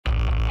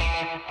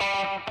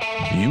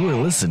You are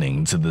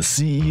listening to the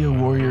CEO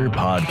Warrior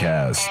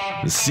podcast.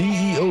 The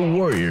CEO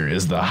Warrior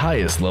is the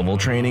highest level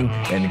training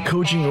and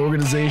coaching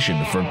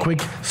organization for quick,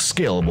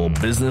 scalable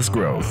business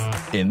growth.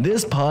 In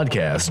this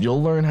podcast,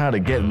 you'll learn how to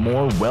get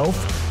more wealth,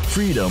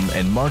 freedom,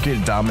 and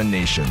market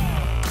domination.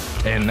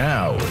 And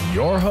now,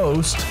 your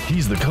host,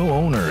 he's the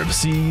co-owner of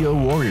CEO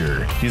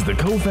Warrior. He's the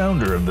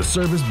co-founder of the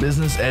Service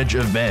Business Edge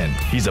event.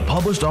 He's a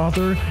published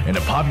author and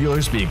a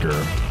popular speaker.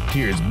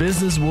 Here's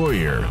Business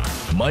Warrior,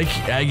 Mike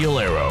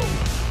Agugliaro.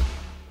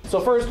 So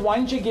first, why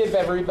don't you give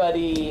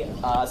everybody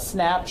a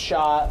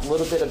snapshot, a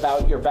little bit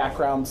about your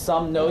background.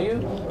 Some know you.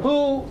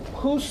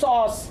 Who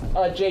saw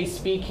Jay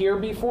speak here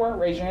before?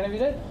 Raise your hand if you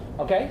did.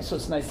 Okay, so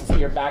it's nice to see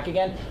you're back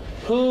again.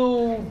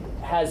 Who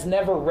has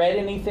never read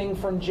anything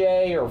from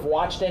Jay or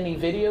watched any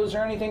videos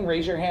or anything?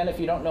 Raise your hand if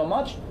you don't know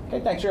much. Okay,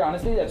 thanks for your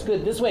honesty. That's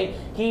good. This way,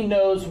 he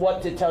knows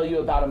what to tell you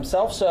about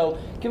himself. So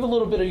give a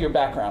little bit of your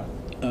background.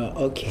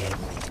 Okay,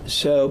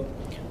 so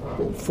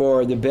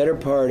for the better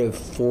part of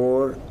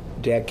 4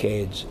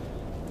 decades,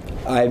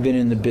 I've been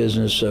in the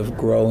business of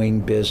growing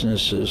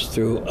businesses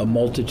through a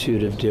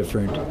multitude of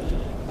different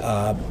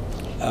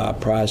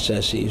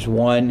processes.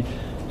 1,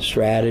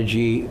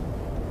 strategy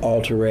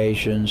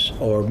alterations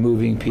or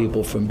moving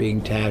people from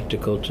being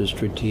tactical to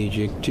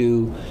strategic.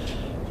 2,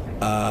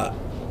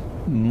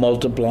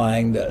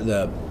 multiplying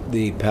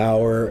the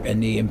power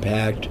and the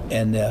impact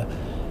and the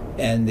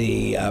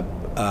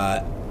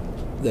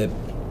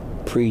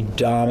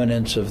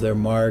predominance of their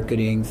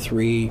marketing.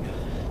 3,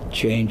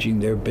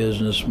 changing their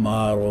business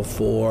model.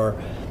 4,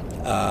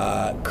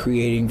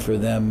 creating for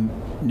them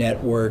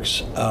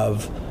networks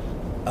of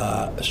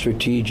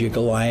strategic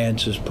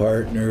alliances,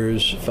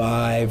 partners.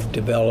 5,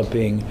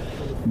 developing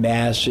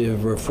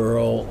massive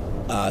referral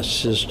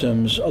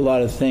systems, a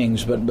lot of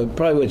things. But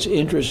probably what's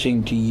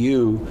interesting to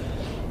you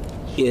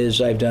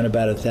is I've done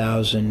about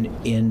 1,000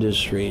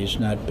 industries,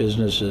 not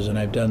businesses, and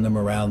I've done them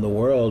around the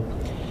world.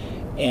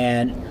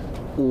 And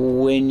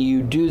when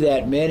you do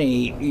that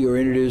many, you're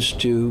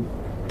introduced to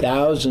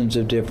thousands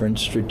of different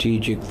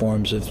strategic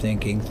forms of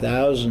thinking,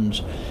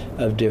 thousands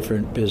of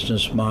different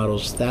business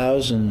models,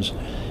 thousands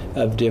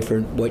of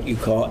different what you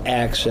call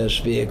access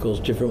vehicles,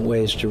 different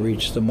ways to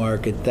reach the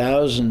market,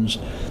 thousands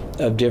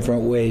of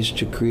different ways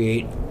to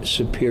create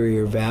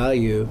superior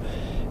value.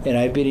 And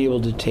I've been able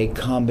to take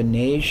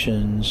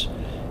combinations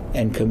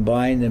and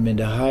combine them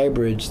into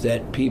hybrids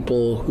that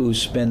people who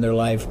spend their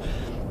life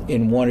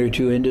in 1 or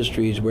 2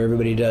 industries where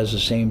everybody does the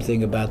same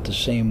thing about the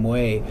same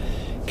way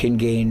can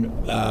gain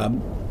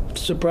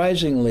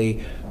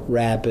surprisingly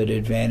rapid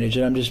advantage.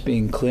 And I'm just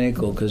being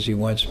clinical because he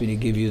wants me to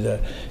give you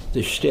the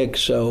shtick.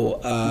 So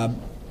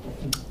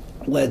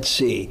let's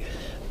see.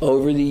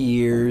 Over the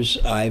years,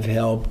 I've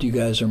helped, you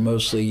guys are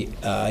mostly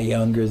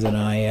younger than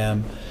I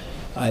am,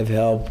 I've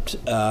helped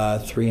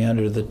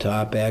 300 of the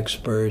top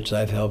experts.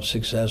 I've helped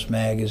Success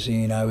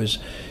Magazine. I was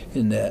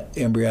in the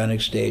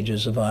embryonic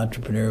stages of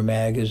Entrepreneur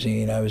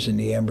Magazine. I was in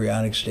the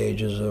embryonic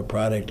stages of a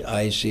product,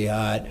 Icy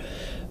Hot.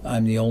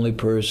 I'm the only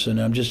person,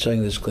 I'm just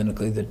telling this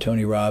clinically, that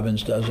Tony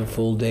Robbins does a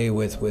full day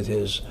with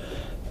his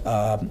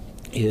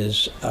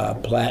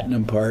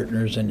platinum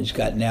partners, and he's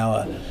got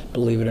now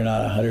believe it or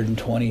not,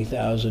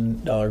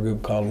 $120,000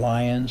 group called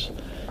Lions.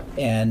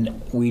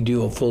 And we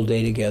do a full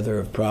day together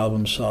of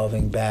problem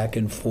solving back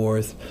and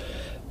forth,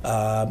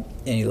 and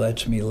he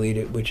lets me lead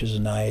it, which is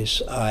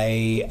nice.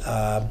 I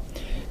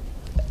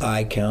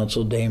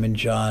counsel Damon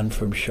John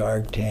from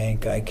Shark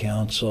Tank. I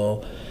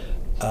counsel,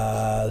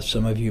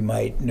 some of you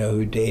might know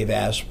who Dave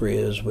Asprey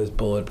is with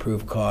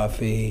Bulletproof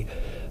Coffee.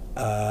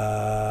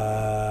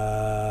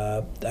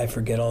 I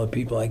forget all the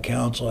people I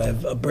counsel. I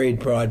have a very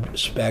broad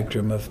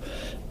spectrum of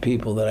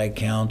people that I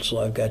counsel.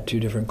 I've got 2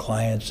 different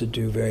clients that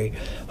do very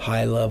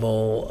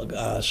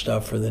high-level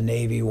stuff for the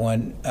Navy,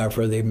 one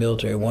for the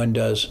military. One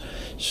does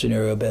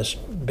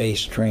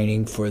scenario-based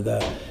training for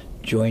the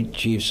Joint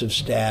Chiefs of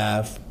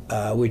Staff,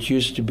 which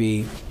used to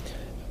be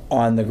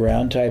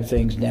on-the-ground type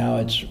things. Now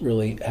it's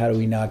really how do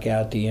we knock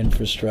out the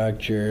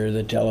infrastructure,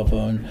 the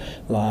telephone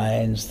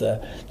lines, the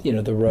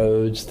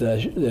roads,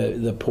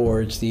 the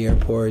ports, the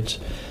airports.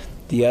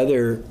 The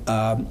other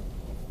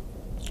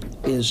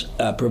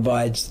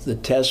provides the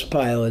test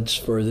pilots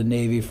for the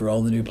Navy for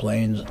all the new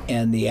planes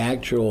and the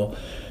actual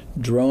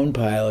drone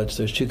pilots.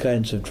 There's 2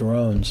 kinds of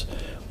drones,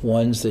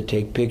 ones that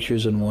take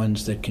pictures and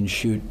ones that can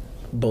shoot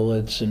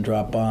bullets and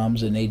drop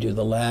bombs, and they do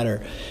the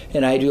latter.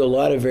 And I do a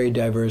lot of very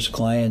diverse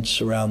clients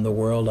around the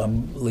world.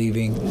 I'm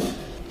leaving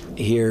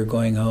here,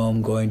 going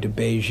home, going to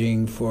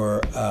Beijing for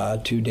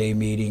a 2-day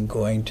meeting,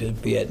 going to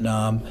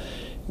Vietnam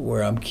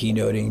where I'm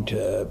keynoting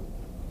to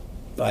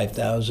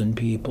 5,000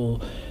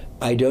 people.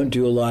 I don't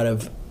do a lot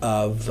of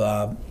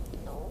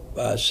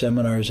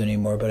seminars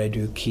anymore, but I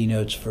do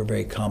keynotes for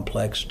very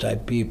complex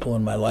type people,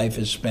 and my life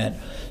is spent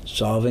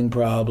solving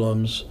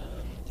problems,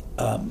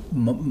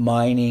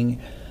 mining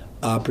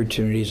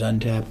opportunities,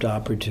 untapped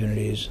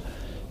opportunities,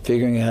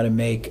 figuring out how to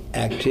make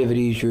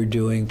activities you're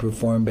doing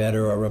perform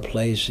better or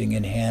replacing,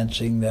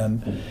 enhancing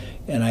them.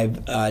 And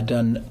I've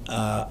done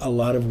a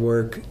lot of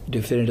work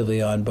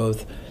definitively on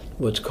both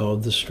what's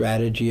called the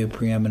strategy of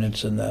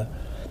preeminence and the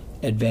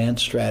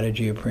advanced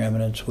strategy of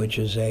preeminence, which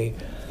is a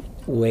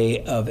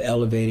way of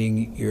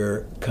elevating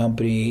your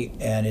company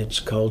and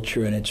its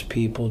culture and its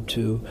people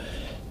to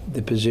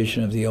the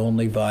position of the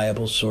only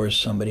viable source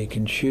somebody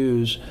can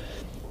choose.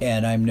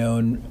 And I'm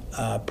known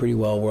pretty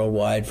well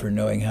worldwide for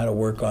knowing how to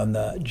work on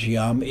the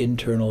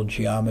internal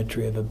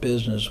geometry of a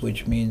business,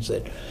 which means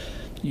that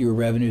your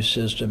revenue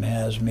system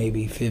has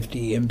maybe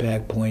 50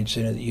 impact points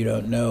in it that you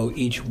don't know,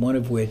 each one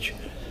of which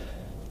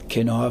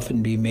can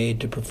often be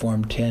made to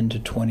perform 10 to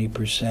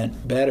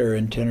 20% better,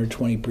 and 10 or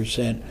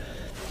 20%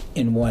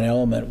 in one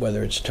element,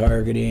 whether it's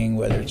targeting,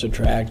 whether it's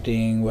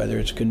attracting, whether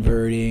it's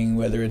converting,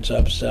 whether it's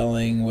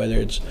upselling, whether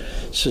it's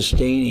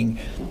sustaining.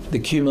 The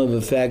cumulative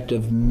effect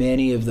of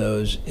many of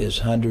those is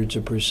hundreds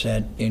of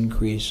percent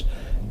increase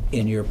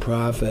in your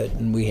profit.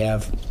 And we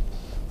have,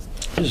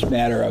 just a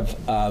matter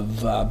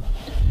of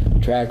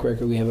track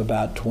record, we have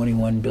about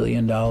 $21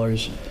 billion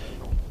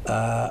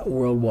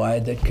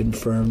worldwide that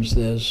confirms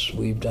this.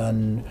 We've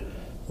done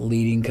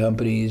leading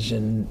companies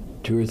in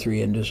 2 or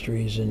 3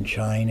 industries in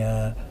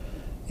China,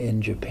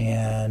 in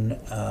Japan,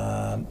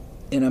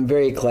 and I'm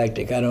very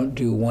eclectic. I don't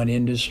do one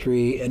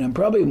industry, and I'm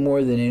probably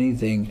more than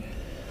anything,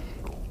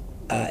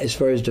 as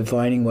far as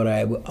defining what I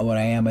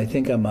am, I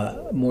think I'm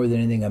more than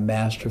anything a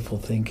masterful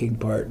thinking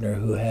partner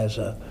who has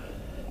a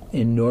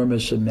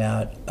enormous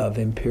amount of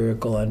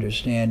empirical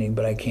understanding,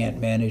 but I can't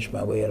manage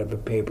my way out of a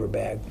paper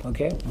bag.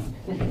 Okay?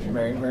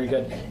 Very, very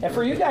good. And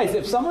for you guys,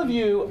 if some of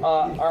you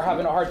are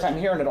having a hard time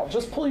hearing it all,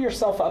 just pull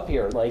yourself up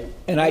here.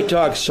 And I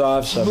talk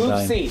soft sometimes.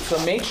 Move seats,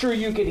 so make sure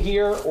you can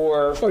hear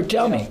or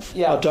tell me.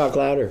 Yeah. I'll talk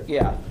louder.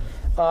 Yeah.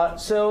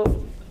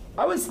 So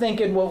I was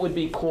thinking what would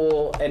be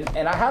cool, and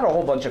I had a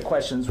whole bunch of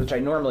questions, which I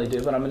normally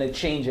do, but I'm going to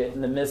change it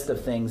in the midst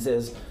of things,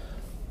 is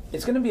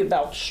it's going to be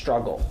about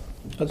struggle.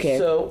 Okay.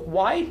 So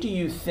why do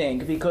you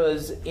think,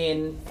 because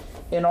in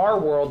our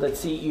world at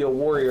CEO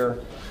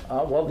Warrior,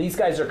 these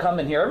guys are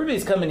coming here,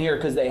 everybody's coming here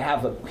because they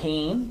have a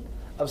pain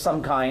of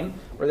some kind,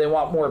 or they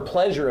want more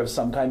pleasure of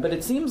some kind, but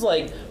it seems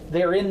like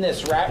they're in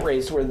this rat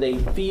race where they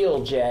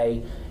feel,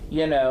 Jay,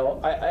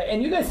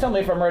 and you guys tell me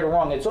if I'm right or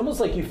wrong, it's almost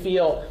like you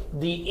feel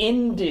the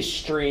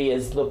industry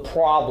is the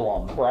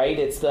problem, right?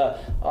 It's the,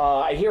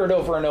 I hear it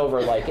over and over,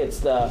 like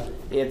it's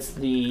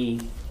the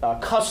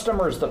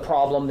customer's the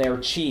problem, they're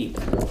cheap.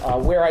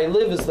 Where I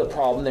live is the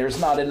problem, there's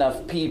not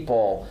enough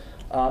people.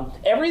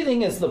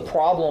 Everything is the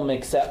problem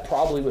except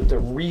probably what the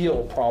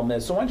real problem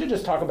is. So why don't you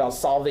just talk about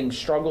solving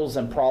struggles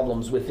and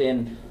problems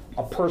within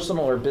a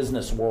personal or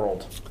business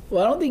world?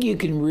 Well, I don't think you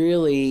can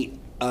really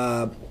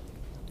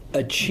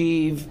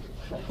achieve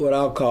what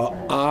I'll call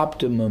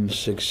optimum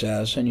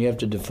success, and you have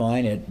to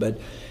define it. But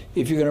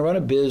if you're going to run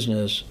a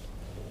business,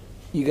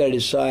 you got to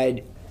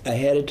decide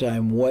ahead of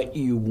time what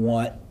you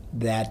want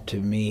that to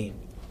mean,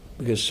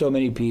 because so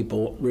many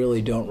people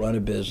really don't run a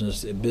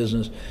business.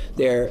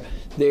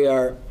 They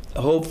are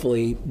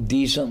hopefully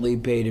decently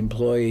paid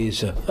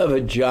employees of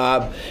a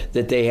job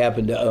that they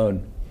happen to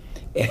own.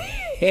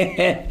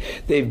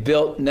 They've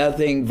built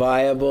nothing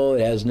viable.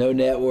 It has no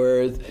net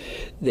worth.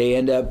 They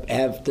end up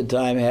half the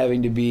time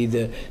having to be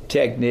the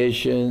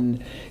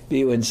technician,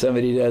 be when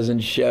somebody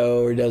doesn't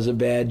show or does a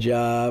bad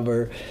job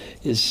or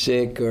is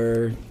sick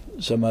or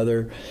some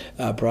other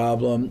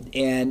problem,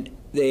 and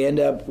they end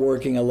up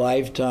working a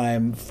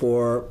lifetime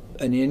for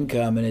an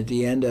income, and at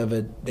the end of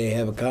it, they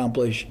have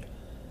accomplished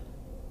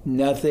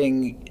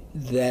nothing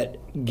that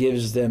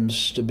gives them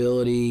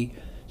stability,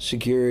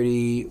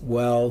 security,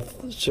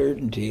 wealth,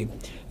 certainty.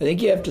 I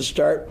think you have to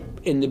start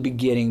in the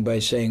beginning by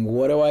saying,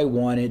 what do I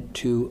want it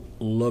to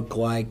look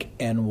like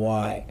and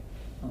why?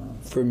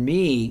 For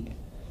me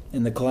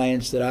and the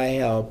clients that I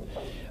help,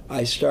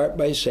 I start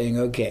by saying,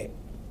 okay,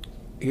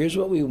 here's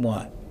what we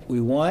want. We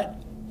want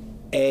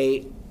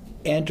a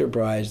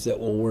enterprise that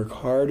will work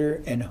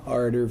harder and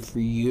harder for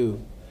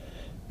you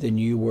than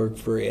you work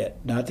for it.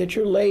 Not that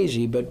you're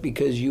lazy, but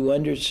because you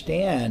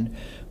understand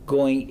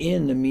going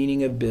in the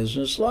meaning of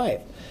business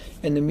life.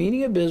 And the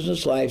meaning of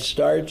business life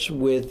starts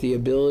with the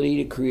ability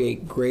to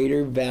create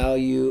greater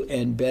value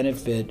and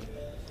benefit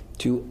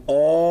to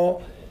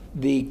all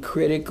the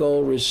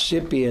critical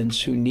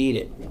recipients who need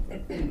it.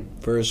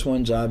 First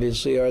ones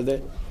obviously are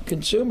the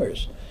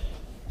consumers.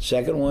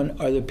 Second one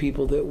are the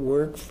people that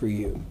work for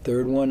you.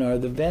 Third one are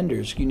the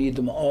vendors. You need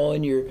them all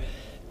in your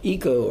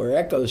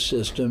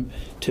ecosystem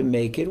to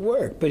make it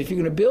work. But if you're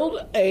going to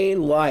build a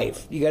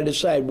life, you got to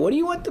decide, what do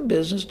you want the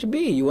business to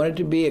be? You want it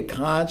to be a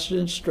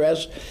constant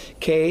stress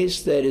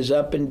case that is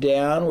up and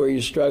down, where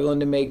you're struggling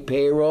to make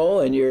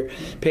payroll and you're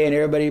paying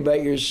everybody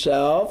but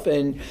yourself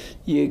and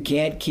you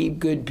can't keep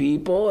good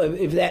people?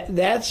 If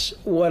that's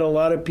what a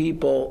lot of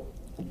people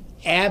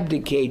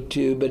abdicate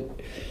to, but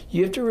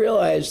you have to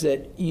realize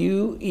that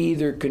you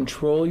either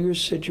control your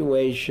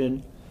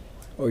situation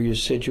or your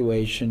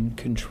situation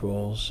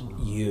controls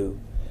you.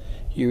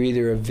 You're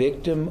either a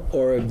victim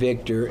or a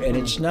victor, and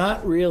it's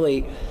not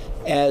really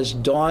as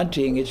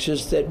daunting. It's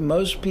just that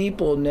most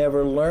people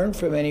never learn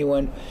from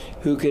anyone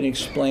who can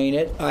explain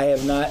it. I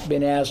have not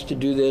been asked to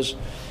do this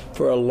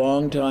for a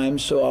long time,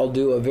 so I'll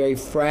do a very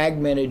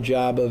fragmented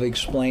job of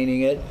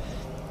explaining it.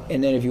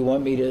 And then if you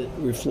want me to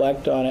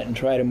reflect on it and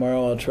try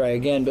tomorrow, I'll try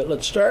again. But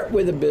let's start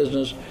with a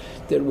business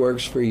that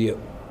works for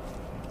you.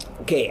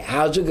 Okay,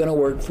 how's it going to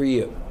work for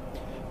you?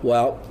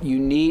 Well, you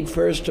need,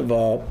 first of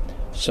all,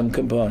 some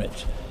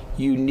components.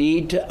 You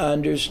need to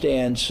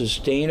understand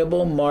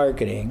sustainable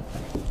marketing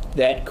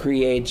that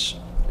creates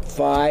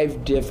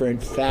 5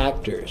 different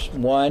factors.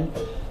 1,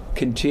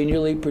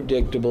 continually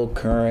predictable,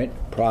 current,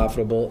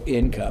 profitable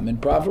income.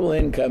 And profitable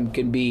income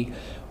can be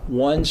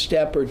 1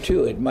 step or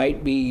 2. It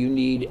might be you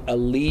need a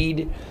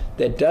lead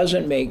that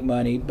doesn't make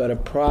money, but a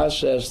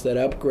process that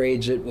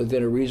upgrades it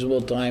within a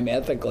reasonable time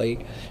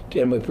ethically.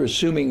 And we're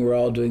presuming we're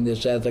all doing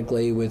this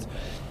ethically with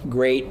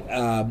great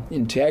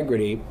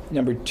integrity.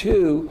 Number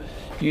 2,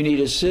 you need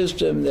a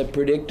system that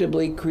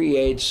predictably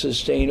creates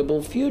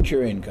sustainable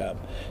future income,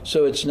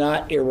 so it's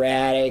not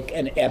erratic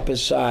and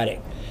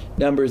episodic.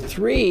 Number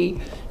 3,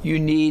 you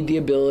need the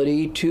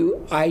ability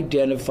to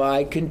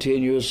identify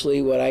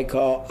continuously what I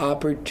call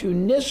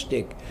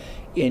opportunistic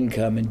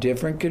income, and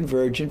different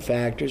convergent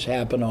factors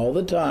happen all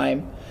the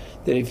time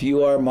that if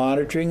you are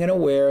monitoring and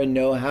aware and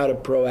know how to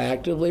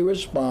proactively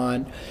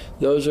respond,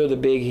 those are the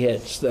big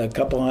hits, the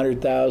couple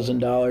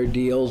 $100,000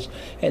 deals,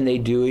 and they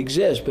do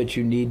exist, but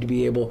you need to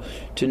be able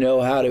to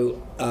know how to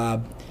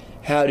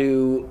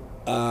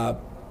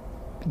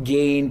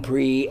gain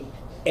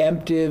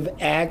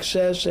preemptive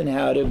access and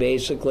how to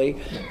basically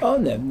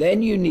own them.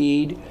 Then you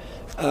need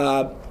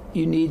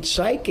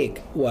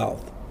psychic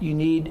wealth. You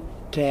need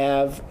to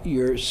have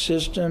your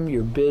system,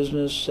 your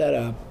business set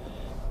up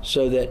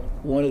so that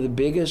one of the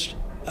biggest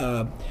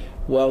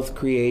wealth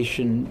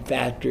creation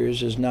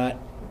factors is not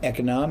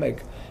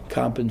economic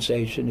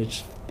compensation.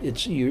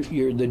 It's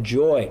your the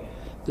joy,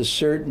 the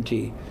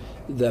certainty,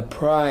 the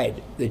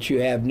pride that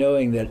you have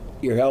knowing that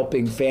you're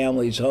helping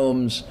families,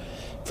 homes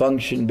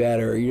function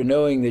better. You're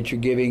knowing that you're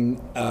giving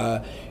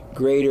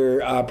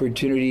greater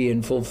opportunity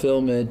and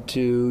fulfillment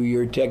to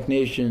your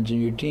technicians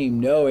and your team,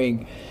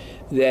 knowing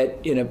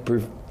that in a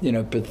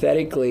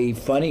pathetically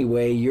funny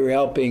way, you're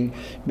helping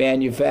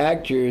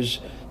manufacturers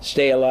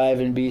stay alive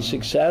and be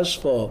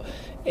successful.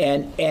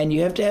 And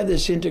you have to have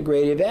this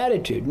integrative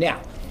attitude.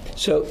 Now,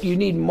 so you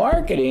need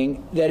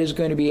marketing that is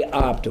going to be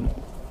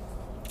optimal.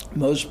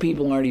 Most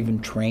people aren't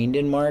even trained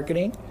in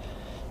marketing.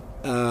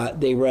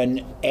 They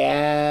run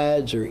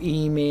ads or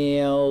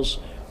emails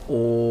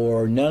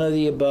or none of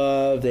the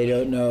above. They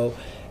don't know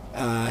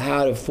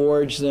how to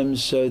forge them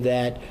so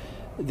that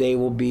they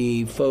will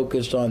be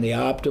focused on the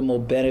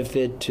optimal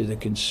benefit to the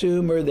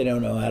consumer. They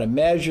don't know how to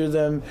measure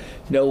them.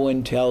 No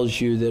one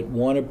tells you that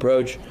one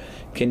approach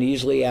can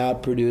easily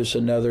outproduce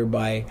another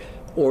by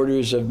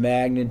orders of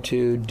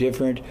magnitude.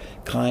 Different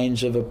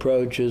kinds of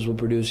approaches will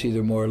produce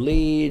either more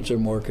leads or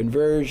more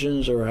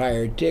conversions or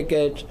higher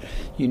tickets.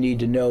 You need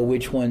to know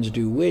which ones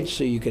do which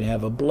so you can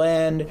have a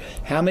blend.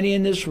 How many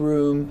in this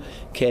room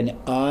can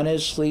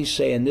honestly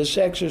say, in this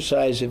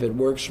exercise, if it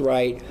works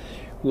right,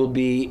 will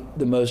be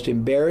the most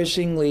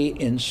embarrassingly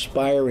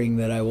inspiring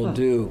that I will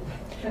do?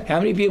 How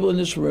many people in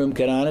this room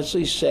can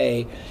honestly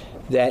say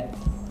that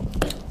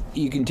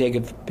you can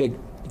pick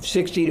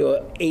 60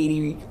 to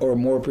 80 or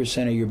more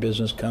percent of your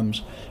business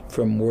comes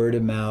from word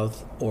of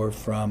mouth or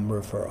from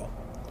referral?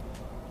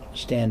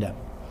 Stand up.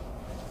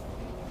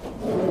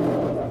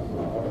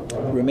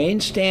 Remain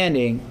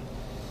standing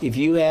if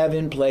you have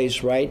in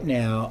place right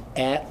now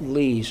at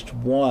least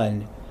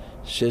one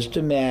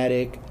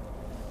systematic,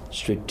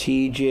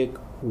 strategic,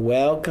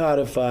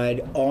 well-codified,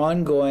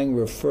 ongoing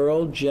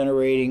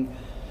referral-generating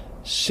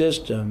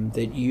system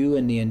that you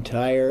and the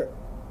entire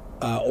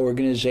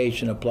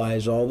organization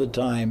applies all the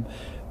time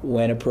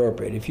when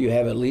appropriate. If you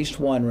have at least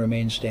one,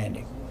 remain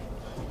standing.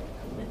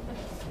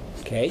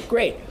 Okay,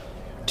 great.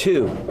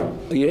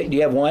 2. Do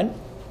you have one?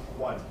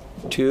 1.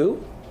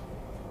 2?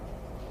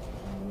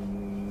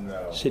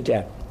 No. Sit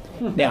down.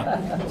 Now,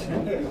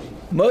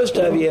 most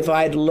of you, if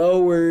I'd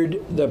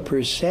lowered the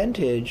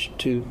percentage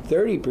to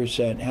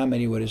 30%, how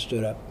many would have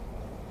stood up?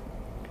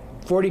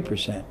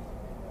 40%.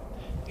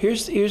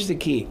 Here's the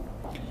key.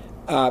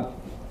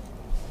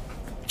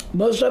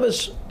 Most of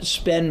us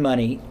spend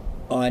money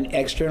on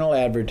external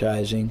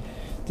advertising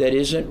that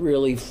isn't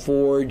really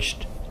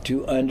forged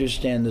to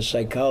understand the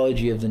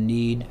psychology of the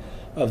need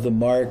of the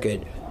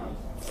market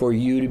for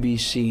you to be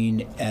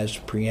seen as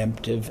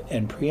preemptive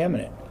and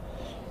preeminent.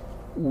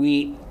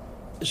 We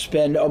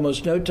spend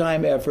almost no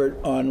time, effort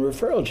on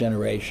referral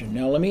generation.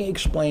 Now, let me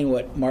explain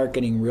what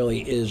marketing really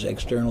is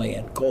externally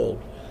and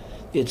cold.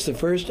 It's the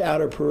first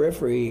outer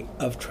periphery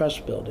of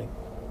trust building.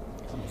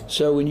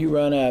 So when you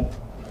run a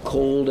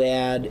cold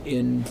ad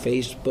in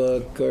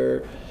Facebook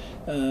or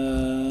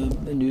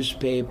a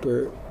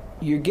newspaper,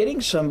 you're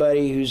getting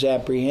somebody who's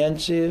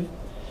apprehensive,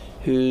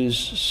 who's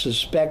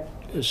suspect,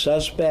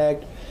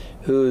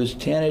 who's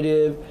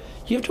tentative.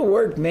 You have to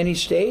work many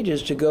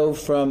stages to go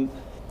from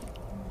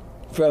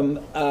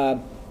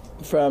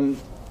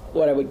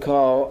what I would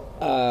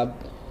call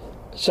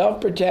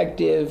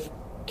self-protective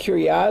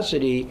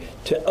curiosity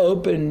to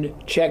open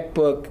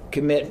checkbook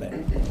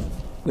commitment.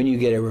 When you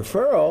get a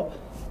referral,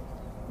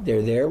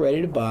 they're there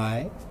ready to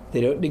buy.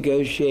 They don't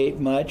negotiate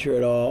much or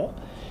at all.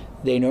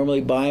 They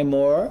normally buy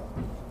more.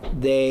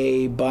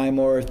 They buy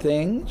more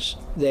things.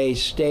 They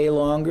stay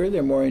longer.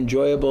 They're more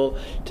enjoyable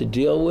to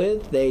deal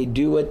with. They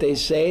do what they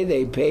say.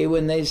 They pay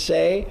when they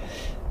say.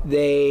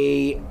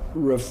 They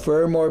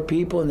refer more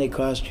people, and they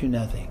cost you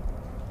nothing.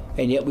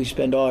 And yet we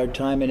spend all our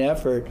time and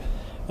effort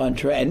on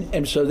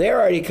and so they're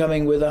already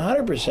coming with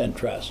 100%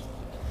 trust.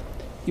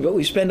 But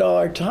we spend all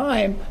our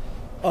time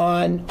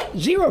on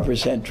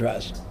 0%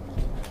 trust.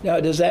 Now,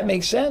 does that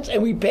make sense?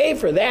 And we pay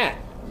for that.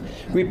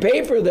 We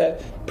pay for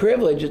the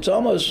privilege. It's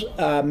almost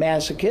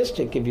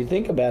masochistic if you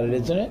think about it,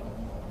 isn't it?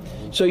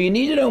 So you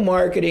need to know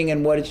marketing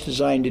and what it's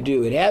designed to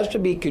do. It has to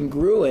be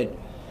congruent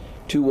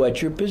to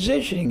what your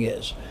positioning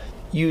is.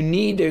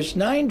 There's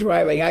 9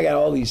 driving. I got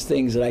all these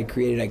things that I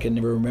created I can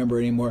never remember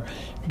anymore.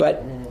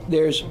 But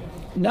there's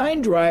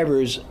 9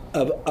 drivers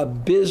of a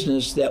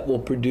business that will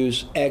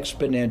produce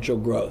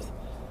exponential growth.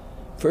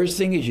 First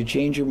thing is you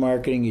change your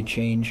marketing, you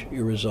change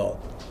your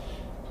result.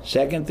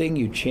 Second thing,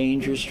 you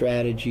change your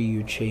strategy,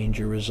 you change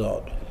your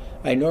result.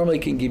 I normally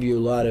can give you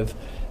a lot of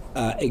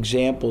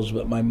examples,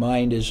 but my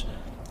mind is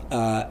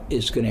going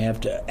to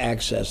have to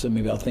access them.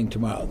 Maybe I'll think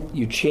tomorrow.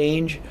 You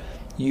change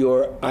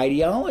your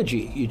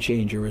ideology, you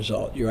change your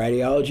result. Your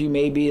ideology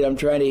may be that I'm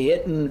trying to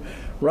hit and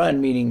run,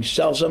 meaning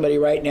sell somebody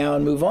right now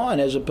and move on,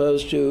 as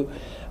opposed to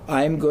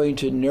I'm going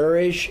to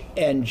nourish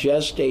and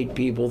gestate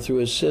people through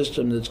a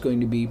system that's going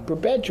to be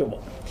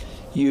perpetual.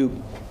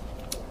 You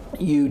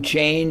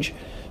change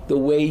the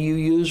way you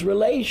use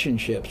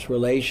relationships.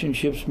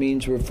 Relationships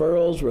means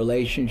referrals.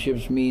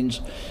 Relationships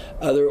means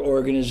other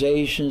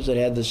organizations that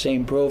have the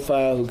same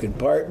profile who can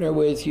partner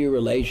with you.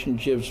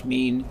 Relationships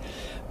mean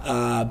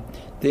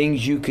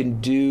things you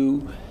can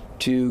do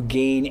to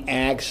gain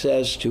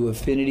access to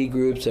affinity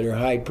groups that are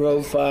high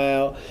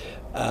profile,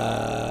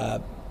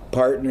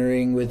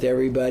 partnering with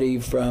everybody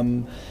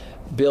from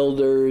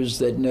builders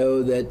that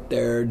know that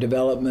their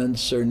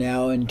developments are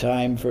now in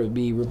time for to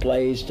be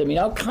replaced. I mean,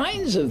 all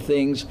kinds of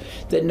things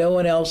that no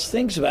one else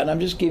thinks about. And I'm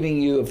just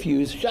giving you a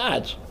few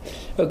shots.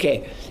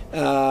 Okay,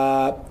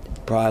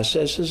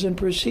 processes and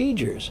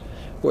procedures.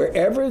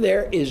 Wherever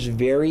there is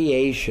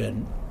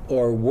variation,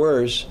 or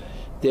worse,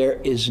 there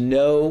is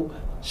no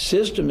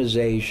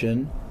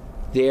systemization,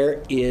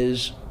 there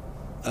is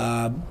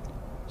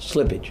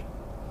slippage.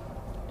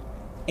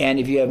 And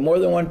if you have more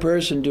than one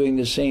person doing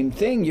the same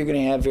thing, you're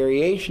going to have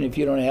variation if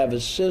you don't have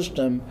a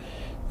system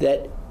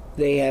that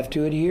they have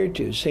to adhere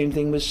to. Same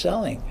thing with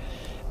selling.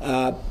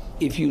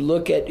 If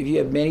you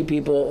have many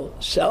people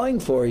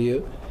selling for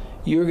you,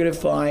 you're going to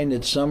find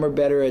that some are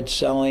better at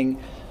selling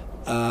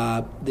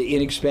the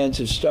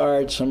inexpensive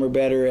start, some are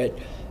better at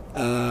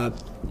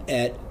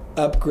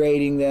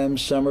upgrading them,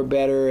 some are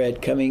better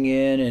at coming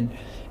in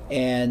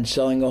and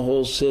selling a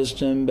whole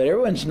system, but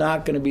everyone's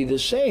not going to be the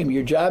same.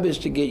 Your job is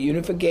to get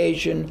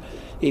unification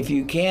if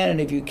you can, and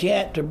if you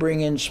can't, to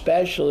bring in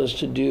specialists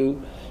to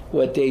do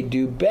what they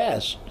do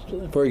best.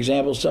 For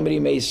example, somebody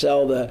may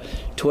sell the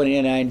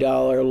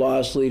 $29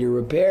 loss leader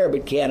repair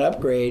but can't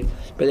upgrade,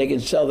 but they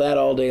can sell that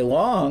all day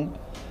long,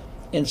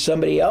 and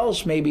somebody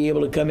else may be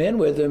able to come in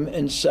with them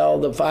and sell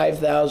the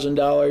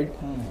 $5,000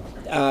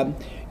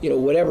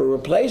 whatever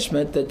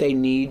replacement that they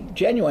need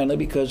genuinely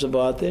because of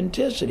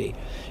authenticity.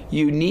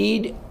 You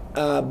need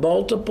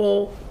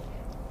multiple,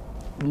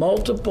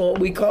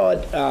 we call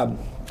it a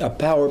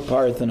power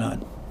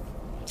Parthenon.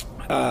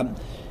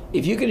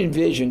 If you can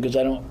envision, because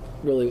I don't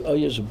really,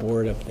 there's a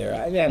board up there.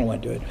 I don't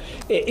want to do it.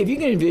 If you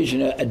can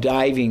envision a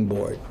diving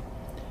board,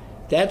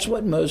 that's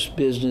what most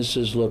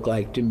businesses look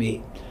like to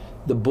me.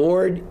 The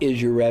board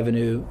is your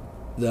revenue.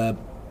 The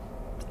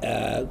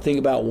think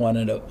about one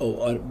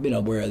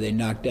where they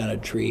knocked down a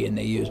tree and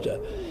they used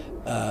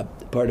a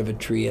part of a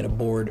tree and a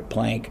board, a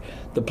plank.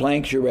 The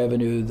plank's your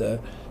revenue.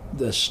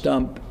 The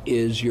stump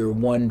is your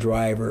one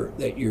driver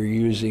that you're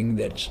using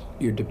that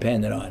you're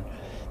dependent on.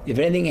 If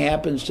anything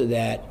happens to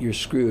that, you're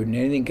screwed, and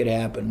anything could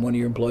happen. One of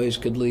your employees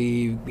could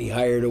leave, be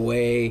hired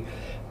away.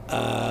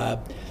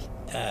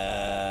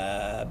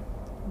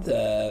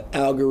 The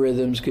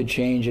algorithms could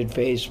change at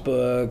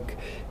Facebook,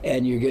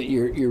 and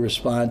your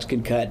response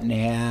can cut in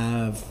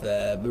half.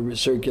 The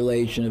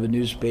circulation of a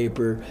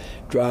newspaper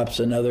drops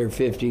another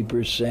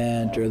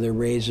 50%, or they're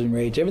raising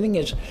rates. Everything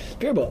is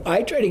variable.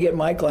 I try to get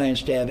my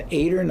clients to have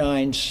 8 or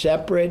 9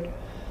 separate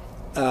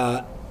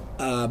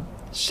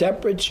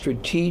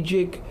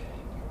strategic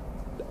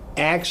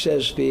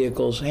access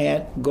vehicles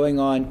going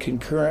on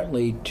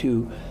concurrently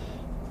to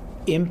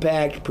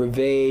impact,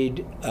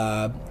 pervade,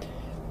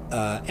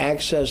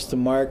 access the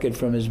market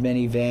from as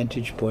many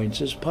vantage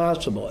points as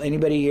possible.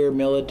 Anybody here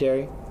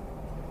military?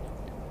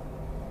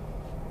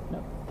 No.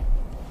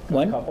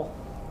 One? Couple.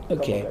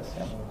 Okay. Couple guys,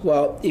 yeah.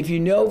 Well, if you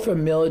know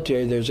from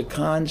military, there's a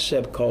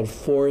concept called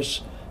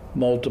force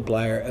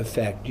multiplier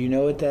effect. Do you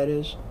know what that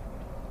is?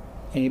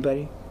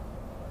 Anybody?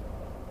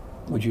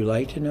 Would you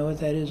like to know what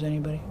that is,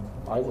 anybody?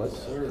 I would.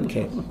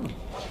 Okay.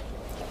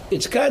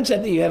 It's a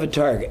concept that you have a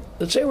target.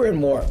 Let's say we're in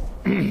war.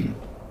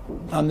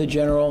 I'm the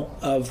general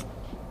of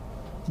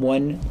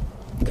one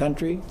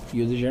country,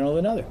 you're the general of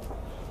another.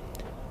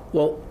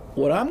 Well,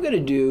 what I'm going to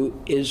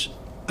do is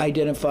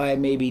identify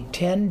maybe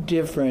 10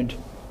 different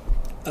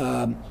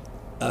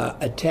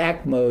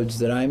attack modes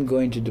that I'm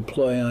going to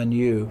deploy on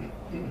you,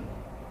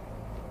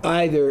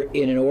 either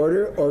in an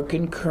order or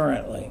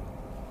concurrently.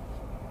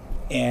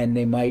 And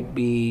I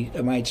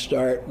might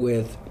start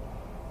with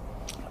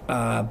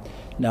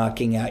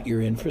knocking out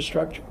your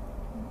infrastructure,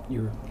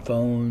 your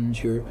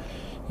phones,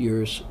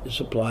 your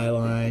supply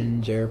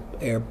lines,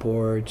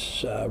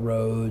 airports,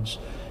 roads,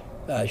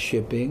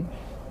 shipping.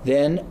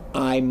 Then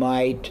I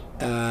might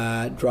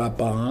drop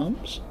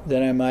bombs.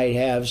 Then I might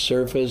have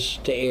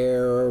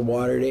surface-to-air or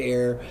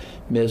water-to-air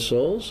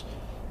missiles.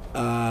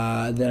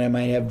 Then I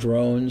might have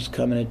drones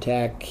come and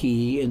attack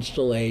key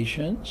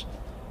installations.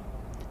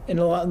 And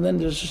then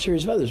there's a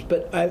series of others.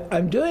 But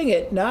I'm doing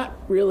it not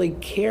really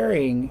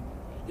caring.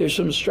 There's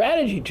some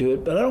strategy to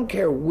it, but I don't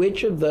care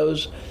which of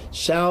those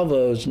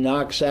salvos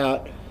knocks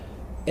out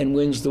and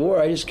wins the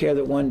war. I just care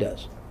that one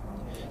does.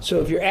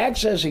 So if you're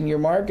accessing your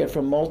market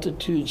from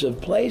multitudes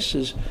of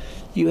places,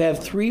 you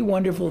have three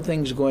wonderful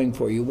things going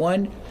for you.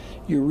 One,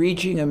 you're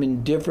reaching them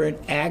in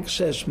different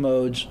access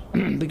modes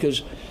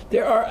because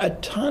there are a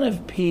ton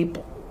of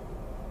people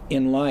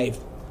in life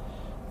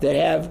that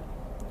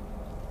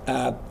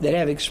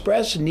have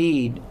expressed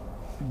need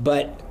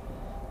but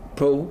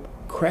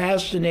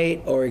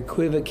procrastinate or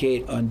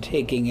equivocate on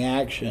taking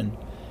action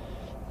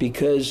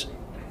because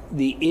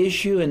the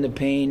issue and the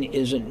pain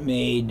isn't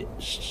made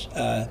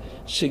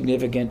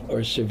significant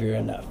or severe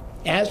enough.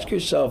 Ask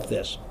yourself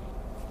this.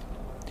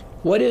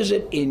 What is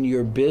it in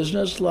your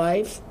business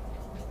life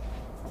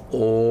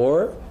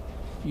or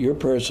your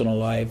personal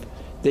life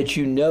that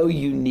you know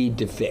you need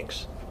to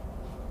fix,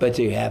 but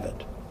you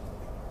haven't?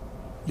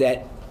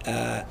 That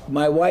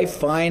my wife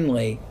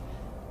finally,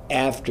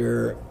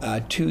 after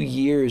 2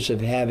 years of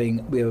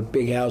having, we have a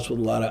big house with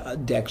a lot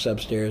of decks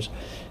upstairs,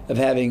 of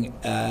having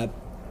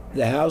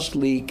the house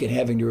leak and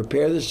having to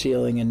repair the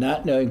ceiling and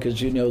not knowing,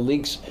 because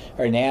leaks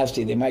are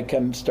nasty. They might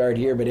come start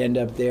here but end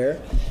up there.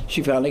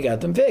 She finally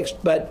got them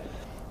fixed. But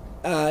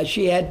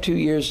she had 2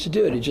 years to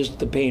do it. It just,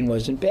 the pain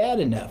wasn't bad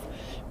enough.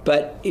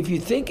 But if you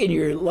think in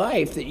your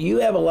life that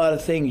you have a lot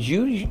of things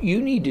you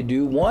need to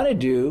do, want to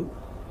do,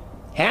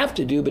 have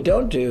to do, but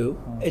don't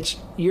do,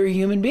 you're a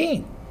human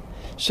being.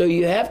 So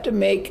you have to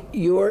make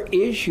your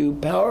issue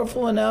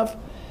powerful enough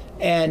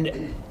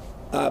and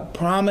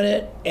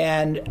prominent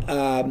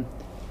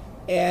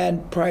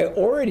and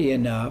priority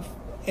enough.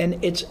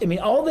 And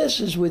all this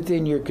is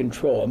within your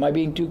control. Am I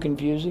being too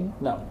confusing?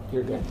 No,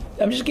 you're good.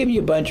 I'm just giving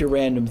you a bunch of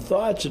random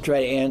thoughts to try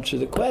to answer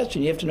the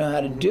question. You have to know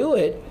how to do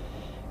it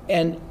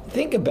and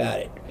think about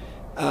it.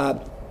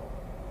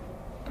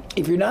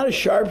 If you're not a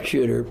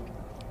sharpshooter,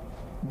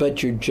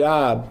 but your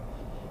job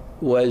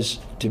was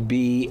to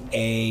be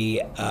a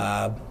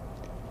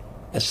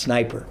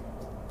sniper,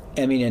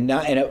 and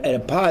a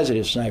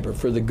positive sniper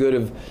for the good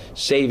of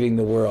saving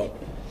the world.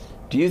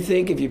 Do you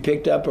think if you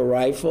picked up a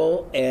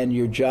rifle and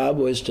your job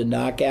was to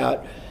knock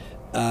out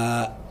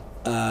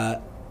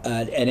an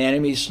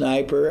enemy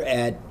sniper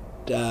at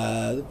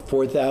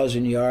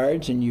 4,000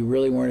 yards and you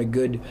really weren't a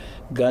good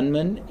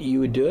gunman, you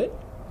would do it?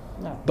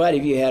 No. But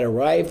if you had a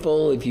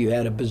rifle, if you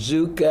had a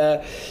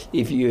bazooka,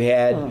 if you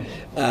had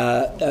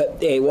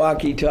a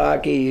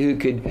walkie-talkie who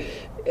could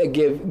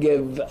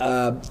give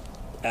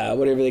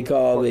whatever they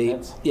call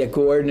coordinates.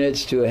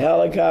 Coordinates to a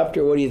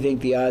helicopter, what do you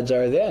think the odds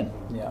are then?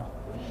 Yeah.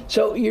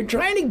 So you're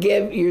trying to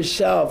give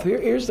yourself,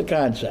 here's the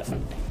concept.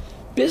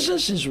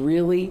 Business is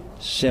really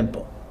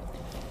simple.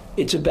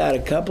 It's about a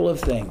couple of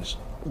things.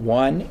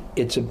 One,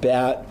 it's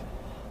about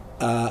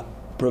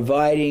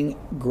providing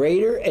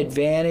greater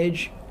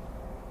advantage,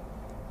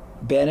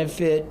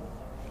 benefit,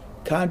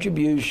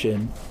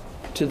 contribution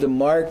to the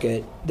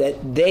market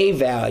that they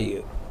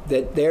value,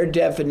 that their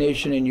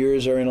definition and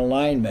yours are in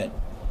alignment,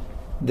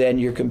 than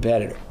your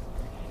competitor.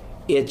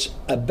 It's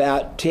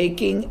about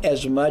taking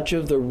as much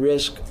of the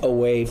risk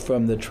away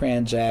from the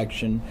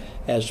transaction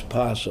as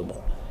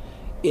possible.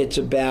 It's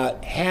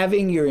about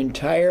having your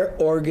entire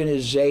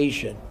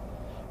organization,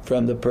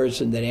 from the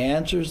person that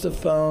answers the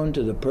phone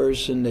to the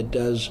person that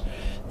does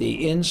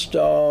the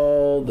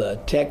install, the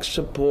tech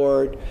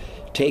support,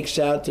 takes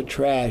out the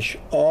trash,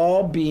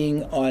 all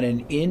being on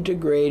an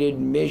integrated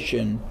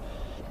mission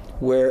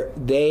where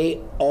they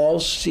all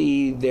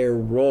see their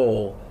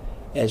role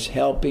as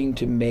helping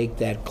to make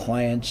that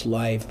client's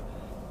life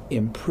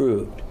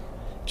improved.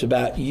 It's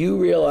about you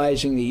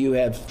realizing that you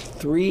have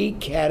three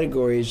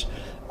categories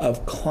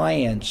of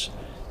clients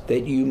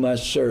that you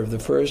must serve. The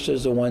first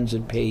is the ones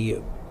that pay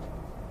you,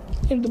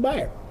 and the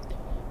buyer.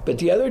 But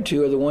the other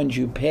two are the ones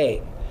you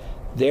pay.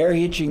 They're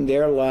hitching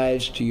their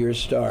lives to your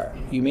star.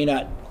 You may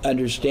not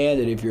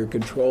understand it if you're a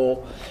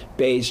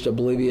control-based,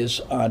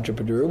 oblivious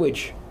entrepreneur,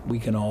 which we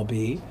can all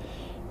be,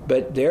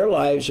 but their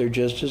lives are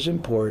just as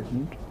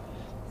important.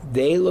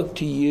 They look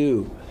to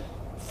you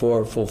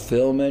for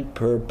fulfillment,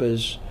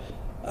 purpose,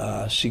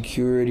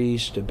 security,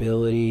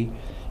 stability.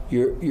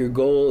 Your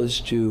goal is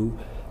to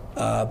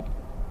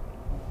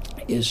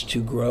is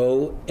to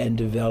grow and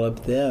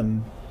develop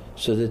them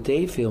so that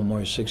they feel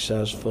more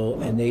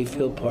successful and they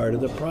feel part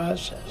of the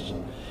process.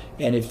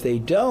 And if they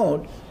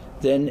don't,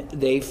 then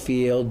they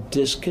feel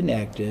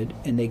disconnected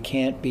and they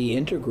can't be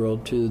integral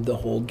to the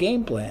whole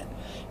game plan.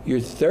 Your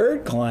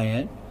third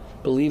client,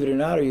 believe it or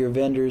not, are your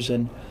vendors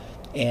and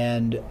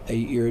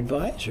your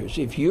advisors.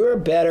 If you're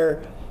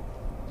better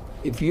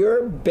to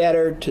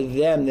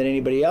them than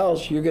anybody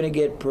else, you're going to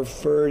get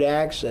preferred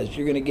access.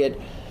 You're going to get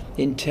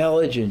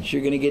intelligence.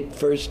 You're going to get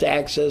first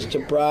access to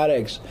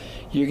products.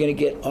 You're going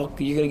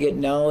to get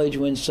knowledge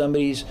when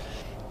somebody's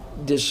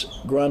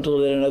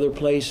disgruntled at another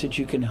place that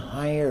you can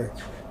hire.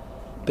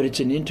 But it's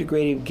an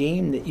integrative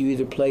game that you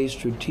either play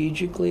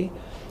strategically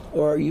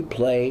or you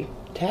play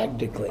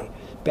tactically.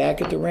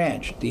 Back at the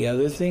ranch. The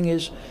other thing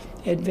is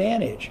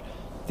advantage.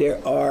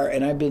 There are,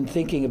 and I've been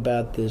thinking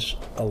about this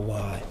a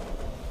lot.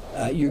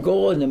 Your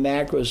goal in the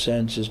macro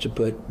sense is to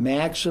put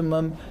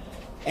maximum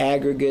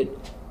aggregate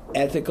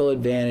ethical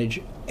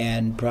advantage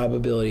and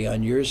probability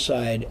on your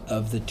side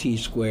of the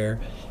T-square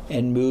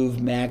and move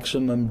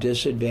maximum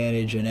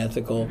disadvantage and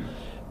ethical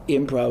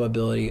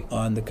improbability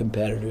on the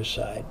competitor's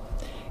side.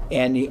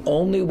 And the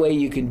only way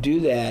you can do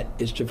that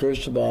is to,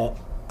 first of all,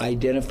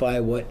 identify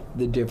what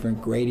the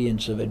different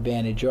gradients of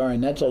advantage are,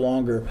 and that's a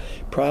longer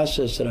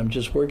process that I'm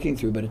just working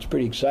through, but it's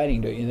pretty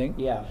exciting, don't you think?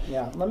 Yeah.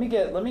 Let me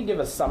give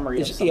a summary.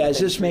 Does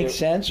this make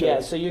sense?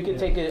 Yeah, so you can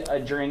take a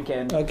drink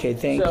and. Okay,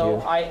 thank you.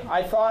 So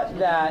I thought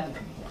that,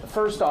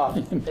 first off,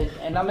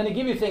 and I'm going to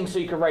give you things so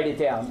you can write it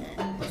down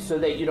so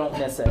that you don't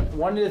miss it.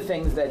 One of the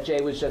things that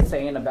Jay was just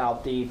saying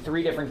about the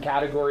 3 different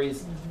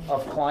categories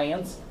of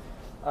clients.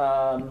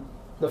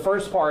 The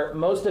first part,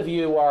 most of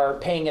you are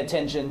paying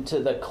attention to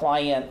the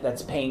client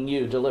that's paying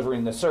you,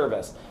 delivering the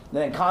service. And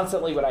then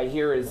constantly what I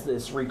hear is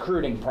this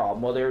recruiting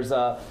problem. Well, there's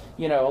a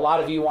lot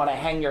of you want to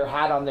hang your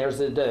hat on, there's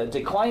a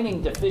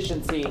declining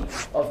deficiency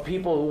of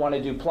people who want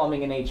to do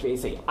plumbing and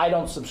HVAC. I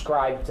don't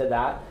subscribe to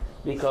that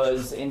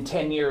because in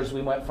 10 years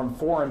we went from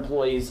 4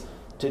 employees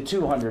to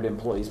 200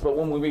 employees. But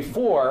when we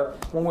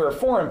were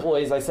 4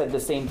 employees, I said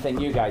the same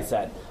thing you guys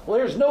said. Well,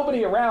 there's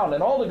nobody around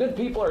and all the good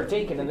people are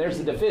taken and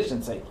there's a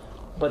deficiency.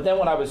 But then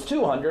when I was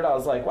 200, I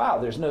was like, wow,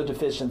 there's no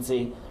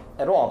deficiency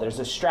at all. There's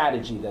a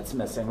strategy that's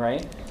missing,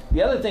 right?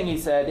 The other thing he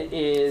said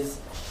is,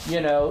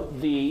 so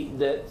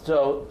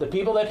the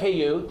people that pay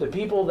you, the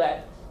people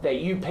that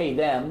you pay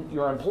them,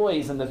 your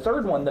employees, and the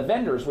third one, the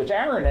vendors, which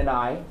Aaron and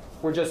I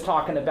were just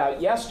talking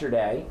about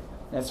yesterday.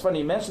 And it's funny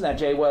you mentioned that,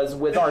 Jay, was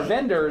with our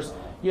vendors,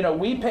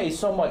 we pay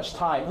so much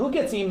time. Who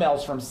gets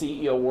emails from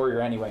CEO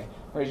Warrior anyway?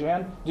 Raise your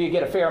hand. Do you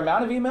get a fair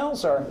amount of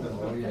emails, or?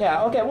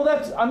 Yeah. Okay. Well,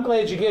 I'm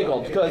glad you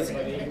giggled because,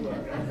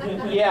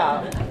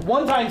 yeah.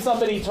 One time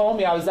somebody told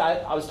me I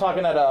was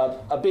talking at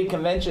a big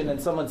convention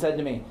and someone said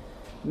to me,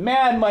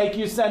 "Man, Mike,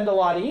 you send a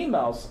lot of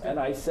emails." And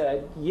I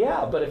said,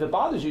 "Yeah, but if it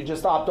bothers you,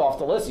 just opt off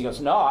the list." He goes,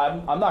 "No,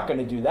 I'm not going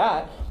to do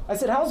that." I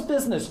said, "How's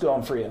business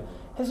going for you?"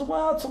 He said,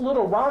 "Well, it's a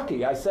little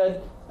rocky." I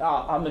said,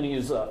 I'm going to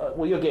use,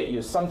 you'll get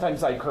used.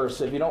 Sometimes I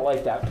curse. If you don't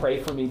like that,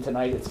 pray for me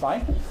tonight. It's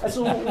fine. I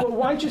said, well,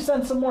 why don't you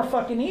send some more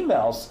fucking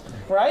emails,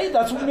 right?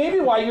 That's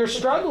maybe why you're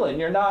struggling.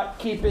 You're not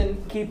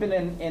keeping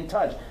in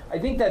touch. I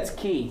think that's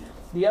key.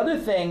 The other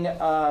thing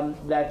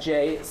that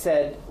Jay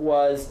said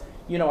was,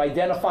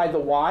 identify the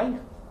why.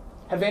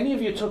 Have any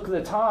of you took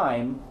the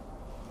time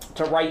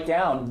to write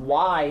down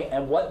why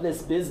and what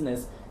this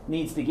business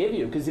needs to give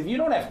you? Because if you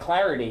don't have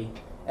clarity,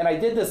 and I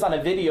did this on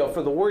a video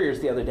for the Warriors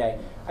the other day,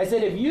 I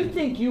said, if you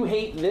think you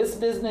hate this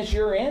business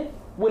you're in,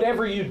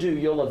 whatever you do,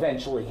 you'll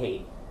eventually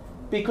hate.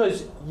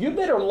 Because you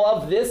better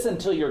love this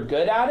until you're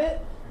good at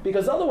it,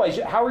 because otherwise,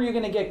 how are you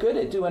going to get good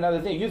at doing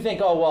other things? You think,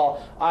 oh,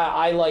 well,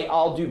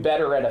 I'll do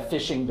better at a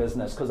fishing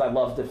business because I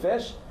love to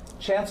fish.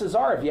 Chances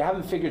are, if you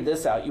haven't figured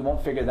this out, you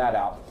won't figure that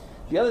out.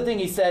 The other thing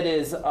he said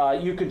is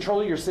you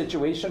control your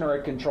situation or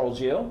it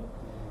controls you.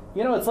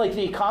 It's like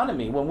the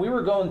economy. When we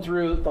were going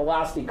through the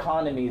last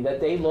economy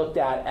that they looked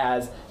at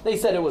as, they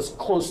said it was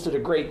close to the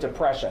Great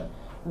Depression.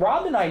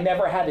 Rob and I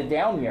never had a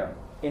down year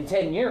in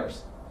 10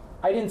 years.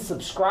 I didn't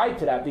subscribe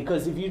to that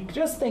because if you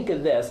just think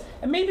of this,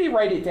 and maybe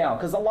write it down,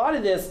 because a lot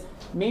of this,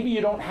 maybe you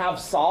don't have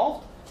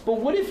solved, but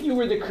what if you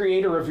were the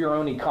creator of your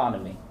own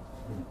economy?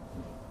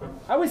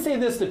 I always say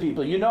this to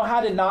people, you know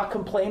how to not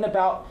complain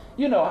about,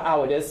 you know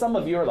how it is. Some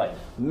of you are like,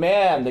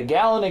 man, the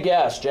gallon of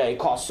gas, Jay,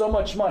 costs so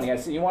much money. I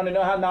say, you want to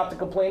know how not to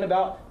complain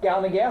about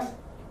gallon of gas?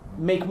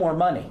 Make more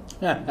money.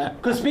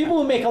 Because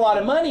people who make a lot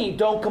of money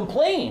don't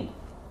complain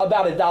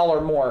about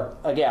 $1 more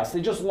a gas.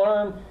 They just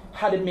learn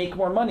how to make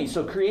more money.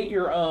 So create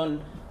your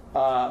own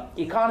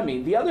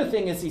economy. The other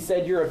thing is he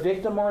said you're a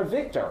victim or a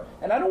victor.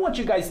 And I don't want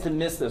you guys to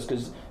miss this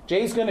because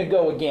Jay's going to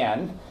go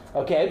again.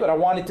 Okay, but I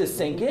want it to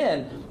sink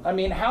in. I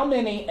mean, how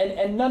many,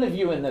 and none of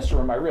you in this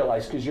room, I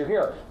realize, because you're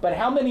here, but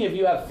how many of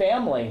you have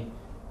family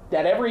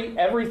that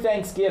every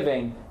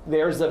Thanksgiving,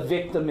 there's a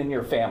victim in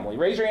your family?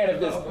 Raise your hand if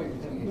this,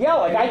 yeah,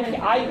 like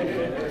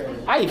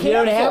I if you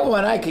don't have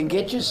one, I can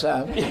get you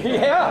some.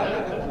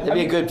 Yeah. That'd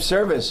be a good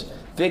service.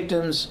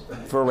 victims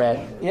for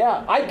rent.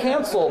 Yeah, I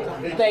canceled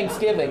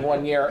Thanksgiving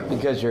one year.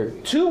 Because you're...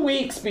 2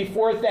 weeks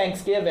before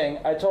Thanksgiving,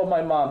 I told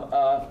my mom,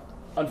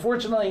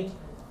 unfortunately,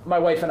 my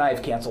wife and I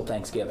have canceled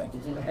Thanksgiving.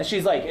 And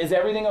she's like, is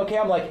everything okay?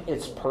 I'm like,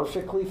 it's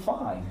perfectly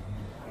fine.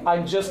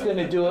 I'm just going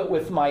to do it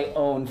with my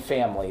own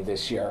family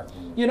this year.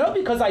 You know,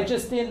 because I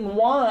just didn't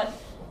want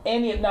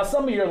any. Now,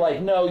 some of you are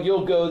like, no,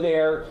 you'll go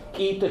there,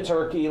 eat the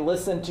turkey,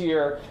 listen to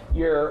your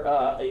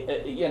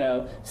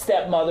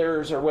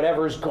stepmothers or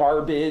whatever's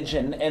garbage,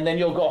 and then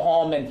you'll go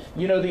home and,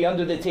 you know, the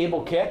under the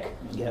table kick,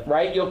 Yep.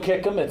 right? You'll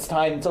kick them, it's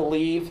time to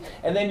leave.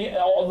 And then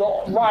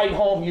the ride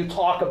home, you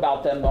talk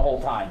about them the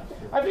whole time.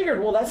 I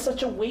figured, well, that's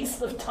such a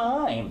waste of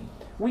time.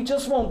 We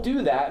just won't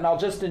do that, and I'll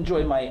just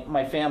enjoy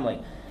my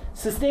family.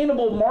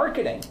 Sustainable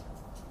marketing.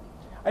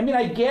 I mean,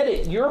 I get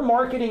it. Your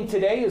marketing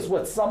today is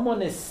what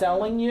someone is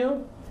selling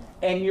you,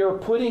 and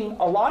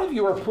a lot of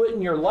you are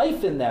putting your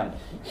life in them.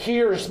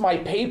 Here's my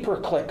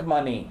pay-per-click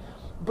money.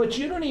 But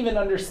you don't even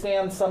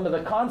understand some of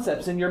the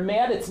concepts, and you're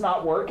mad it's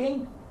not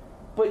working,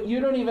 but you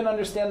don't even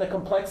understand the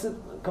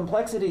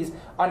complexities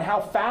on how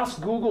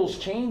fast Google's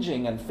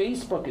changing and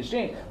Facebook is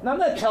changing. And I'm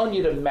not telling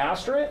you to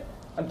master it.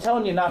 I'm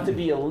telling you not to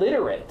be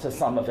illiterate to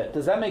some of it.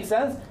 Does that make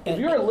sense? If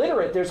you're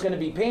illiterate, there's going to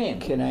be pain.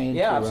 Can I interrupt?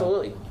 Yeah,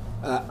 absolutely.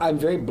 I'm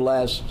very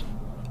blessed,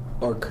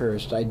 or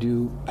cursed.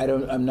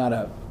 I'm not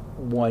a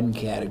one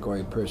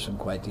category person,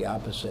 quite the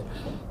opposite.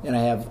 And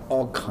I have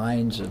all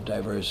kinds of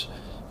diverse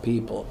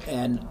people.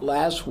 And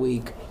last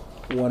week,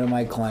 one of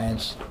my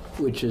clients,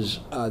 which is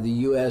the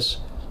U.S.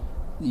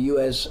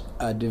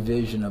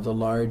 Division of the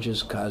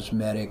largest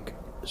cosmetic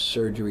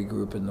surgery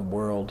group in the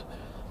world,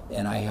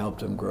 and I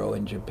helped them grow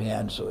in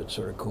Japan, so it's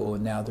sort of cool.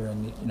 And now they're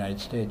in the United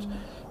States.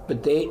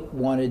 But they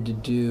wanted to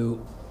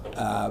do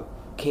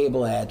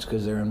cable ads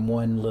because they're in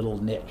one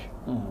little niche.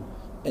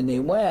 Mm-hmm. And they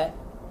went,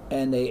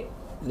 and they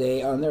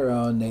on their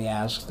own, they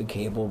asked the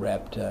cable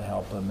rep to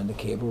help them, and the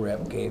cable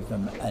rep gave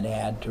them an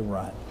ad to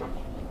run.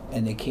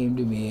 And they came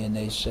to me and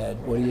they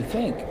said, what do you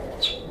think?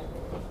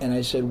 And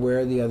I said,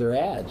 where are the other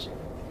ads?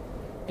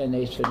 And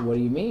they said, what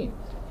do you mean?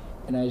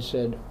 And I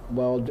said,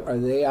 well, are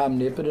they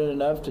omnipotent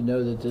enough to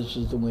know that this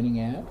is the winning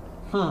ad?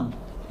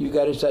 You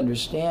got to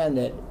understand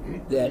that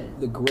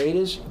the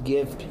greatest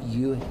gift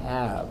you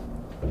have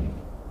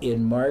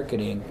in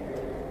marketing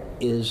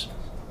is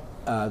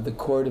the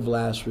court of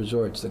last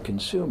resort, the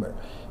consumer.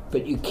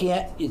 But you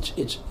can't,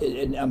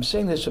 and I'm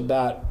saying this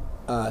about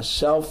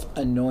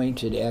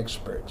self-anointed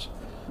experts.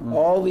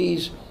 All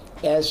these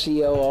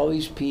SEO, all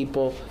these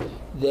people,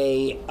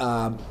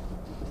 they'll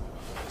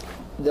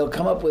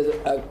come up with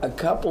a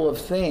couple of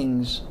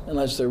things,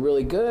 unless they're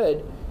really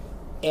good,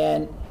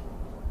 and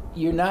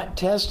you're not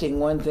testing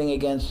one thing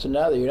against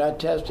another. You're not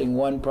testing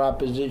one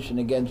proposition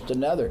against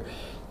another.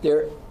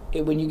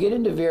 When you get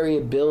into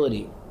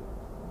variability,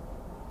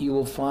 you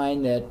will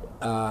find that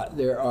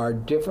there are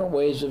different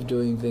ways of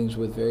doing things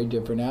with very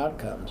different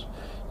outcomes.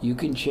 You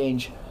can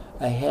change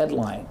a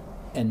headline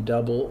and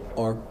double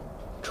or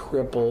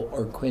triple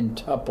or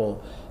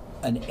quintuple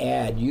an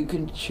ad. You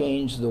can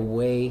change the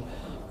way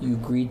you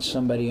greet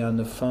somebody on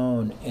the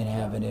phone and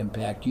have an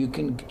impact. You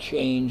can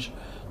change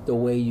the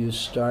way you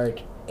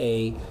start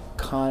a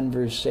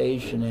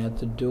conversation at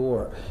the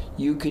door.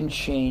 You can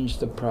change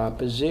the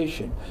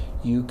proposition.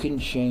 You can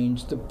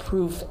change the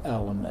proof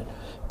element.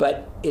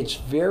 But it's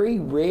very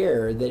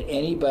rare that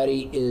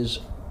anybody is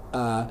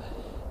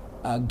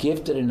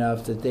gifted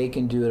enough that they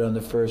can do it on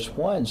the first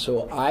one.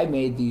 So I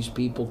made these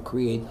people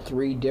create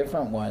 3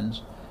 different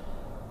ones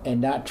and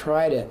not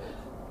try to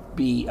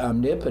be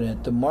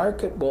omnipotent. The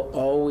market will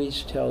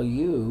always tell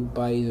you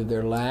by either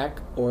their lack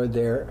or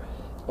their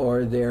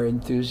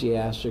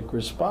enthusiastic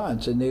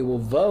response, and they will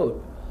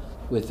vote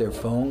with their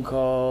phone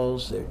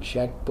calls, their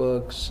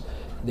checkbooks,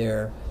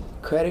 their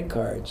credit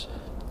cards.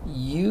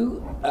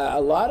 A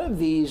lot of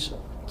these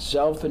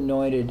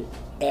self-anointed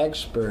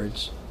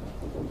experts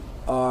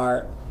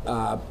are,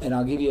 and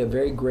I'll give you a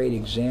very great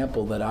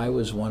example that I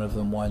was one of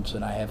them once,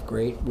 and I have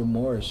great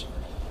remorse.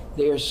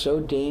 They are so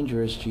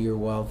dangerous to your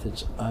wealth,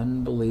 it's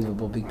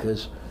unbelievable,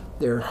 because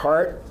their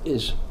heart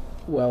is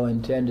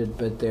well-intended,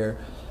 but their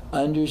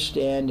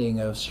understanding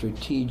of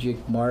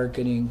strategic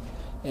marketing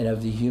and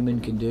of the human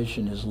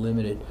condition is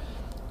limited.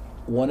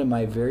 One of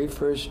my very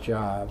first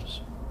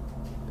jobs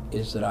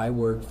is that I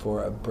worked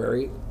for a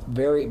very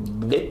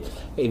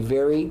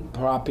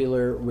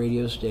popular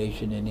radio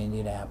station in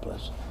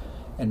Indianapolis.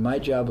 And my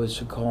job was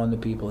to call on the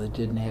people that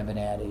didn't have an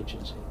ad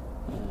agency.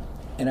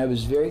 And I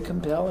was very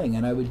compelling,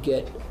 and I would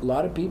get a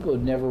lot of people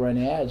who'd never run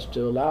ads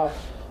to allow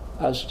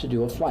us to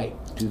do a flight,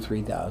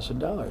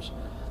 $2,000-$3,000.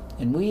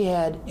 And we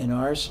had in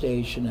our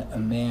station a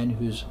man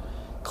whose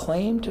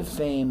claim to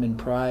fame and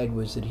pride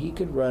was that he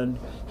could write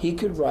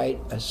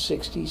a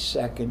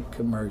 60-second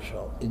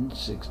commercial in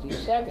 60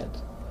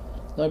 seconds.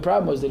 The only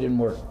problem was they didn't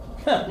work.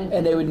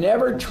 And they would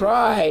never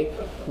try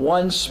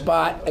one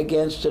spot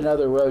against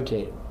another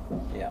rotating.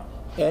 Yeah.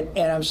 And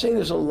I'm saying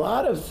there's a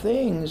lot of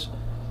things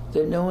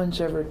that no one's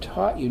ever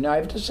taught you. Now I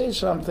have to say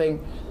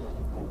something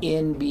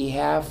in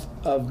behalf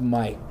of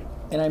Mike.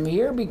 And I'm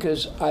here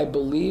because I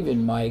believe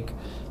in Mike,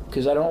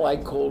 because I don't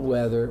like cold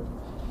weather,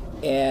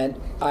 and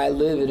I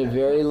live in a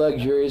very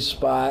luxurious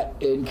spot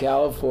in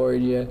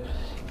California,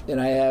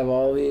 and I have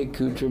all the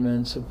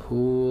accoutrements, a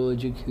pool, a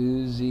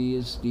jacuzzi,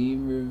 a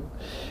steam room,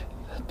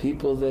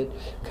 people that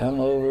come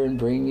over and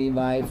bring me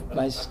my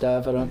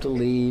stuff. I don't have to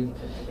leave.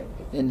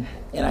 And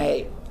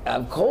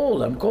I'm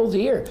cold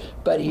here.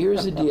 But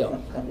here's the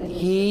deal.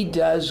 He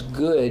does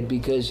good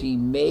because he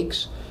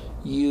makes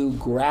you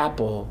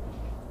grapple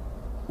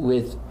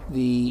with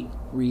the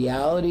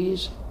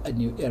realities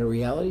and a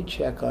reality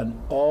check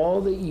on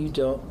all that you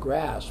don't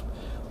grasp.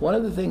 One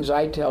of the things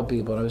I tell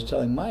people, and I was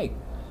telling Mike,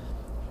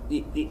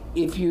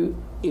 if you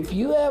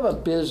have a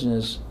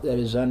business that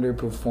is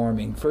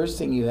underperforming, first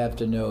thing you have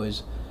to know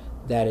is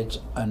that it's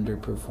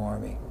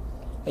underperforming.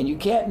 And you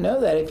can't know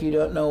that if you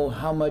don't know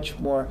how much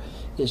more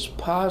is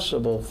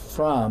possible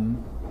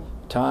from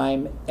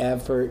time,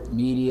 effort,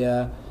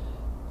 media,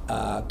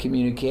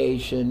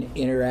 communication,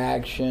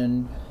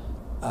 interaction,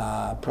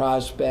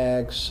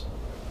 prospects,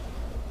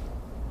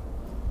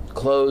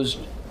 closed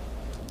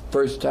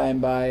first-time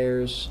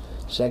buyers,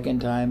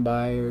 second-time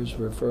buyers,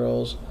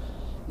 referrals.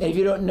 And if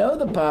you don't know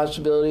the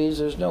possibilities,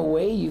 there's no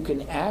way you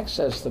can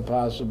access the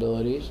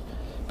possibilities.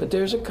 But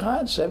there's a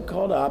concept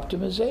called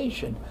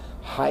optimization,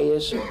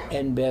 highest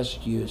and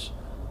best use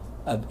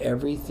of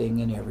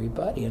everything and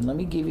everybody. And let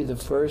me give you the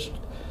first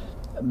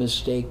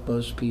mistake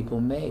most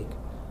people make.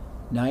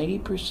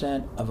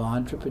 90% of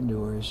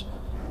entrepreneurs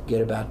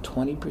get about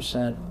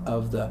 20%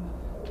 of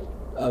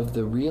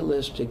the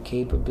realistic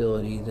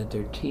capability that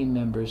their team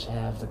members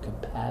have the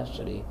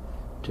capacity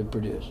to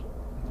produce.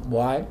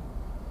 Why?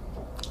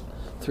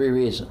 3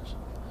 reasons.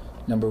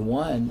 Number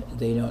one,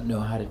 they don't know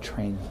how to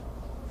train them.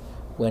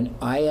 When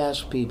I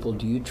ask people,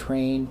 do you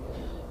train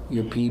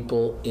your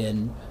people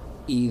in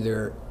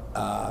either,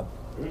 do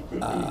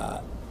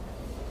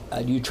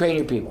you train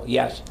your people?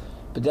 Yes.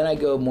 But then I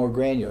go more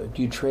granular.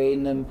 Do you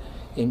train them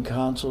in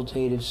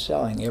consultative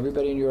selling?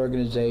 Everybody in your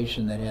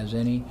organization that has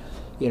any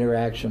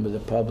interaction with the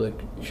public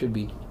should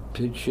be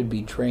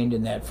trained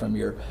in that, from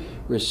your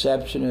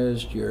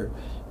receptionist, your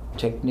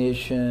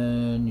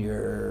technician,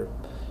 your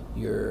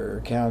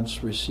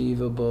accounts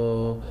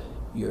receivable,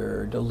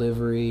 your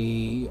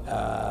delivery,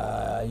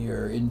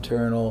 your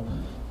internal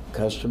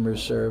customer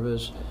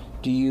service.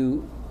 Do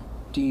you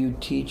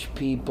teach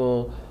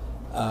people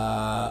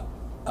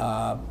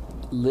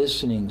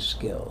listening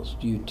skills?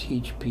 Do you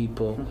teach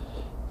people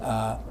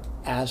how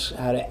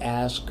to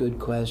ask good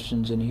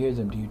questions and hear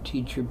them? Do you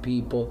teach your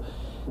people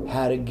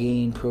how to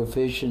gain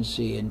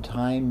proficiency in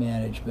time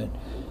management?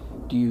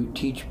 Do you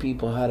teach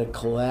people how to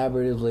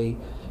collaboratively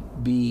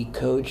be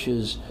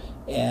coaches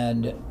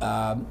and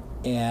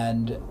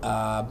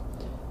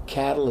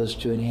catalysts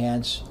to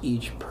enhance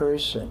each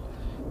person?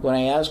 When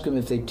I ask them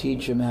if they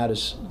teach them how to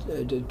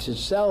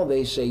sell,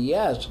 they say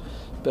yes,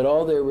 but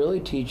all they're really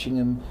teaching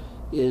them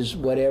is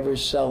whatever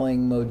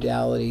selling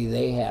modality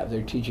they have.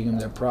 They're teaching them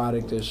their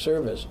product, their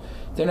service.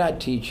 They're not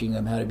teaching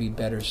them how to be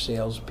better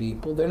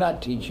salespeople. They're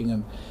not teaching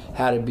them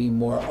how to be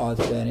more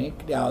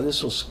authentic. Now,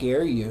 this will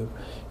scare you,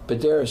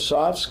 but there are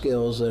soft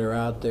skills that are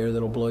out there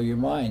that'll blow your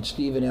mind.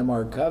 Stephen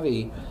M.R.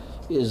 Covey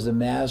is the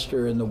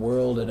master in the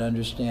world at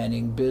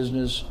understanding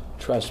business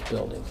trust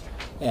building.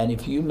 And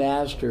if you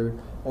master,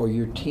 or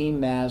your team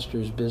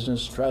masters,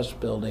 business trust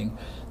building,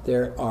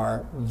 there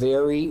are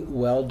very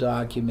well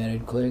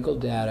documented clinical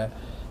data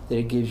that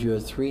it gives you a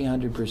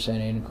 300%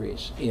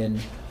 increase in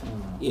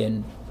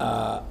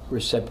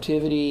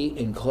receptivity,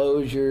 in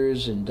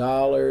closures, in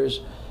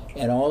dollars,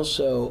 and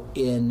also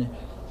in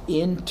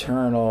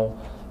internal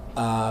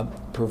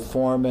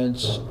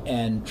performance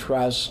and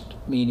trust,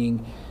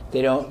 meaning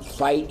they don't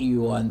fight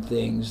you on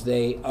things.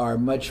 They are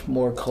much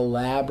more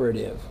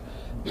collaborative.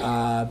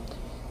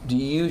 Do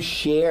you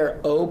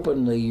share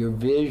openly your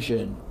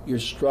vision, your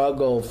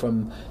struggle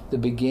from the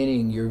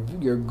beginning,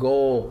 your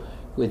goal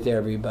with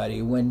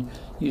everybody? When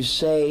you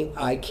say,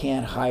 I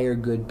can't hire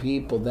good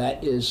people,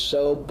 that is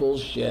so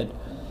bullshit.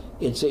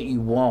 It's that you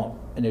won't.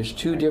 And there's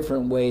 2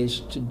 different ways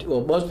to do.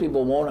 Well, most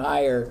people won't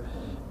hire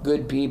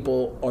good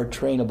people or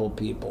trainable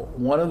people.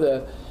 One of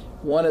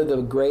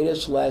the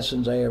greatest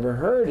lessons I ever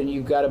heard, and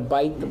you've got to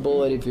bite the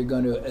bullet if you're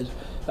going to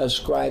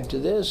ascribe to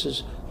this,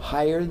 is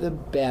hire the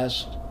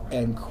best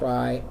and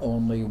cry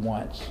only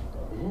once.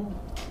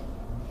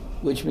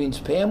 Which means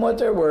pay them what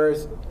they're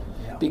worth,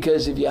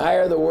 because if you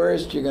hire the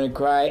worst, you're going to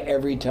cry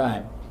every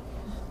time.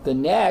 The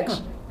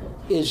next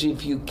is,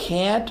 if you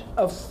can't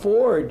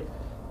afford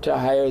to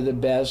hire the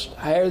best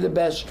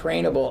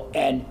trainable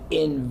and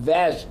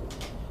invest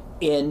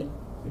in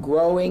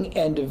growing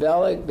and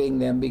developing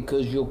them,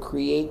 because you'll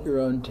create your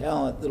own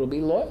talent that'll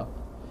be loyal.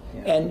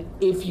 Yeah. And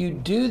if you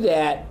do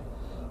that,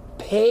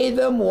 pay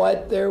them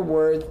what they're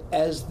worth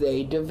as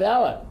they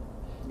develop.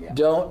 Yeah.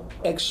 Don't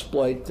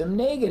exploit them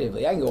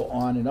negatively. I can go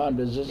on and on.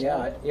 Does this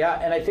help? Yeah,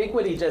 and I think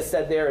what he just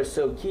said there is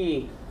so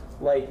key.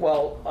 Like,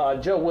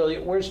 where's Joe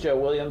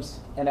Williams?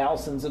 And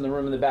Allison's in the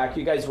room in the back.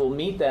 You guys will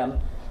meet them.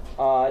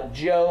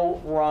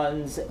 Joe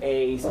runs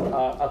a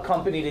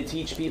company to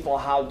teach people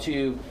how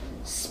to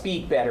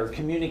speak better,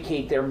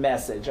 communicate their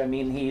message. I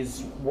mean,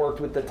 he's worked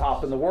with the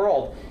top in the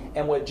world.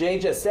 And what Jay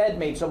just said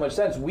made so much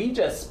sense. We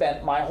just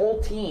spent, my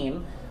whole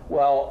team,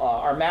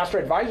 our master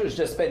advisors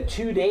just spent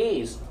 2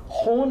 days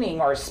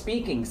honing our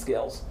speaking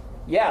skills.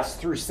 Yes,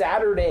 through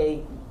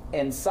Saturday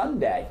and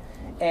Sunday.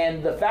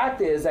 And the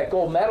fact is, at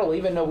Gold Medal,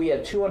 even though we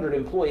had 200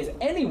 employees,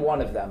 any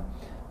one of them,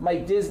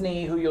 Mike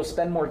Disney, who you'll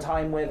spend more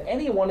time with,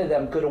 any one of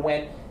them could have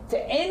went to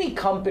any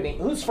company.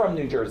 Who's from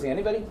New Jersey?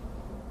 Anybody?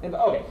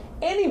 Okay.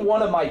 Any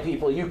one of my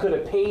people, you could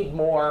have paid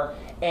more,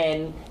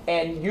 and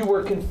you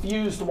were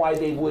confused why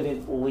they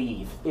wouldn't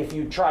leave if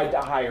you tried to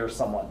hire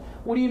someone.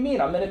 What do you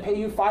mean? I'm going to pay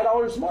you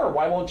 $5 more.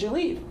 Why won't you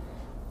leave?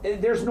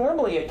 There's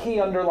normally a key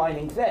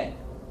underlining thing.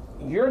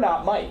 You're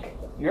not Mike.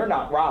 You're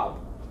not Rob.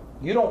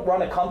 You don't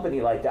run a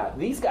company like that.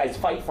 These guys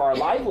fight for our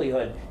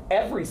livelihood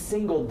every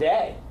single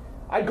day.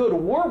 I go to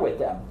war with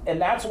them. And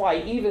that's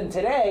why even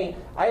today,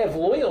 I have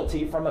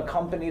loyalty from a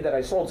company that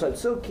I sold. So it's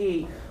so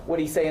key what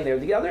he's saying there.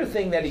 The other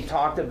thing that he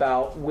talked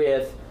about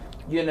with,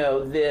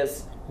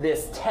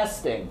 this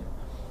testing,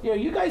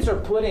 you guys are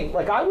putting,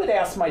 like I would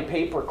ask my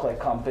pay-per-click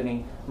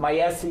company, my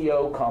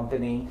SEO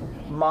company,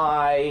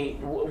 my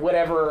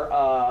whatever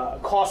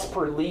cost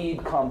per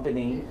lead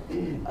company,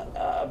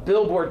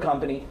 billboard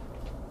company,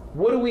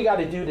 what do we got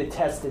to do to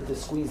test it to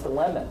squeeze the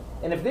lemon?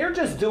 And if they're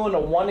just doing a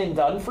one and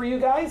done for you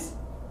guys,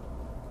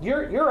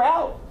 you're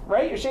out,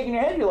 right? You're shaking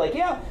your head. You're like,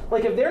 yeah.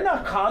 Like if they're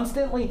not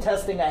constantly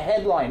testing a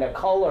headline, a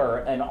color,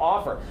 an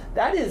offer,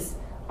 that is,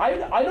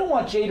 I don't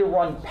want Jay to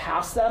run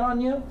past that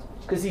on you,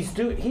 because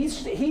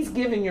he's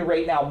giving you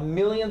right now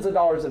millions of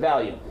dollars of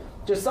value.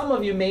 Just some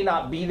of you may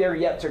not be there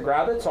yet to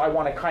grab it, so I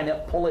want to kind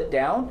of pull it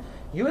down.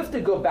 You have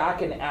to go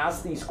back and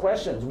ask these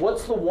questions.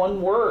 What's the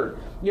one word?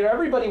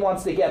 Everybody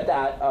wants to get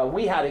that.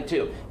 We had it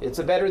too. It's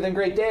a better than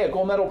great day at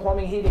Gold Medal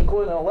Plumbing, Heating,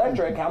 Cooling, and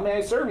Electric. How may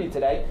I serve you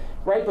today?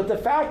 Right? But the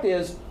fact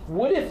is,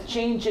 what if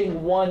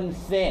changing one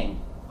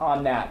thing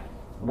on that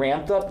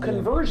ramped up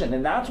conversion?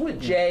 And that's what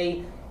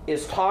Jay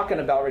is talking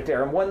about right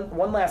there. And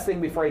one last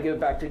thing before I give it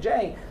back to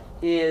Jay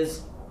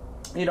is,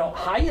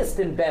 highest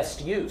and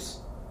best use.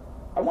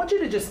 I want you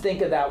to just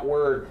think of that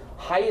word,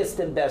 highest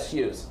and best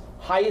use.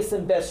 Highest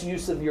and best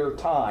use of your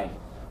time.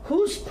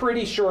 Who's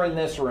pretty sure in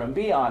this room,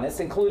 be honest,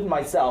 including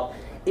myself,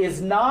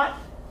 is not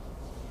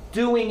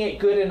doing it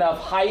good enough,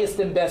 highest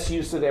and best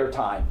use of their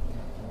time?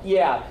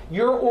 Yeah,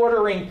 you're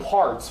ordering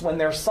parts when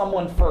there's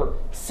someone for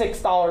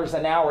 $6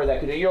 an hour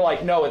that could do it. You're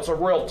like, no, it's a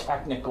real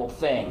technical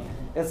thing.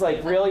 It's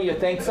like, really, you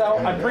think so?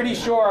 I'm pretty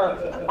sure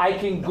I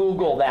can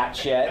Google that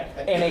shit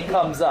and it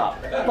comes up.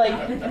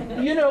 Like,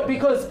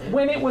 because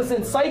when it was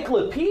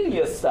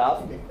encyclopedia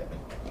stuff,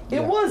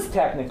 it was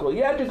technical.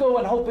 You had to go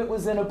and hope it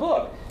was in a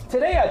book.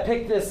 Today I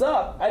picked this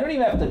up. I don't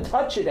even have to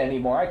touch it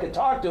anymore. I could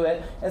talk to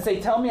it and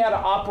say, tell me how to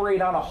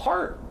operate on a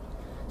heart.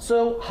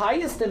 So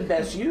highest and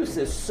best use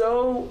is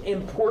so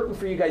important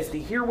for you guys to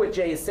hear what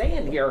Jay is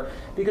saying here,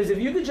 because if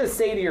you could just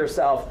say to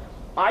yourself,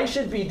 I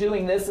should be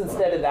doing this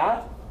instead of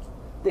that,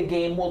 the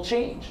game will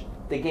change.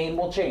 The game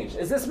will change.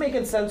 Is this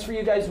making sense for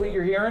you guys, what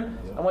you're hearing?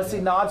 I want to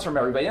see nods from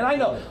everybody. And I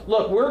know,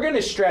 look, we're going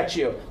to stretch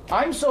you.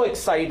 I'm so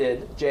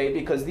excited, Jay,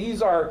 because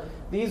these are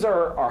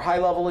our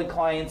high-level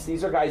clients.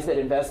 These are guys that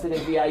invested in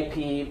VIP,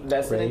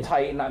 invested in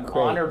Titan. I'm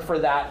honored for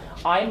that.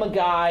 I'm a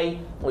guy,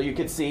 well, you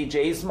could see,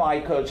 Jay's my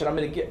coach, and I'm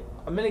going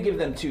to give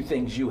them 2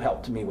 things you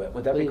helped me with.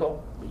 Would that be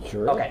cool?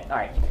 Sure. Okay, all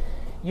right.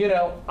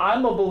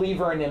 I'm a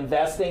believer in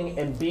investing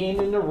and being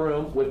in the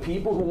room with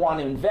people who want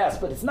to invest,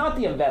 but it's not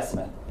the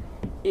investment.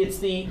 It's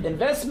the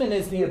investment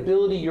is the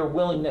ability, your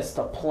willingness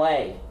to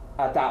play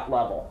at that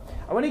level.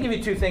 I want to give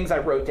you 2 things I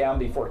wrote down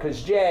before,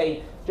 because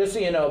Jay, just so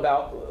you know,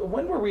 about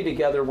when were we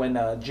together when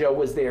Joe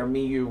was there,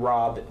 me, you,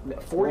 Rob,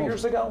 4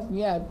 years ago?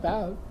 Yeah,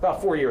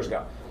 about 4 years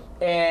ago.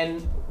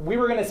 And we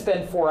were going to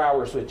spend 4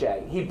 hours with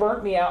Jay. He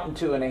burnt me out in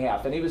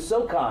 2.5, and he was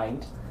so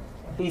kind.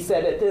 He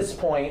said, at this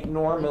point,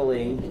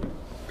 normally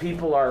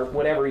people are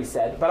whatever he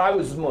said, but I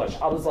was mush.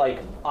 I was like,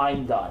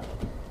 I'm done.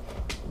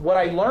 What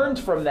I learned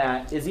from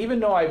that is, even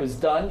though I was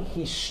done,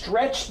 he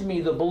stretched me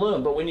the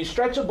balloon. But when you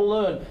stretch a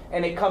balloon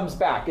and it comes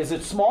back, is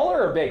it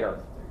smaller or bigger?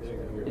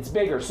 It's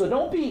bigger. So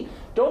don't be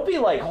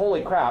like,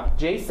 holy crap,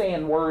 Jay's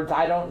saying words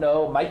I don't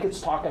know, Mike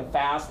is talking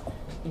fast.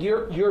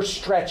 You're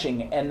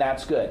stretching, and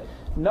that's good.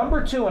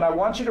 Number 2, and I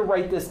want you to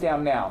write this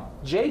down now.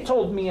 Jay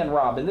told me and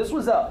Rob, and this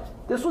was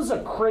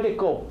a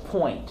critical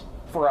point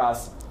for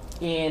us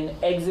in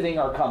exiting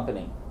our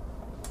company.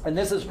 And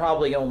this is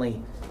probably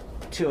only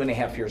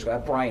 2.5 years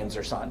ago. Brian's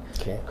their son.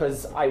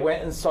 Because I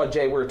went and saw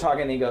Jay. We were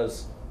talking, and he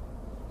goes,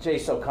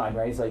 Jay's so kind,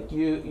 right? He's like,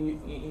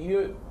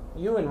 you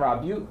and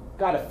Rob, you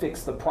got to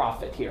fix the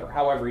profit here.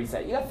 However he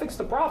said, you got to fix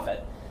the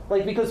profit.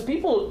 Like, because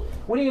people,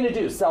 what are you going to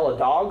do? Sell a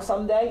dog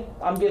someday?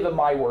 I'm giving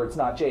my words,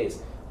 not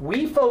Jay's.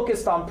 We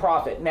focused on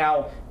profit.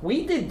 Now,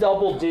 we did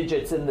double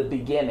digits in the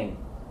beginning,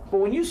 but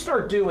when you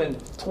start doing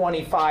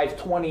 25,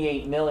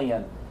 28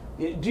 million,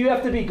 do you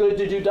have to be good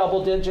to do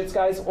double digits,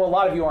 guys? Well, a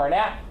lot of you aren't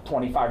at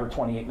 25 or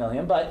 28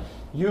 million, but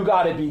you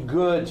got to be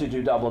good to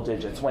do double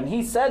digits. When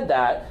he said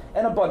that,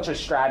 and a bunch of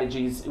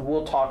strategies,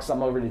 we'll talk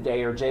some over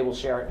today, or Jay will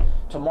share it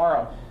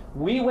tomorrow.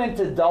 We went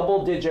to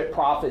double-digit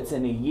profits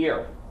in a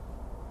year.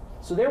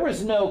 So there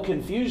was no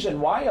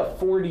confusion why a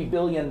 $40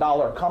 billion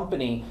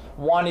company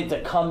wanted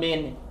to come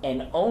in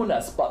and own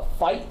us, but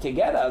fight to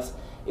get us,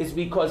 is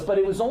because, but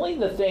it was only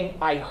the thing,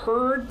 I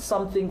heard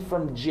something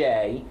from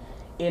Jay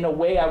in a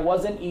way I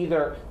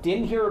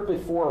didn't hear it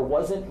before, or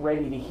wasn't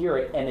ready to hear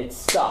it, and it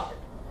stuck.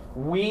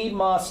 We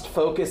must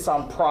focus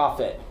on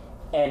profit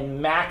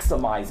and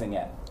maximizing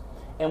it.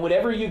 And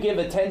whatever you give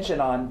attention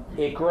on,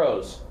 it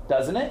grows,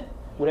 doesn't it?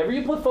 Whatever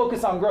you put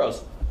focus on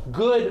grows,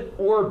 good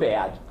or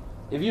bad.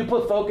 If you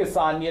put focus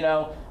on,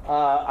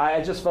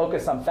 I just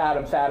focus on fat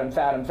and fat and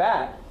fat and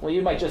fat, well,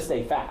 you might just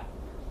stay fat.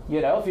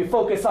 If you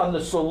focus on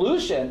the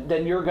solution,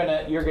 then you're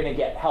gonna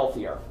get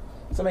healthier.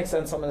 Does that make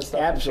sense? Some of the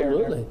stuff.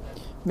 Absolutely.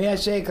 May I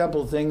say a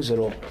couple of things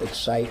that'll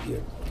excite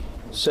you?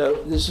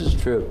 So this is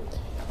true.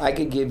 I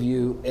could give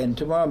you, and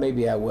tomorrow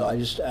maybe I will.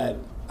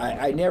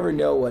 I never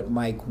know what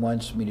Mike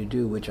wants me to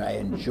do, which I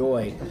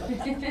enjoy,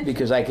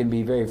 because I can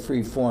be very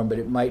free form, but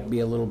it might be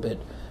a little bit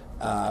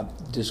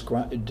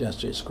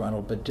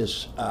disgruntled, but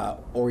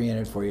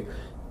disoriented for you.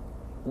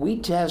 We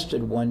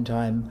tested one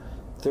time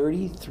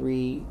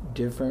 33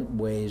 different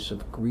ways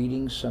of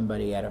greeting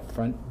somebody at a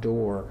front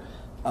door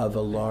of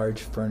a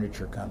large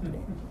furniture company.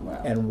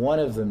 Wow. And one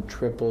of them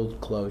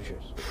tripled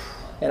closures.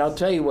 And I'll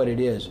tell you what it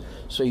is,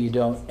 so you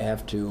don't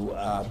have to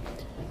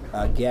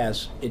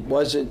guess. It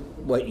wasn't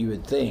what you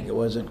would think. It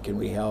wasn't, can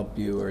we help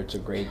you, or it's a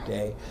great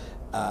day.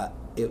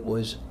 It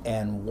was,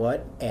 and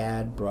what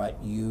ad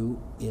brought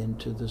you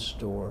into the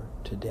store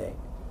today?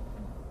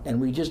 And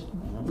we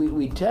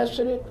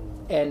tested it,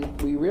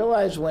 and we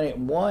realized when it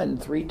won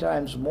 3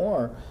 times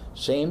more,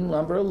 same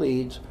number of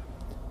leads,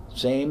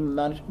 same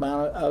amount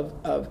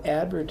of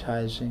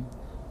advertising,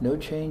 no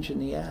change in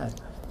the ad,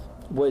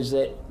 was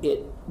that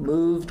it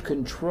moved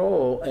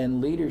control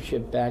and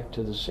leadership back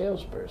to the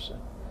salesperson.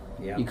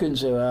 Yeah. You couldn't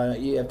say,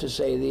 you have to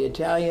say the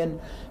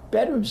Italian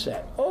bedroom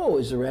set. Oh,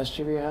 is the rest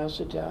of your house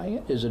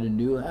Italian? Is it a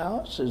new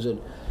house? Is it,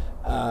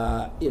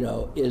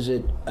 is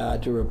it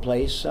to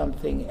replace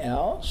something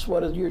else?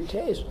 What are your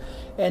tastes?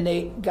 And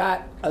they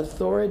got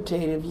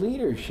authoritative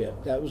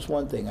leadership. That was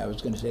one thing I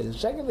was going to say. The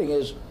second thing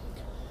is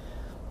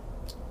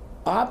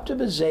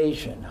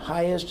optimization,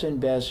 highest and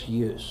best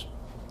use,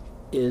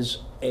 is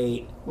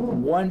a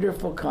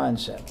wonderful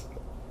concept.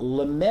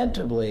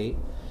 Lamentably,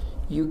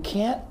 you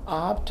can't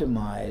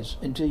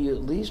optimize until you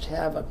at least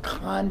have a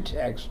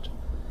context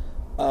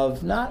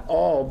of not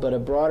all, but a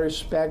broader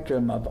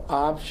spectrum of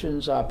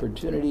options,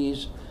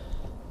 opportunities,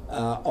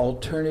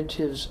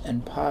 alternatives,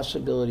 and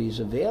possibilities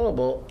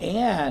available,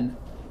 and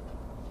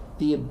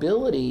the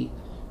ability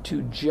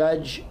to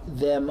judge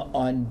them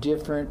on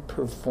different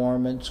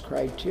performance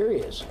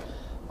criteria.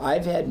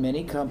 I've had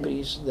many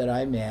companies that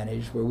I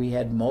managed where we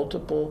had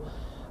multiple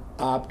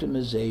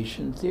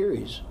optimization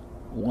theories.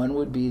 One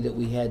would be that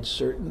we had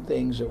certain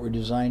things that were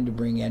designed to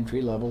bring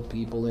entry-level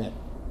people in,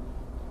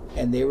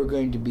 and they were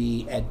going to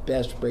be at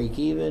best break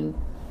even,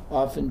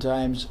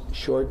 oftentimes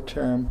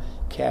short-term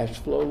cash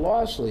flow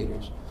loss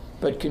leaders.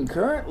 But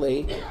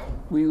concurrently,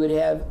 we would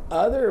have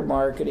other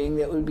marketing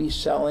that would be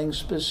selling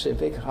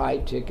specific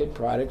high-ticket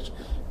products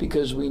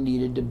because we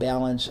needed to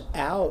balance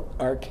out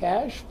our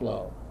cash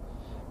flow.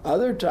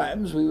 Other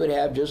times we would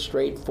have just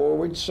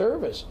straightforward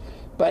service.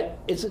 But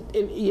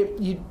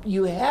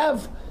you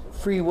have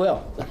free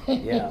will.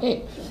 Yeah.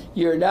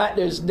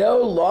 There's no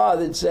law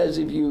that says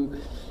if you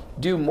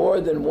do more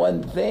than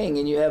one thing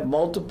and you have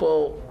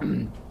multiple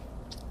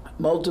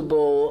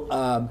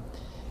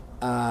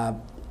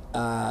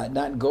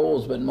not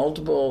goals, but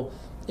multiple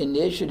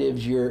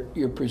initiatives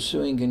you're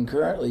pursuing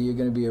concurrently, you're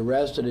going to be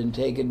arrested and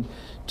taken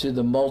to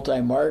the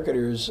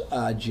multi-marketers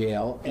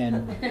jail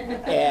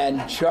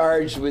and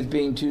charged with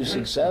being too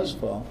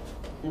successful.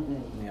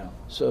 Yeah.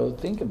 So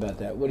think about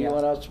that. What do you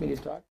want me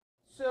to talk?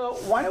 So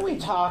why don't we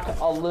talk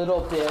a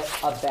little bit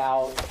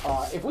about,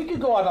 if we could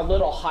go on a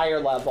little higher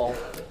level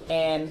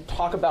and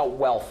talk about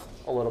wealth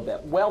a little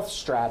bit, wealth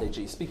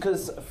strategies,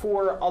 because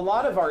for a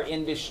lot of our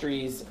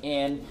industries,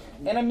 and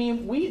I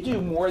mean, we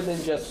do more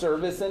than just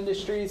service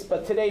industries,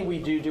 but today we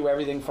do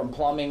everything from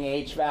plumbing,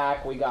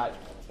 HVAC. We got,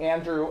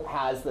 Andrew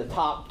has the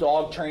top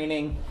dog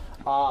training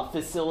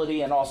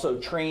facility and also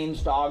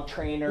trains dog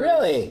trainers.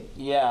 Really?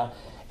 Yeah.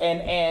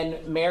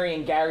 And Mary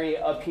and Gary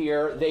up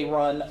here, they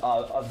run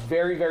a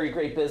very, very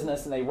great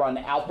business, and they run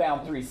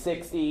Outbound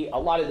 360, a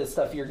lot of the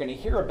stuff you're going to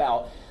hear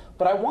about.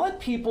 But I want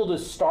people to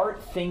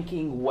start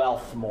thinking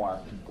wealth more.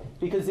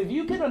 Because if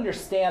you could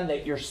understand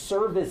that your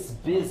service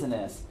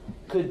business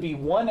could be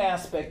one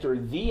aspect or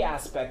the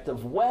aspect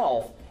of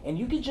wealth, and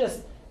you could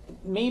just,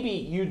 maybe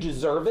you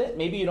deserve it,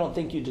 maybe you don't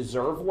think you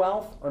deserve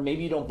wealth, or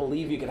maybe you don't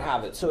believe you could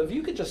have it. So if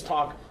you could just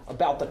talk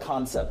about the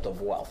concept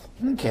of wealth.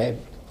 Okay.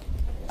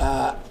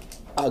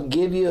 I'll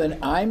give you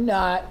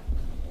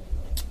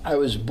I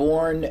was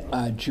born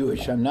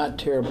Jewish. I'm not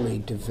terribly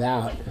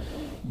devout,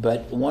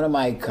 but one of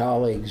my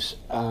colleagues,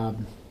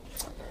 Paul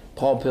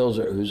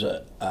Pilzer, who's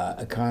an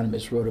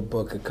economist, wrote a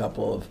book a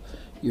couple of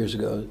years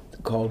ago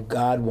called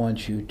God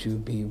Wants You to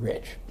Be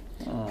Rich.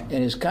 And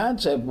his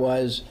concept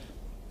was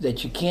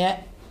that you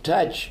can't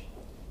touch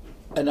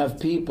enough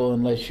people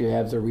unless you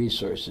have the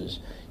resources.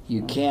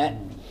 You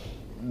can't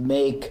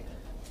make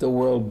the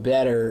world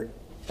better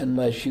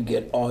unless you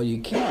get all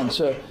you can.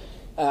 So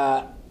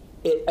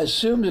it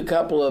assumes a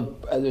couple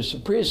of, there's a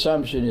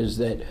pre-assumption is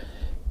that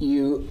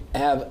you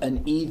have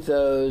an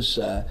ethos,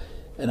 an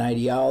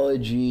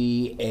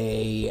ideology,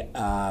 a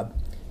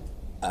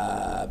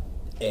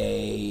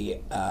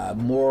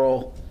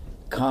moral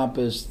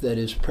compass that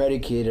is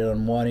predicated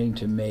on wanting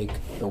to make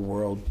the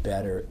world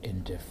better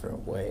in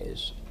different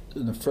ways.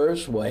 And the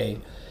first way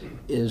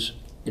is,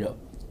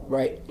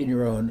 right in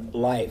your own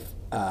life.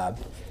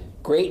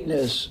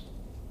 Greatness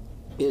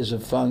is a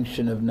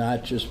function of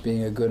not just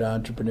being a good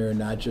entrepreneur,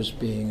 not just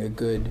being a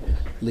good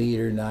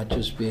leader, not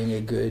just being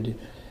a good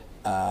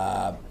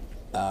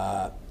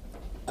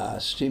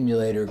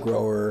stimulator,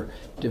 grower,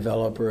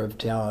 developer of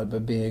talent,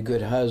 but being a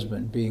good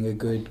husband, being a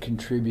good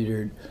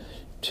contributor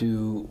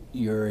to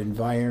your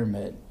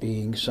environment,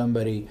 being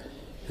somebody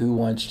who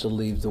wants to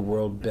leave the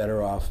world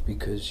better off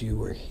because you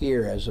were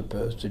here, as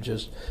opposed to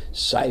just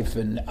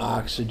siphon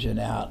oxygen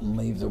out and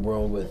leave the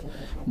world with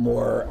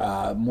more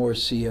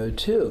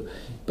CO2.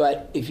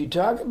 But if you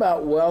talk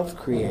about wealth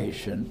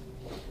creation,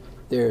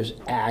 there's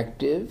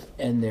active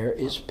and there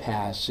is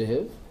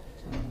passive.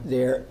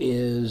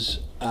 There's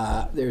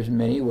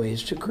many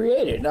ways to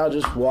create it. And I'll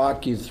just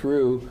walk you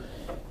through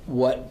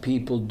what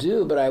people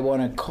do, but I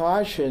want to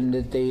caution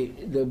that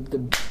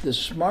the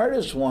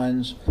smartest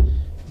ones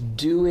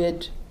do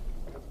it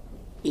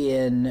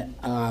in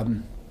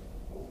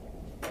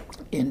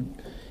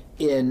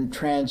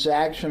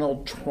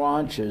transactional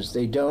tranches.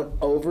 They don't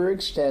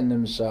overextend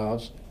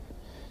themselves.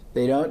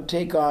 They don't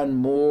take on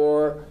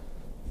more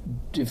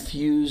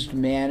diffused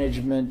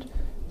management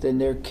than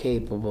they're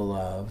capable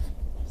of.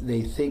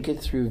 They think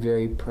it through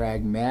very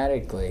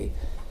pragmatically,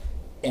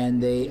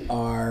 and they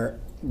are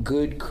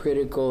good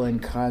critical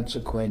and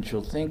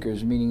consequential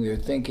thinkers, meaning they're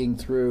thinking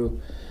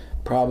through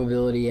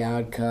probability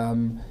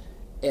outcome,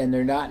 and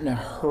they're not in a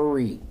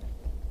hurry.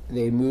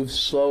 They move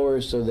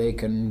slower so they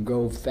can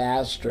go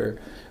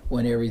faster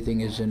when everything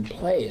is in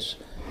place.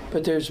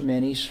 But there's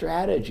many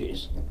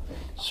strategies.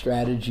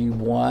 Strategy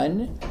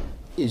one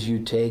is you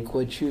take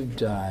what you've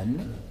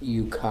done,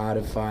 you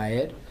codify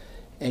it,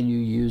 and you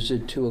use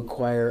it to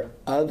acquire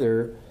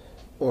other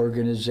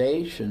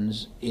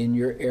organizations in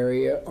your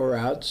area or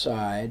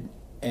outside.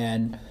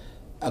 And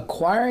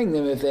acquiring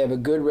them, if they have a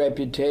good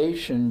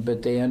reputation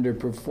but they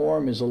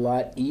underperform, is a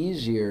lot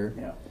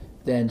easier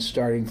than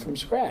starting from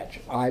scratch,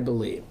 I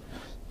believe.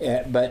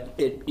 But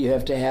you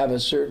have to have a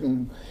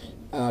certain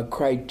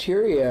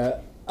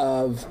criteria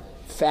of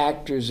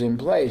factors in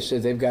place.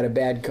 If they've got a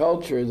bad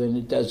culture, then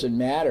it doesn't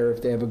matter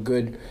if they have a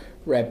good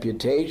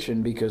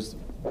reputation, because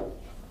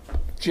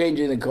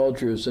changing the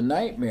culture is a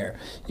nightmare.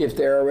 If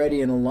they're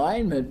already in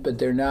alignment, but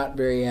they're not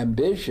very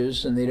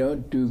ambitious, and they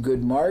don't do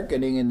good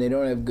marketing, and they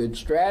don't have good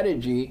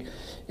strategy,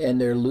 and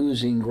they're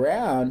losing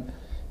ground,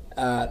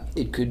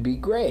 it could be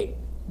great.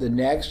 The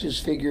next is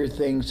figure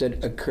things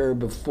that occur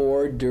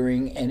before,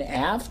 during, and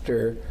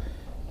after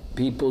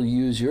people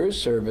use your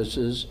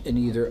services, and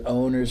either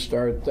own or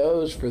start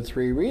those for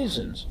three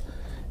reasons.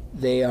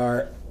 They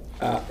are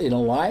in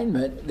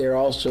alignment. They're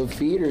also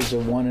feeders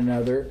of one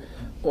another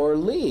or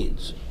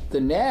leads.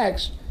 The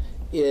next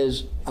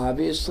is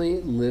obviously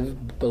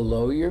live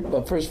below your,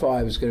 but first of all,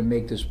 I was going to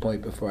make this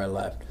point before I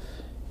left.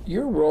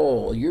 Your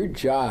role, your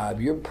job,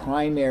 your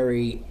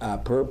primary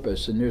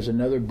purpose, and there's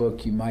another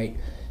book you might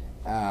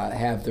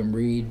have them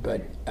read,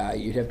 but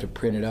you'd have to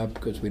print it up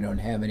because we don't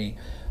have any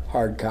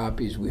hard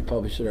copies. We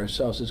publish it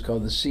ourselves. It's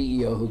called The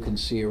CEO Who Can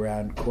See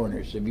Around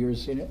Corners. Have you ever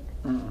seen it?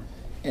 Mm-hmm.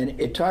 And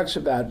it talks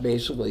about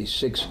basically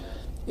 6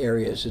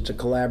 areas. It's a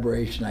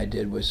collaboration I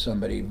did with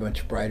somebody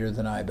much brighter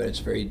than I, but it's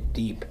very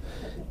deep.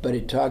 But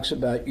it talks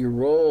about your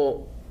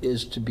role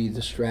is to be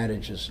the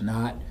strategist,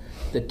 not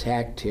the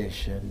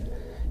tactician,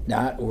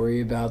 not worry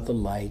about the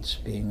lights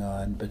being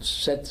on, but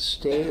set the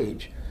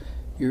stage.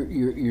 Your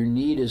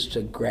need is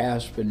to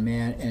grasp and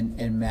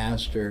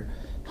master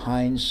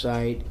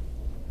hindsight,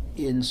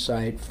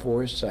 insight,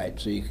 foresight,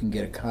 so you can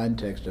get a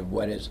context of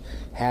what has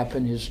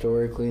happened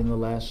historically in the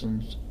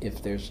lessons,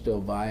 if they're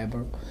still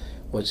viable,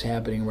 what's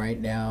happening right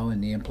now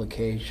and the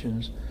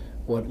implications,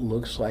 what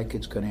looks like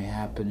it's going to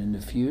happen in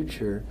the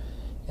future,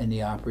 and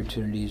the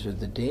opportunities or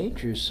the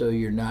dangers, so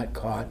you're not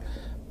caught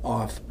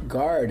off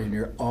guard, and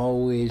you're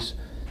always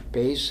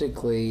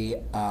basically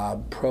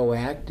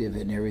proactive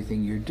in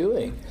everything you're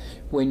doing.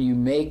 When you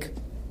make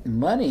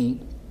money,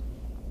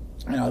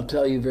 and I'll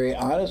tell you very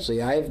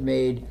honestly, I've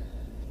made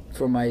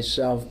for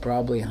myself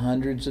probably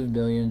hundreds of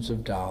millions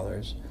of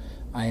dollars.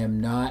 I am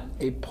not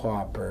a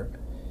pauper,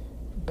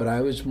 but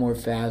I was more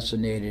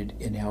fascinated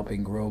in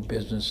helping grow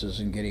businesses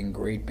and getting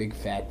great big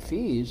fat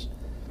fees,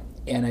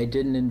 and I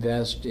didn't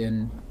invest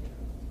in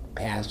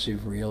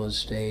passive real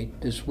estate.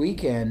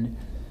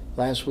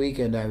 Last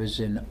weekend I was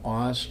in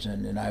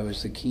Austin, and I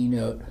was the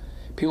keynote.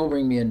 People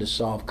bring me in to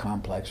solve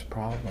complex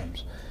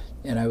problems,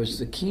 and I was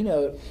the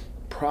keynote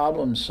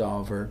problem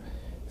solver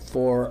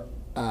for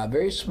a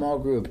very small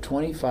group,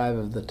 25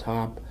 of the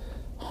top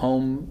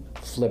home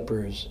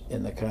flippers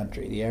in the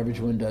country. The average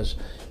one does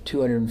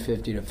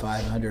 250 to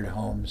 500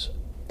 homes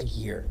a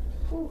year.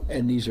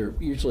 And these are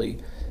usually,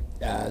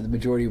 the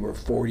majority were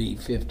 40,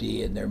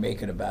 50, and they're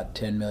making about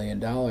 $10 million.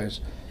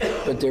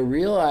 But they're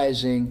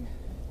realizing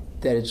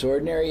that it's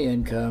ordinary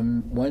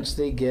income. Once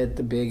they get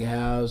the big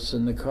house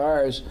and the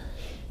cars,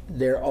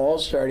 they're all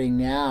starting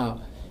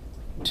now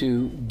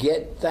to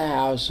get the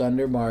house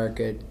under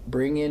market,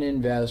 bring in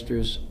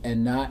investors,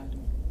 and not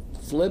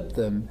flip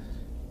them,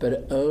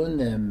 but own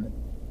them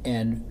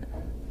and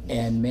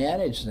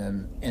manage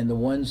them. And the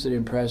ones that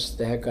impressed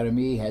the heck out of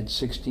me had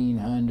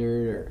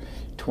 1,600 or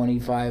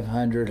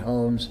 2,500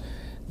 homes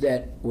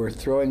that were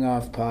throwing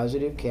off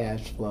positive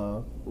cash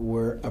flow,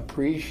 were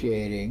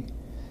appreciating,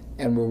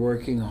 and were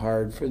working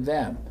hard for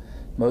them.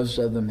 Most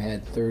of them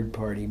had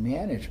third-party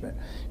management.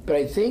 But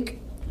I think,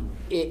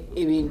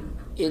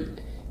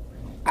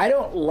 I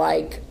don't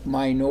like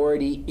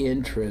minority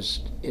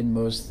interest in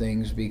most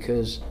things,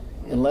 because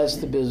unless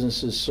the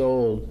business is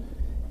sold,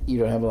 you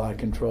don't have a lot of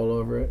control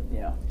over it.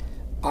 Yeah.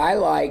 I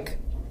like,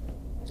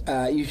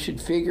 you should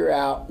figure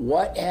out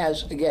what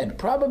has, again,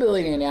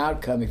 probability and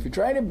outcome. If you're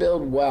trying to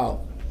build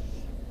wealth,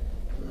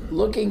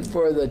 looking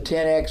for the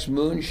 10x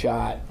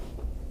moonshot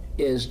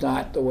is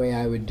not the way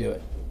I would do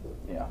it.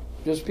 Yeah.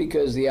 Just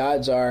because the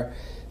odds are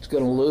it's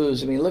going to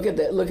lose. I mean, look at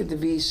the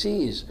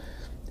VCs.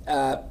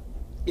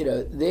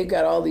 They've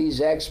got all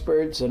these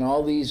experts and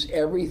all these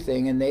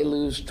everything, and they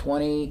lose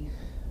 20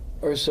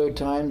 or so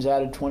times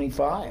out of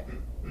 25.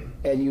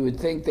 And you would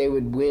think they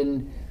would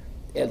win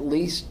at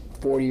least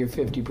 40 or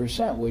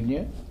 50%, wouldn't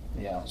you?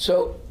 Yeah.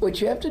 So what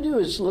you have to do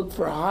is look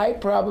for high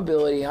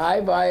probability,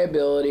 high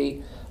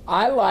viability.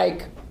 I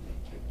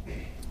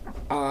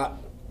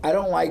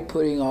don't like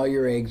putting all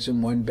your eggs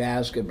in one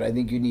basket, but I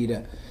think you need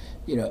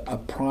a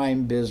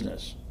prime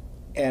business.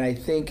 And I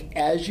think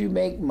as you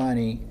make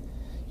money,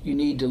 you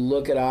need to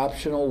look at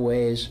optional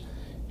ways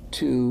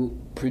to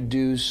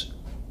produce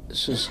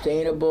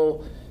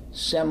sustainable,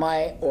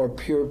 semi or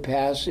pure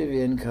passive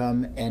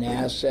income and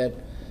asset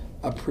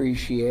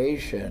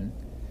appreciation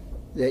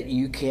that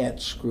you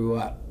can't screw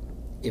up.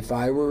 If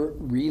I were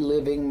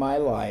reliving my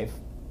life,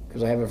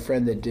 because I have a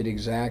friend that did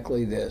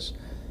exactly this,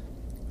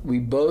 we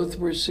both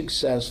were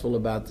successful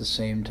about the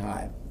same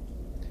time.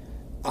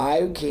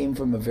 I came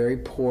from a very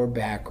poor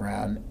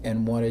background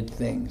and wanted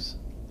things.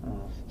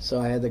 So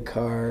I had the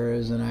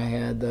cars, and I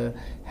had the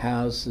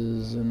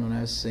houses, and when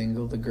I was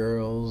single, the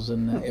girls,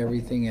 and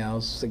everything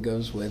else that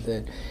goes with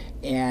it.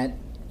 And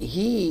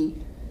he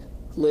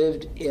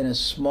lived in a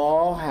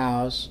small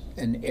house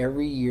and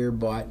every year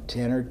bought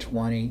 10 or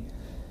 20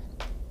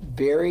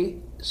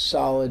 very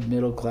solid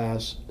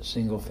middle-class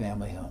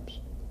single-family homes.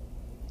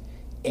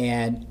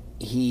 And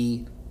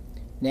he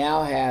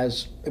now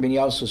has, he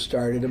also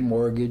started a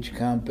mortgage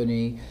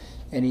company,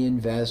 and he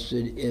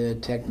invested in a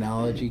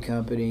technology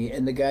company,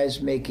 and the guy's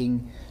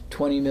making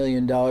 $20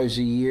 million a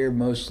year,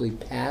 mostly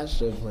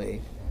passively,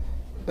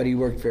 but he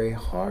worked very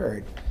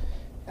hard.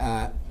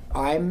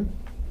 I'm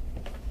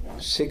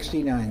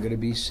 69, going to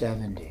be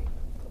 70,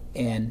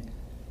 and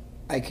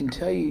I can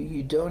tell you,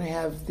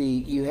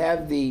 you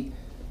have the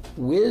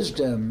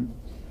wisdom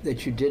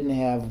that you didn't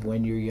have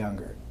when you're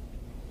younger.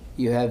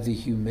 You have the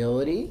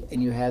humility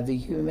and you have the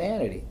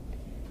humanity,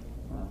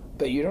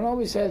 but you don't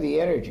always have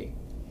the energy.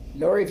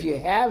 Nor if you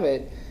have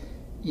it,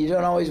 you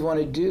don't always want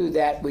to do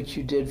that which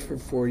you did for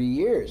 40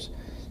 years.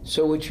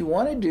 So what you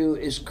want to do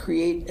is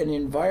create an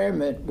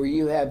environment where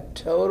you have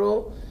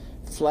total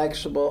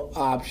flexible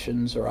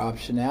options or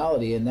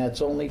optionality, and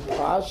that's only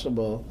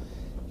possible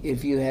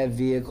if you have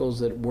vehicles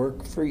that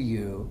work for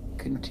you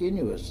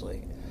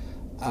continuously.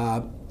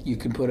 You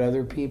can put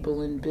other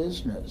people in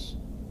business.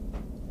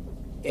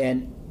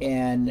 And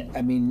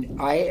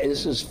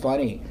this is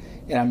funny,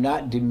 and I'm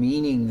not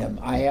demeaning them.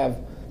 I have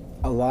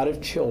a lot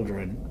of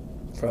children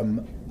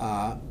from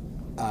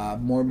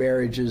more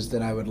marriages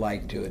than I would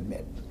like to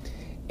admit.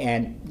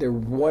 And they're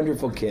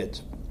wonderful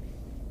kids.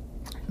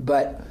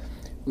 But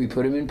we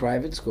put them in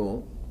private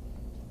school.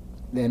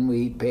 Then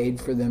we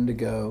paid for them to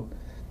go.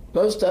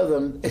 Most of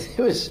them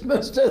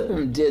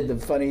did the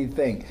funny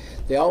thing.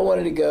 They all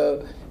wanted to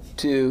go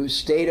to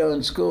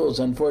state-owned schools,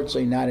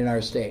 unfortunately not in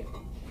our state.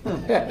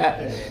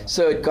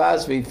 So it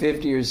cost me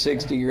 50 or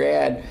 60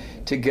 grand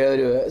to go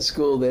to a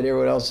school that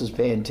everyone else is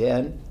paying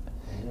 10,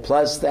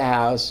 plus the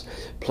house,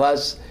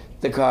 plus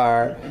the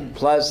car,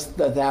 plus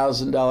the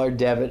 $1,000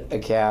 debit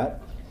account.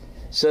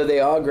 So they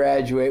all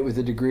graduate with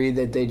a degree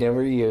that they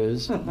never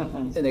use,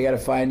 and they got to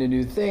find a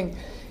new thing.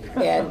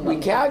 And we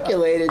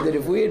calculated that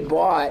if we had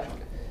bought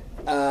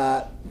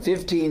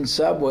 15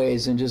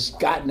 Subways and just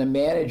gotten a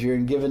manager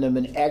and given them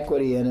an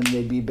equity in them,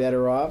 they'd be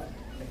better off.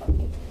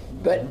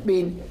 But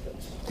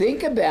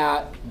think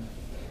about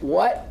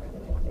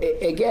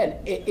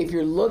if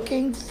you're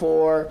looking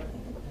for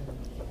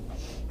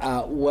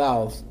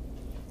wealth,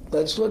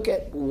 let's look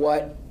at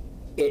what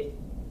it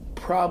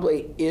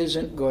probably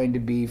isn't going to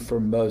be for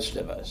most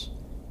of us.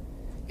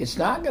 It's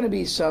not going to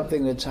be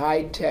something that's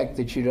high tech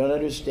that you don't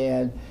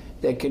understand,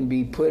 that can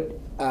be put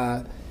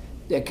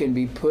that can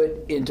be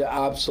put into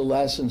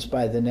obsolescence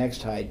by the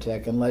next high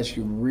tech unless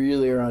you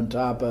really are on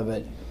top of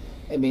it.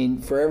 I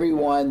mean, for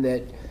everyone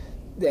that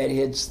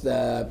hits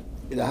the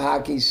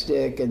hockey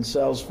stick and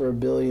sells for $1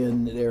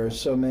 billion, there are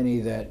so many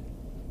that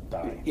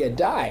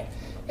die.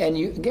 And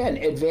you, again,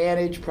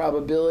 advantage,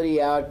 probability,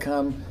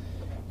 outcome.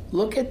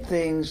 Look at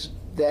things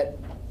that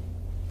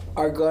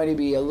are going to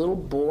be a little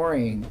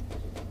boring,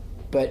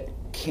 but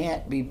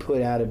can't be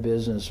put out of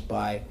business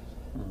by,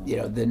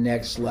 the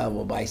next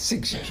level, by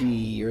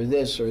 6G or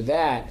this or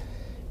that,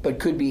 but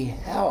could be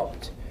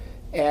helped.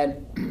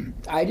 And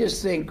I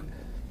just think,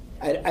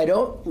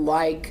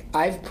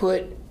 I've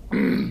put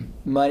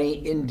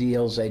money in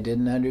deals I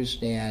didn't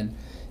understand,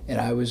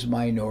 and I was a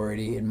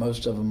minority, and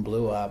most of them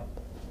blew up.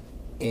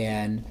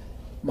 And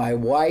my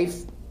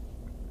wife,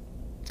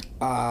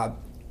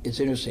 it's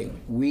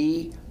interesting,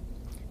 we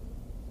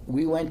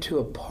went to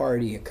a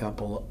party a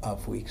couple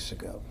of weeks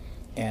ago,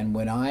 and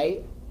when I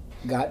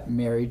got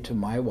married to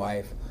my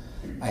wife,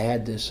 I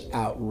had this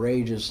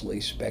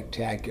outrageously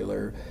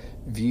spectacular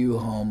view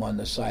home on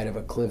the side of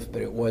a cliff,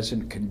 but it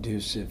wasn't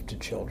conducive to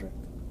children.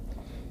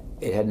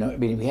 It had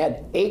we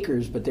had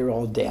acres, but they were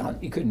all down.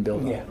 You couldn't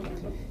build them.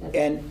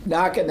 And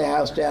knocking the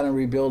house down and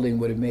rebuilding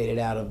would have made it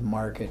out of the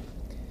market.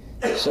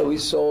 So we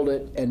sold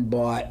it and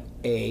bought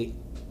I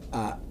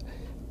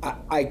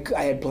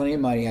had plenty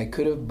of money. I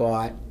could have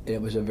bought, and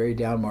it was a very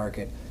down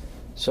market,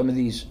 some of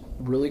these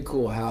really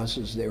cool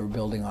houses they were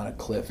building on a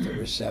cliff that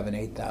were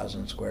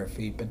 8,000 square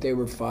feet, but they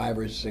were 500,000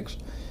 or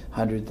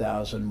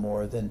 600,000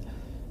 more than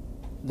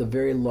the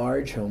very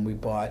large home we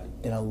bought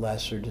in a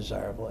lesser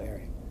desirable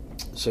area.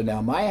 So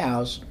now my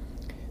house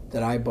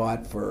that I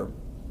bought for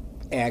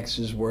X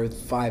is worth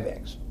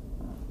 5X.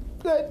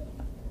 Good.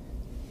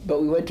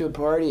 But we went to a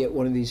party at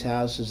one of these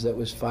houses that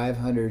was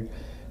 500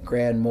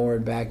 grand more,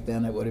 and back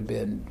then it would have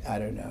been, I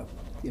don't know,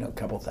 a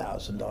couple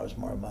 $1,000s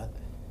more a month.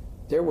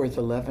 They're worth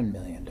 $11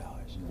 million.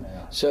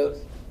 Yeah. So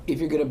if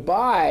you're going to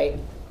buy,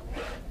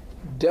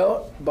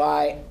 don't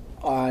buy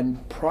on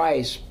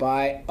price,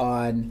 buy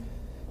on,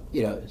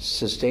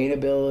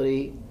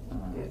 sustainability,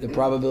 the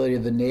probability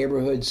of the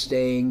neighborhood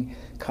staying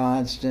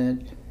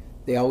constant.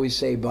 They always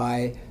say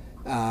buy,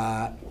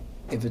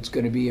 if it's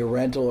going to be a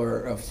rental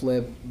or a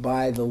flip,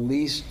 buy the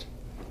least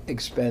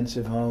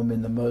expensive home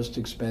in the most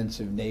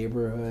expensive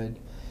neighborhood.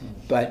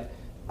 But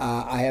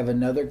I have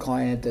another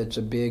client that's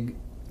a big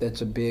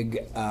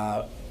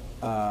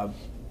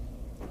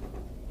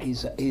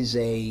he's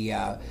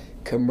a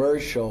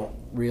commercial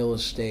real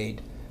estate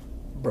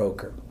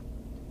broker,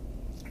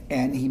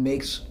 and he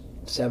makes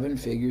 7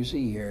 figures a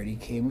year, and he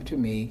came to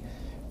me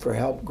for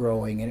help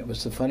growing, and it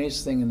was the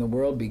funniest thing in the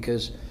world,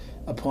 because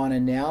upon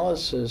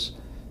analysis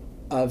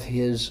of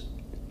his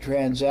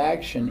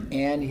transaction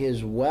and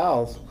his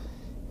wealth,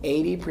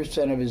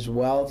 80% of his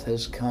wealth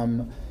has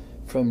come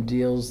from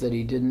deals that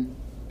he didn't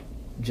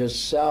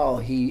just sell,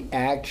 he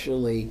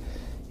actually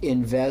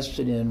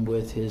invested in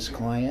with his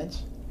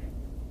clients.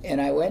 And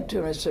I went to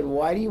him and said,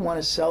 why do you want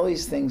to sell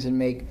these things and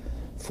make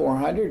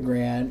 400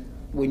 grand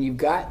when you've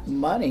got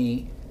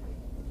money,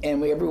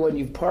 and everyone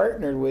you've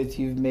partnered with,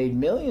 you've made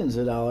millions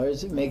of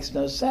dollars? It makes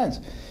no sense.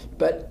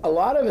 But a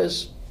lot of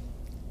us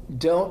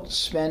don't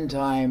spend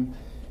time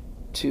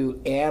to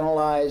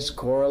analyze,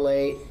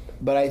 correlate,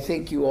 but I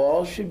think you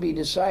all should be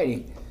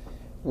deciding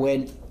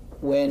when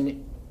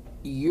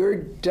you're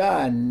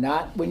done,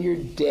 not when you're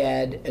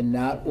dead and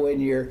not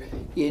when you're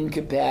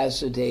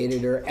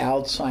incapacitated or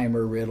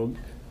Alzheimer riddled,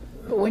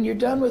 but when you're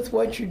done with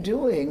what you're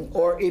doing,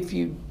 or if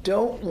you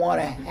don't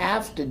want to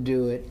have to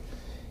do it,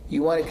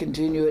 you want to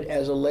continue it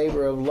as a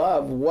labor of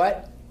love,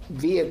 what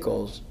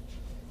vehicles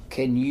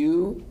can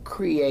you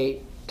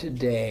create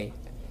today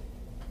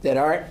that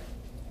aren't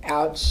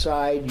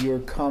outside your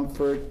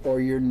comfort or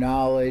your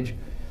knowledge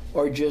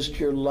or just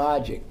your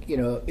logic?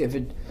 If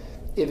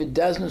it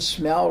doesn't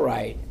smell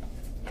right,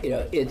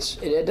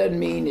 it doesn't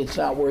mean it's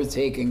not worth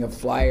taking a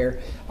flyer.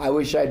 I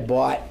wish I'd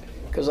bought,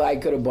 because I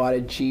could have bought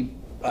it cheap,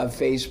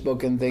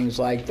 Facebook and things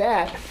like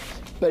that.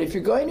 But if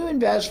you're going to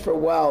invest for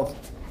wealth,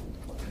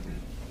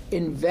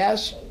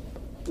 invest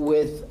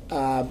with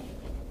a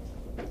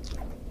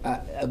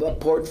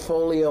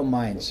portfolio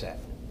mindset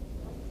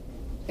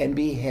and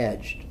be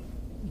hedged.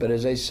 But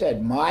as I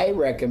said, my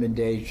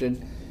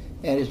recommendation,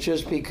 and it's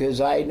just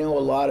because I know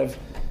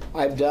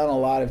I've done a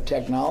lot of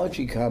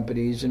technology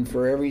companies, and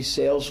for every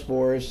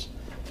Salesforce,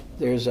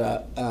 there's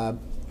a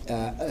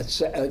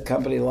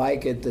company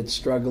like it that's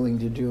struggling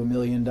to do $1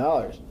 million.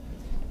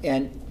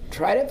 And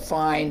try to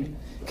find,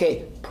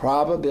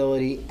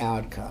 probability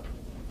outcome.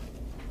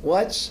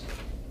 What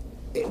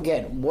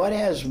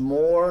has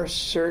more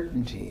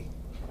certainty?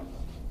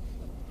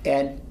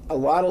 And a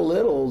lot of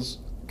littles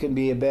can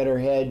be a better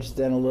hedge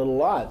than a little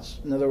lots.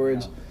 In other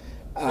words,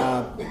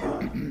 I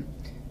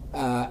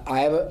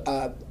have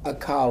a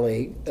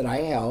colleague that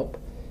I help,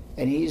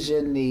 and he's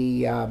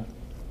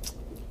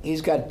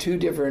got 2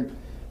 different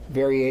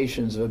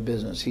variations of a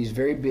business. He's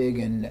very big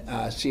in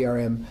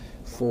CRM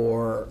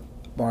for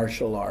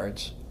martial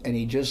arts, and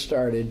he just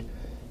started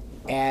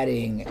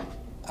adding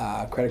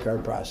credit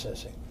card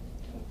processing.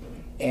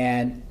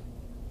 And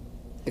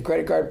the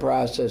credit card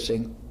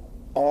processing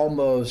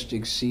almost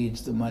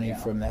exceeds the money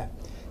from that.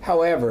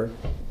 However,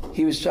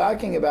 he was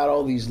talking about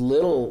all these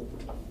little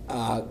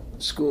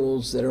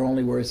schools that are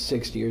only worth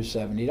 $60 or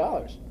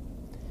 $70.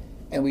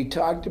 And we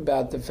talked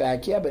about the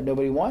fact, but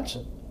nobody wants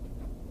them.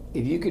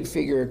 If you could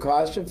figure a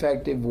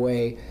cost-effective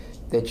way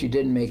that you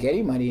didn't make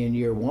any money in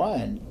year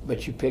one,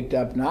 but you picked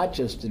up not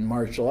just in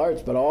martial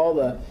arts, but all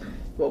the,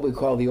 what we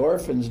call the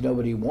orphans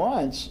nobody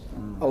wants,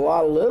 a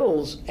lot of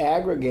littles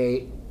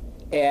aggregate,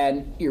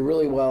 and you're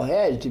really well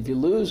hedged. If you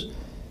lose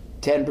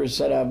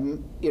 10% of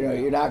them,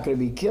 you're not going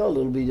to be killed.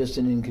 It'll be just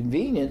an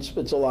inconvenience,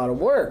 but it's a lot of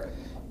work.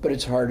 But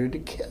it's harder to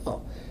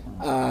kill.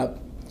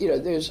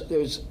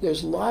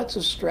 There's lots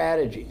of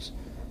strategies.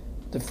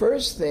 The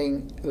first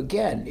thing,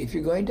 again, if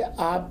you're going to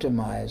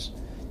optimize,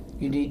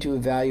 you need to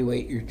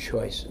evaluate your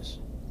choices.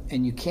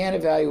 And you can't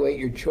evaluate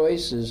your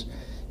choices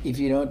if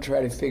you don't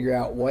try to figure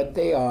out what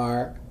they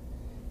are,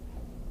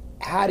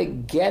 how to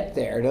get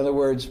there. In other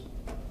words,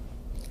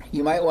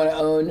 you might want to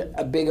own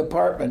a big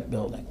apartment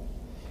building.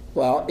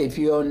 Well, if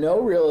you own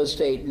no real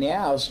estate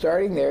now,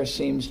 starting there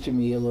seems to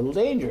me a little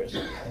dangerous.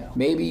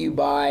 Maybe you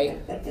buy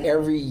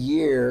every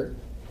year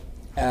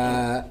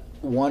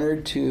one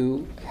or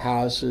two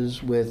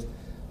houses with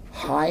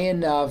high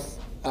enough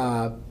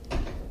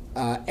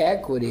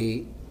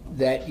equity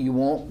that you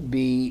won't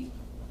be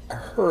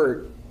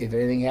hurt if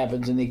anything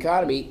happens in the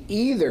economy.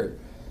 Either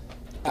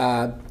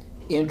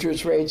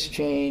interest rates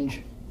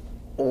change,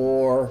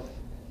 or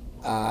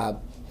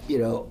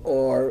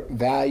or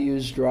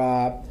values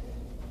drop,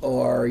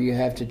 or you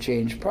have to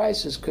change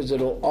prices, because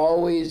it'll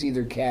always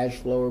either cash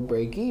flow or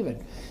break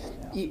even.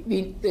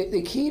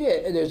 The key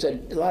to, there's a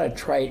lot of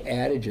trite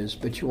adages,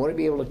 but you want to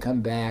be able to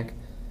come back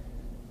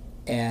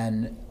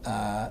and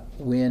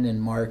win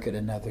and market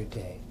another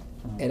day.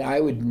 And I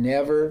would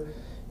never,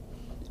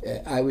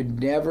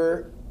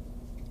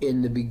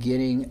 in the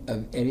beginning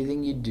of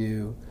anything you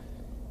do,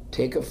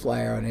 take a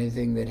flyer on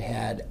anything that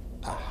had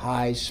a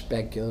high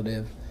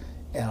speculative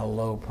and a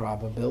low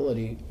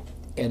probability.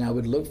 And I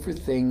would look for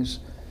things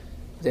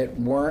that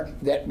were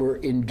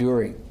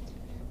enduring.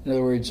 In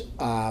other words,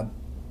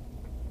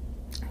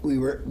 we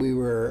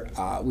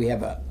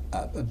have a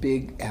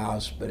big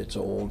house, but it's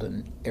old,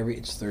 and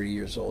it's 30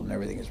 years old, and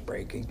everything is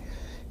breaking,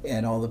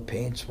 and all the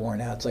paint's worn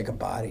out. It's like a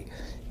body.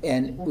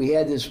 And we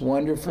had this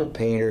wonderful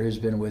painter who's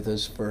been with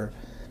us for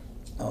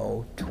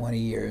 20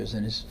 years,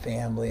 and his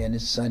family, and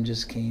his son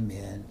just came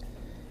in,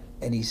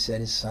 and he said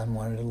his son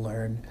wanted to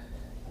learn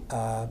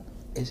a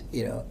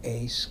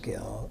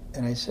skill.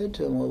 And I said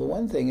to him, well, the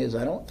one thing is,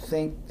 I don't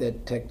think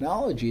that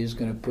technology is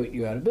going to put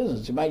you out of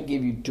business. It might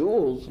give you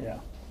tools,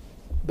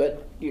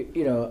 but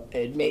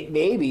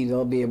maybe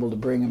they'll be able to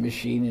bring a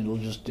machine and it'll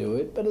just do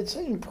it, but it's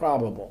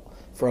improbable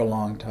for a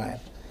long time.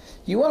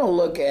 You want to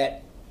look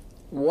at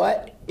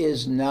what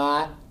is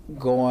not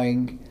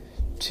going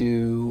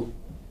to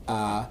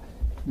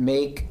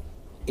make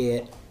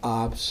it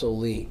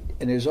obsolete.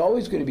 And there's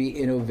always going to be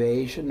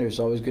innovation, there's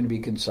always going to be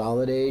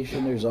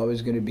consolidation, there's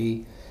always going to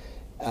be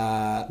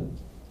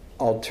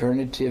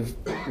alternative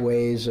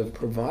ways of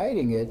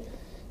providing it.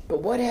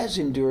 But what has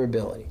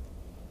endurability?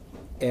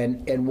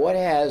 And what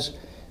has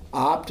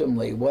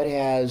optimally, what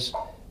has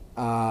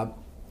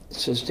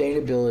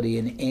sustainability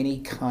in any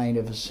kind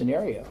of a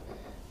scenario?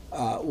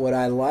 What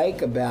I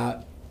like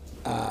about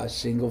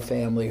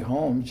single-family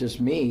homes, just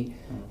me,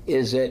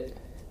 is that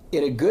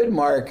in a good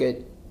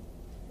market,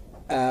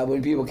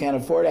 when people can't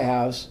afford a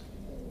house,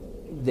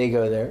 they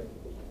go there.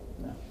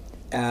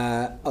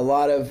 A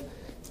lot of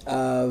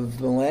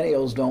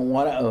millennials don't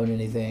want to own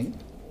anything.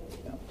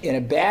 In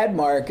a bad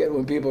market,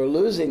 when people are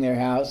losing their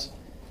house,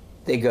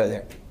 they go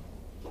there.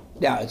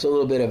 Now, it's a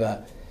little bit of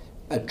a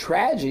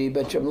tragedy,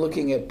 but I'm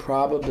looking at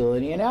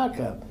probability and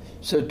outcome.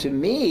 So to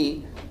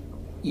me,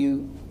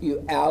 you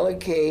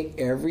allocate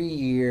every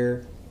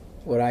year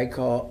what I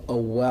call a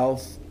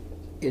wealth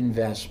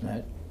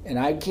investment. And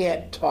I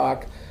can't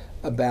talk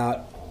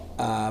about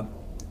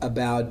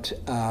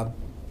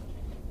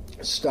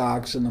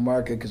stocks in the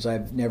market because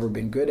I've never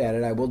been good at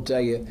it. I will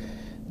tell you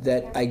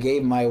that I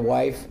gave my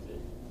wife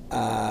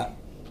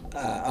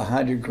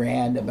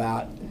 $100,000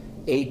 about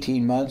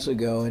 18 months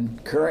ago,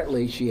 and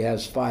currently she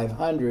has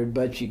 500,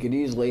 but she could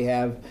easily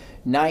have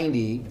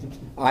 90.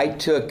 I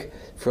took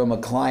from a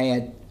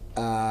client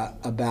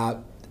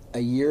about a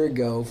year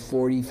ago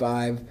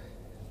 $45,000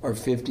 or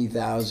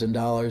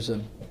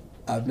 $50,000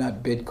 of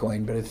not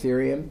Bitcoin but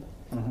Ethereum,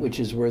 which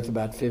is worth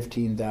about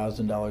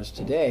 $15,000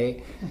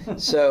 today.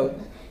 So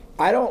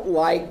I don't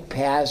like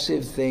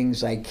passive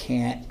things I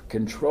can't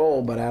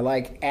control, but I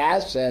like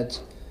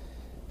assets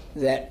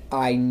that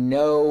I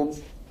know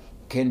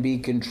can be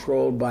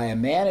controlled by a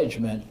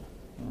management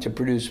to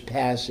produce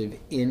passive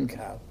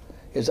income.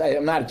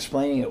 I'm not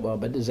explaining it well,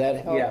 but does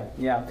that help?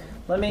 Yeah.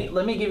 Let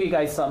me give you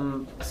guys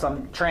some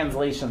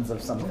translations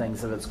of some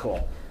things if it's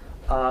cool.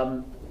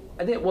 I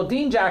think, well,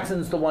 Dean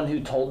Jackson's the one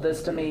who told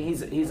this to me.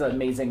 He's an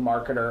amazing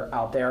marketer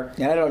out there.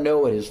 And I don't know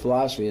what his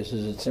philosophy is.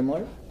 Is it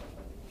similar?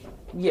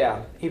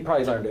 Yeah, he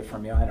probably learned it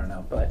from you. I don't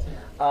know, but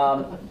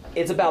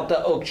it's about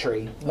the oak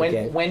tree.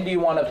 When do you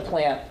want to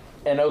plant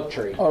an oak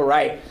tree? Oh,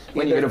 right.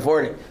 When you can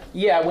afford it.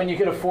 Yeah, when you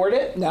can afford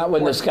it. Not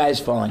when the sky's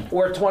falling.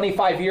 Or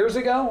 25 years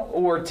ago,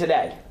 or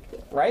today,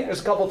 right?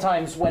 There's a couple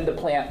times when to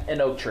plant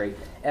an oak tree,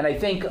 and I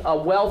think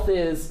wealth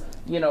is,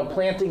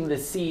 planting the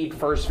seed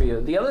first for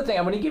you. The other thing,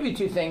 I'm going to give you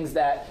two things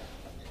that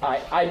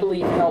I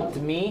believe helped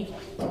me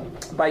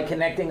by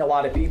connecting a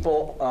lot of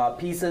people,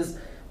 pieces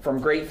from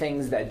great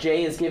things that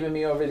Jay has given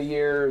me over the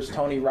years,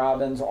 Tony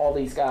Robbins, all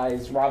these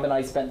guys. Rob and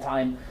I spent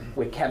time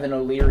with Kevin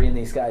O'Leary and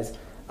these guys.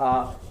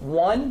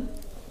 One,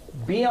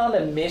 be on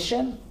a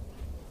mission.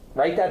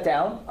 Write that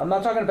down. I'm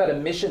not talking about a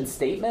mission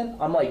statement.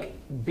 I'm like,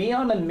 be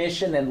on a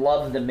mission and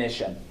love the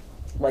mission.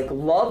 Like,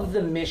 love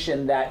the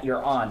mission that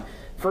you're on.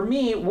 For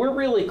me, we're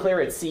really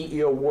clear at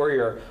CEO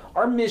Warrior.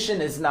 Our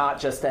mission is not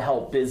just to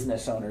help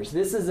business owners.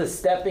 This is a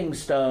stepping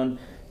stone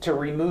to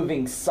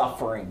removing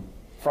suffering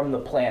from the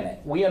planet.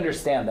 We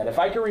understand that. If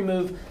I can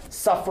remove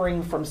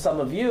suffering from some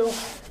of you,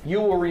 you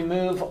will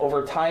remove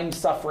over time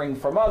suffering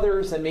from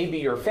others, and maybe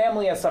your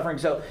family has suffering.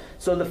 So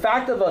the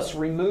fact of us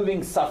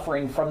removing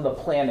suffering from the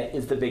planet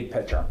is the big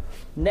picture.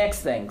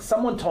 Next thing,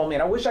 someone told me,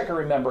 and I wish I could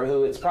remember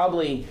who, it's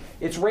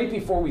right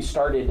before we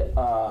started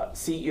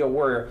CEO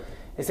Warrior,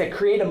 they said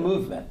create a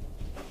movement.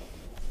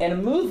 And a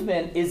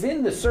movement is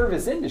in the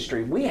service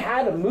industry. We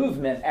had a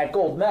movement at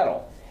Gold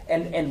Medal.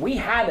 And we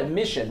had a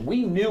mission.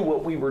 We knew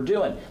what we were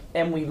doing,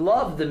 and we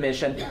loved the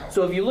mission.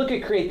 So if you look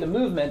at Create the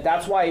Movement,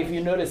 that's why if you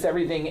notice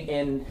everything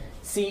in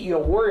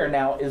CEO Warrior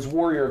now is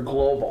Warrior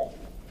Global.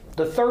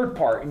 The third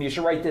part, and you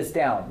should write this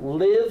down,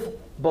 live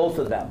both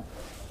of them.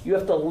 You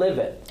have to live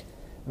it.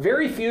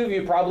 Very few of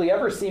you probably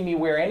ever see me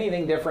wear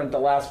anything different the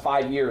last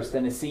 5 years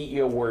than a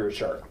CEO Warrior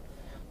shirt.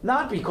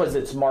 Not because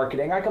it's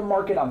marketing. I can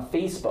market on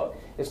Facebook.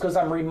 It's because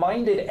I'm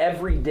reminded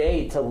every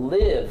day to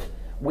live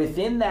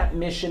within that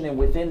mission and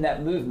within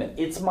that movement.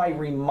 It's my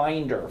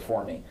reminder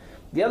for me.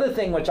 The other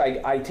thing which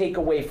I take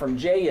away from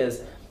Jay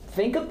is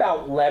think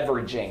about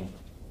leveraging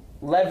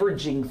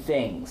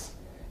things.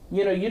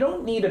 You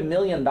don't need $1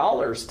 million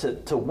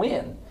to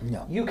win.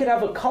 No. You could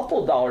have a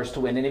couple dollars to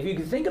win. And if you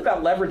can think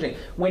about leveraging,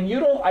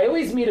 I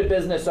always meet a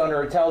business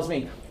owner who tells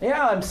me,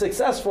 yeah, I'm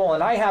successful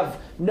and I have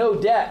no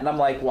debt. And I'm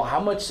like, well, how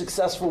much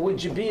successful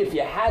would you be if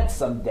you had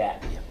some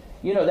debt?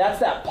 That's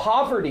that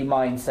poverty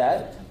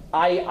mindset.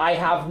 I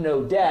have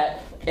no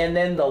debt. And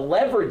then the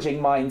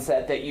leveraging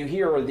mindset that you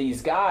hear are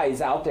these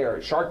guys out there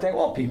at Shark Tank,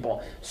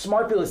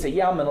 smart people say,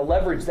 yeah, I'm going to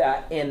leverage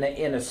that in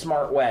a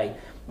smart way.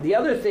 The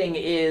other thing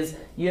is,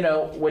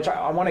 which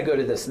I want to go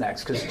to this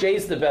next, because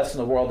Jay's the best in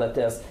the world at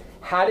this,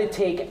 how to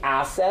take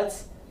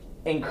assets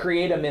and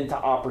create them into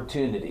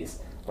opportunities.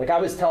 Like I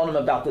was telling him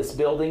about this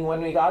building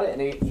when we got it,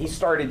 and he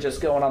started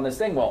just going on this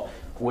thing,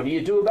 what do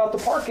you do about the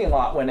parking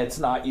lot when it's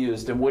not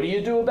used? And what do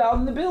you do about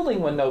in the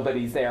building when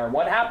nobody's there? And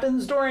what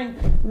happens during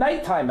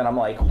nighttime? And I'm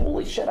like,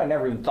 holy shit, I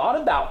never even thought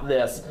about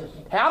this.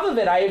 Half of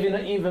it I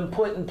haven't even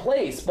put in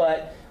place,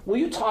 but will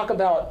you talk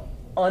about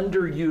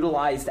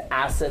underutilized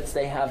assets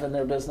they have in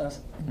their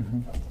business?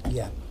 Mm-hmm.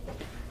 Yeah.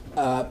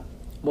 Well,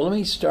 let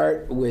me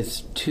start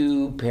with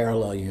two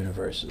parallel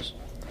universes.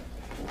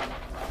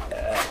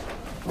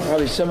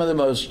 Probably some of the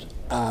most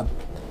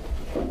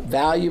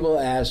valuable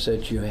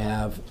assets you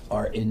have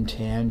are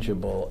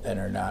intangible and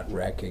are not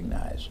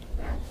recognized.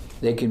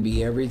 They can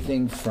be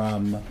everything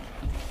from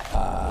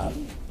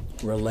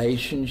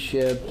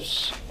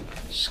relationships,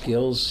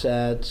 skill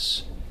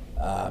sets,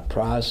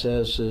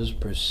 processes,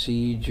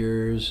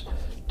 procedures,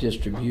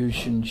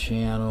 distribution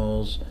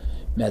channels,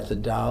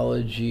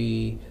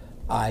 methodology,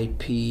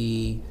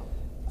 IP,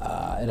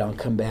 and I'll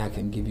come back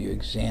and give you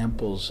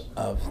examples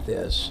of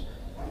this.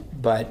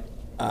 But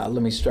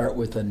let me start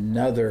with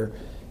another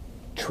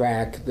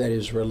track that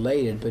is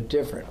related but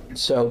different.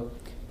 So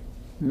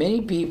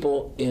many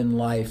people in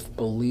life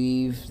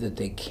believe that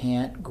they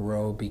can't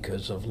grow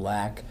because of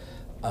lack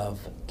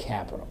of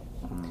capital.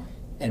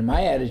 And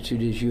my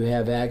attitude is you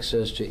have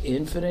access to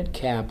infinite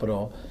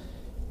capital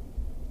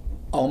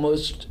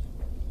almost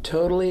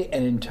totally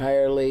and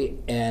entirely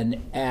and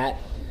at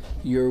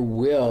your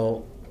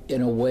will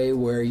in a way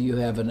where you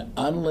have an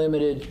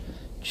unlimited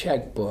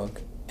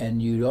checkbook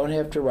and you don't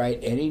have to write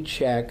any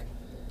check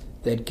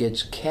that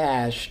gets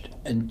cashed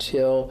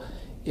until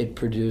it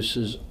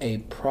produces a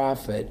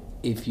profit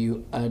if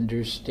you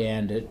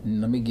understand it.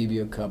 And let me give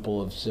you a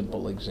couple of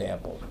simple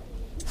examples.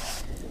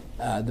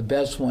 The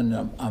best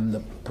one I'm the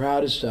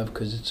proudest of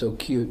because it's so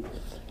cute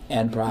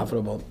and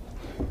profitable.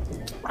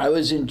 I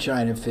was in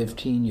China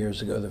 15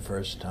 years ago the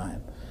first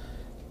time,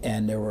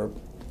 and there were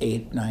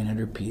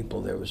 800-900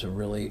 people. There was a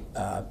really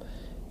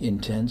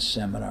intense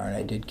seminar, and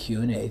I did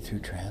Q&A through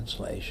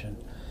translation.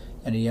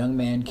 And a young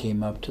man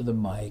came up to the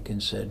mic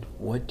and said,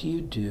 what do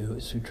you do,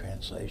 through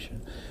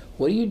translation,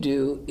 what do you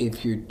do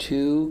if you're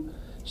too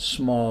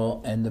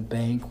small and the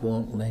bank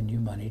won't lend you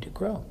money to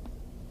grow?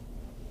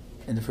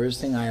 And the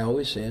first thing I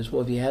always say is,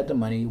 well, if you had the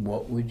money,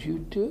 what would you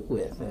do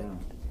with it?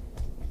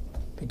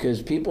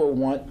 Because people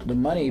want the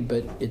money,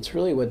 but it's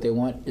really what they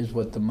want is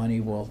what the money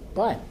will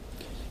buy.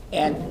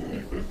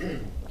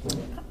 And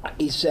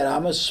He said,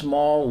 I'm a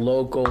small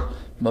local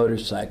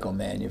motorcycle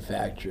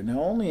manufacturer.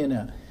 Now, only in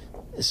a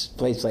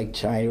place like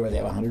China where they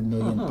have 100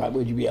 million,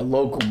 would you be a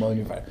local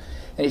manufacturer?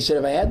 And he said,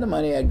 if I had the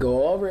money, I'd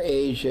go all over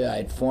Asia,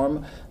 I'd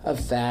form a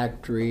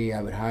factory,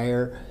 I would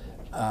hire,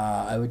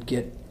 I would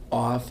get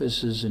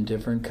offices in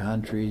different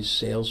countries,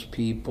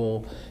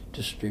 salespeople,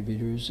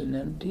 distributors, and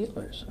then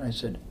dealers. I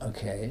said,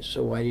 okay,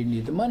 so why do you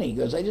need the money? He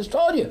goes, I just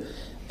told you.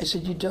 I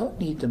said, you don't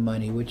need the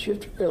money. What you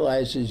have to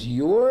realize is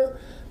your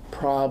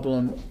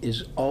problem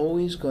is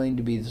always going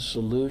to be the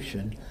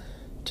solution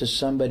to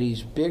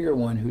somebody's bigger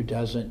one who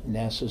doesn't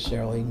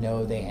necessarily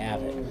know they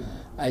have it.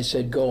 I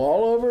said, go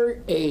all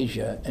over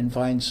Asia and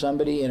find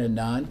somebody in a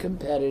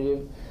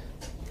non-competitive,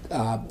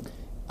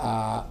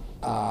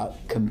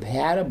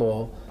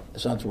 compatible,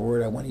 that's not the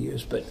word I want to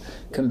use, but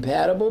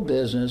compatible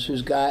business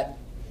who's got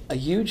a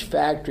huge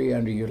factory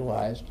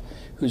underutilized,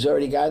 who's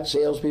already got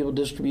salespeople,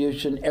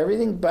 distribution,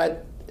 everything,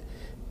 but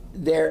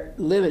they're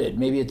limited.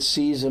 Maybe it's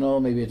seasonal,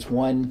 maybe it's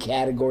one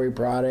category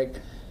product,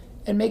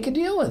 and make a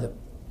deal with them.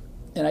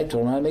 And I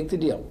told him how to make the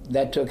deal.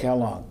 That took how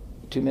long?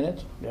 2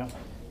 minutes? Yeah.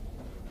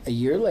 A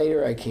year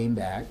later, I came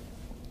back.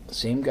 The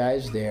same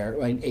guy's there,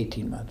 like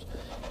 18 months.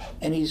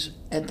 And he's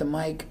at the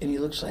mic, and he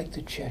looks like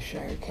the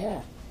Cheshire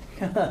Cat.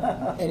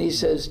 And he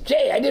says,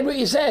 Jay, I did what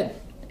you said.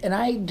 And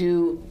I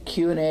do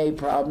Q&A,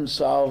 problem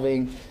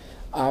solving,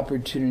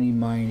 opportunity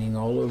mining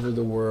all over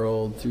the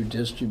world through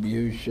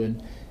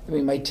distribution. I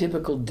mean, my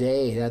typical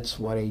day, that's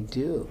what I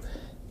do.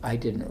 I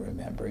didn't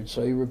remember it,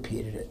 so he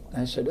repeated it.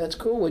 And I said, that's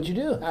cool, what'd you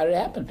do? How did it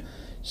happen?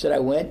 He said, I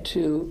went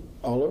to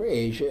all over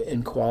Asia,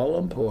 in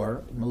Kuala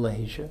Lumpur,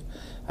 Malaysia.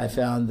 I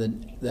found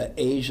the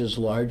Asia's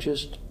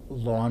largest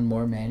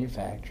lawnmower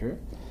manufacturer.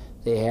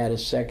 They had a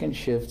second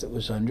shift that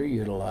was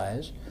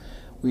underutilized.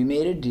 We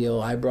made a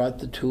deal. I brought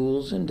the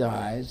tools and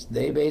dies.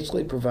 They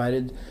basically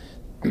provided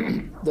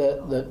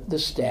the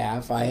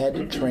staff. I had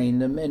to train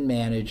them and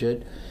manage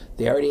it.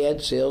 They already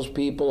had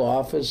salespeople,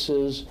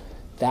 offices,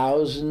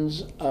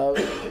 thousands of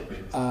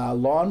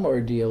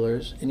lawnmower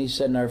dealers. And he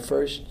said in our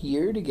first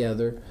year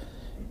together,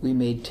 we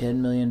made $10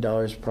 million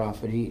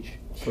profit each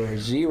for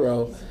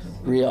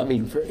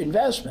for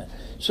investment.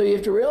 So you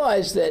have to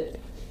realize that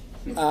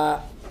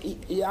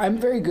I'm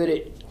very good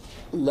at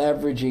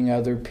leveraging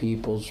other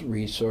people's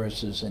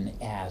resources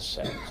and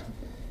assets.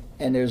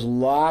 And there's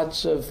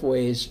lots of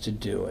ways to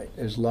do it.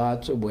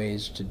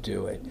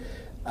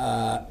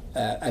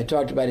 I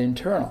talked about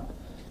internal.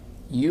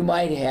 You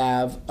might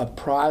have a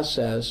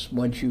process,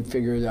 once you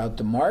figure out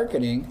the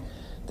marketing,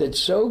 that's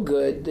so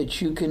good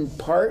that you can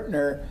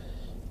partner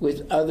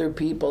with other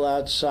people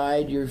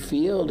outside your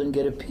field and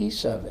get a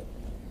piece of it.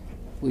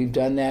 We've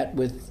done that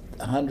with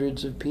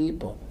hundreds of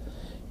people.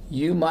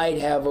 You might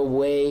have a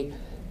way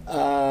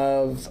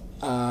of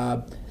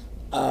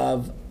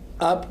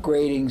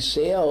upgrading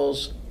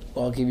sales.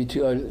 Well, I'll give you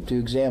two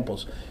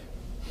examples.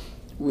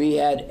 We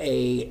had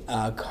a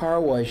car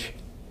wash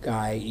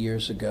guy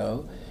years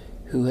ago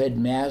who had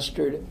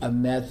mastered a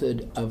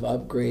method of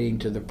upgrading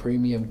to the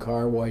premium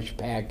car wash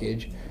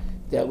package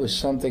that was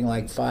something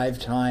like 5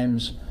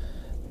 times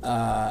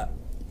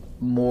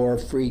more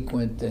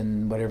frequent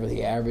than whatever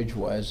the average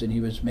was, and he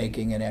was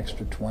making an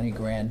extra 20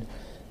 grand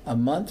a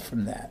month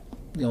from that.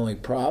 The only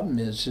problem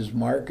is his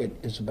market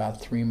is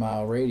about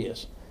 3-mile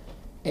radius.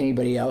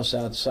 Anybody else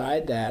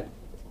outside that,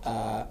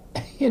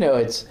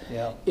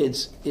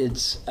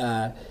 it's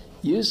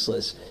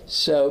useless.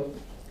 So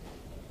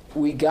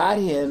we got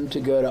him to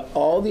go to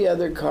all the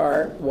other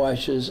car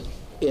washes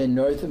in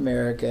North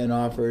America and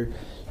offer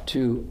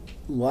to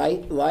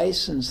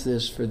license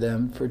this for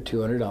them for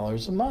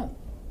 $200 a month.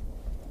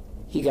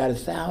 He got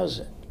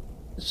 1,000.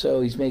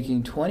 So he's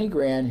making 20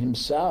 grand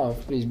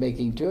himself, but he's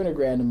making 200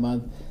 grand a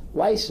month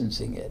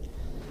licensing it.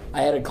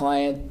 I had a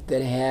client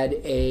that had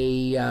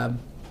I'm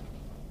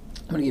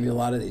going to give you a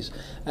lot of these.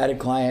 I had a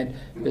client,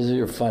 this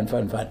is fun,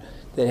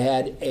 that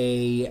had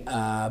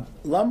a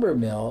lumber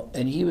mill,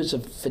 and he was a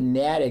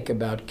fanatic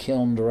about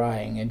kiln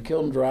drying. And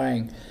kiln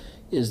drying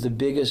is the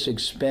biggest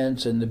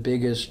expense and the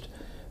biggest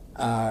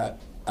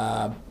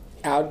outcome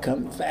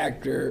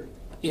factor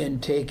in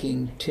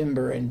taking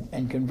timber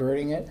and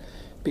converting it,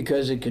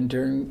 because it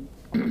can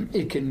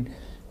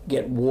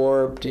get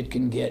warped, it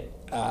can get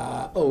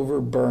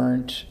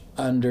overburnt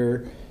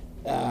under.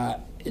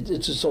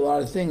 It's just a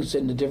lot of things,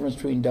 and the difference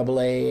between AA,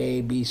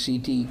 A, B, C,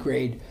 D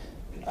grade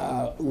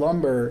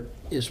lumber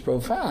is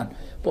profound.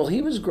 Well,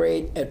 he was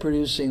great at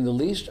producing the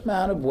least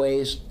amount of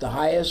waste, the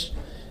highest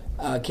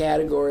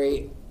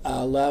category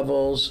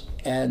levels,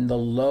 and the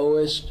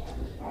lowest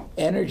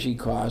energy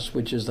cost,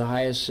 which is the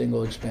highest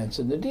single expense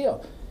in the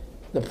deal.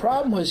 The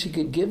problem was he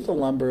could give the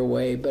lumber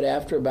away, but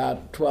after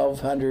about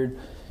 1,200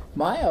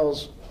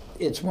 miles,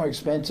 it's more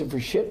expensive for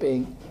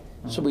shipping.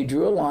 So we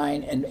drew a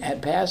line,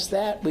 and past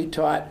that, we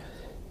taught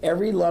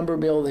every lumber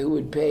mill who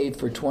would pay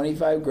for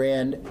 25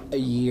 grand a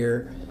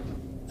year,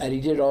 and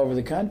he did it all over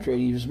the country.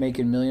 He was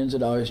making millions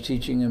of dollars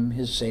teaching them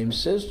his same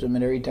system,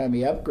 and every time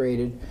he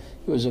upgraded,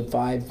 it was a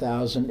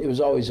 $5,000. It was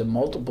always a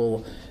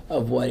multiple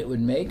of what it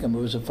would make him. It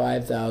was a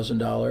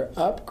 $5,000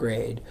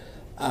 upgrade.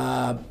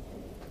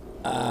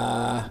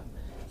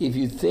 if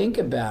you think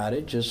about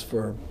it, just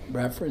for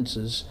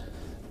references,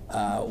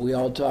 we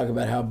all talk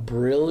about how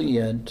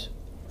brilliant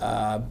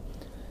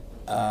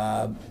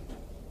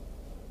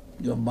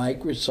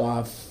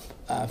Microsoft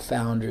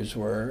founders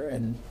were,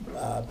 and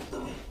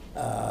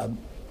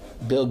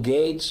Bill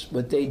Gates.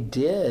 What they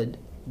did,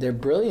 their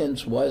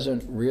brilliance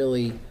wasn't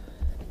really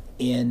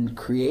in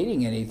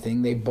creating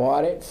anything. They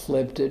bought it,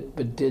 flipped it,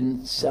 but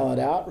didn't sell it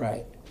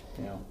outright.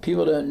 Yeah.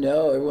 People don't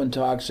know. Everyone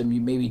talks, and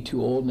you may be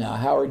too old now.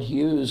 Howard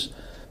Hughes'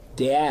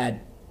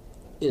 dad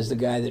is the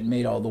guy that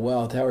made all the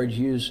wealth. Howard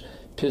Hughes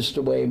pissed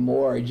away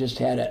more. He just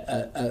had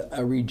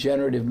a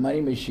regenerative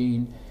money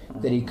machine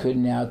that he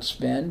couldn't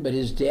outspend. But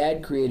his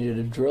dad created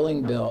a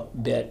drilling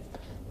bit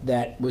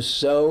that was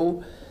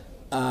so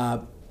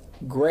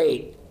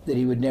great that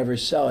he would never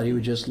sell it. He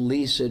would just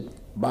lease it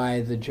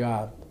by the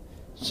job.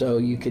 So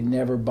you could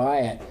never buy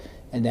it.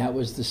 And that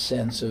was the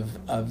sense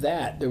of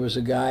that. There was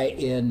a guy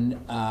in,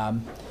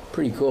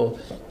 pretty cool,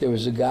 there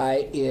was a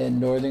guy in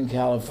Northern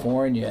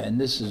California, and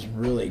this is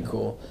really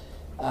cool,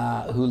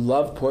 who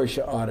loved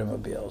Porsche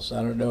automobiles.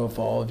 I don't know if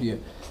all of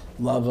you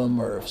love them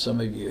or if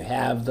some of you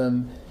have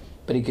them,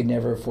 but he could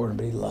never afford them,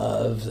 but he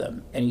loved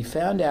them. And he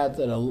found out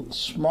that a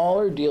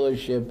smaller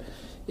dealership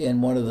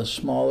in one of the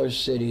smaller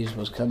cities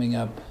was coming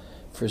up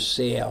for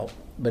sale,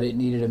 but it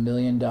needed $1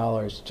 million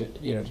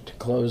to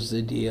close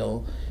the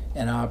deal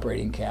and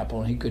operating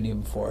capital, and he couldn't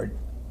even afford.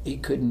 He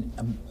couldn't.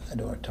 I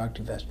don't want to talk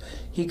too fast.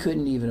 He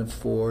couldn't even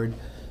afford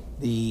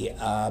the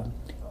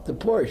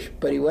Porsche.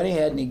 But he went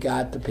ahead and he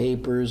got the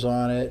papers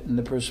on it and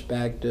the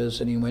prospectus,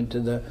 and he went to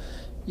the,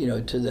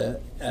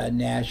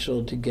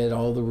 National to get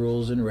all the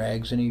rules and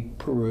regs, and he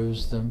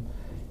perused them,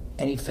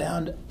 and he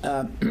found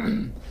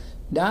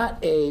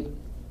not a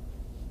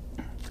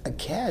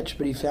catch,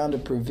 but he found a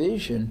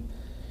provision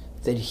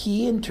that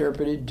he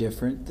interpreted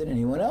different than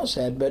anyone else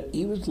had, but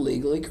he was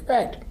legally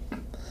correct.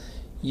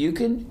 You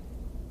can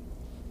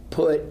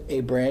put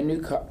a brand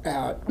new car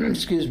out,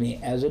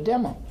 as a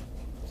demo.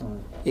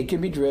 It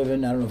can be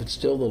driven, I don't know if it's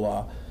still the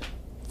law,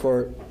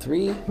 for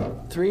three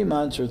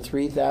months or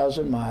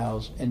 3,000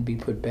 miles and be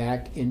put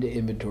back into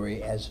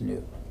inventory as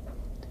new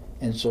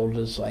and sold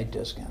at a slight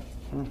discount.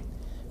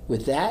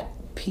 With that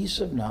piece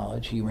of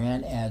knowledge, he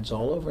ran ads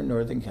all over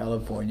Northern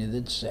California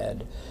that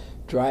said,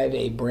 drive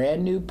a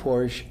brand new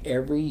Porsche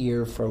every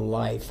year for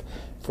life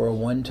for a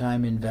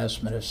one-time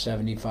investment of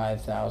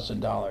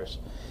 $75,000.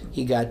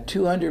 He got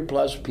 200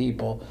 plus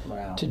people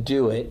to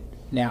do it.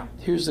 Now,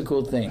 here's the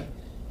cool thing.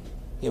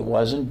 It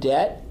wasn't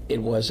debt,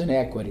 it wasn't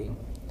equity.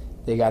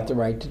 They got the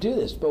right to do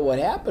this. But what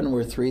happened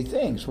were three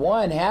things.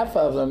 One, half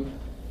of them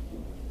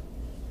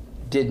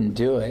didn't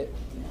do it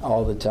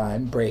all the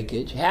time,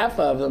 breakage. Half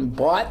of them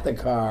bought the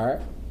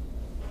car.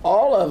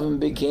 All of them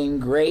became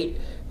great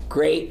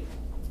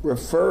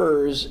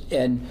referrers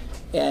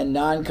and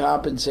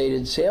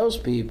non-compensated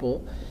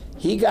salespeople.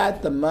 He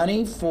got the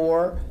money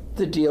for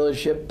the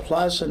dealership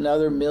plus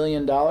another $1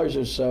 million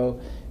or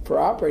so for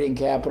operating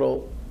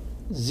capital.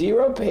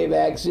 Zero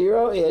payback,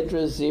 zero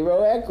interest,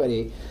 zero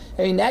equity.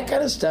 I mean, that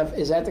kind of stuff,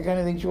 is that the kind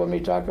of things you want me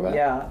to talk about?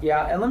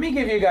 Yeah. And let me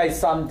give you guys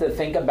some to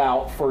think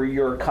about for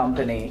your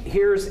company.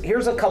 Here's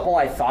a couple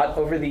I thought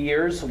over the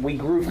years. We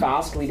grew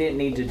fast. We didn't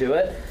need to do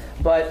it.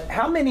 But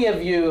how many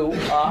of you,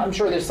 I'm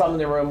sure there's some in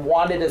the room,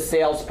 wanted a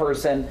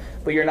salesperson,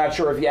 but you're not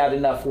sure if you had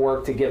enough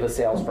work to give a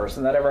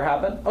salesperson? That ever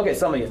happen? Okay,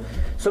 some of you.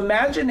 So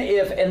imagine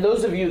if, and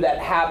those of you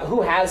that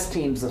who has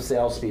teams of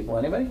salespeople?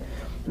 Anybody?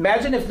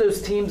 Imagine if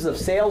those teams of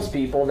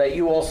salespeople that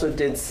you also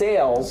did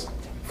sales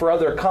for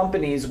other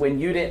companies when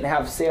you didn't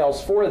have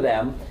sales for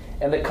them,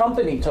 and the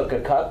company took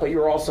a cut, but you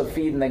were also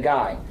feeding the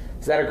guy.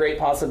 Is that a great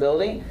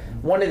possibility?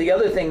 One of the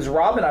other things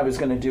Rob and I was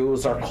going to do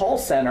was our call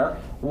center.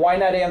 Why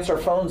not answer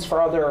phones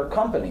for other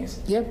companies?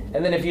 Yep.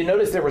 And then if you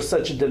notice there was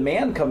such a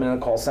demand coming in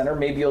the call center,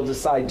 maybe you'll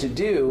decide to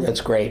do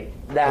that's great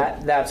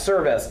that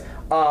service.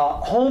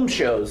 Home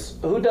shows.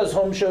 Who does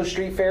home shows,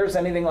 street fairs,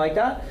 anything like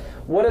that?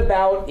 What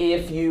about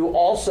if you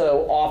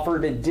also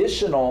offered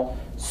additional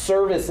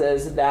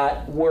services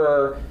that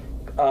were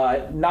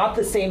not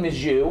the same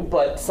as you,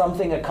 but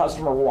something a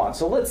customer wants?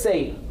 So let's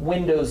say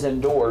windows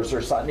and doors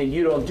or something, and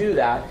you don't do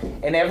that,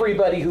 and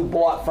everybody who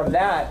bought from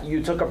that,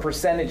 you took a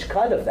percentage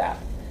cut of that.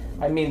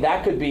 I mean,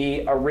 that could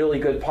be a really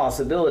good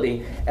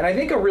possibility. And I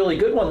think a really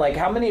good one, like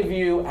how many of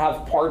you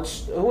have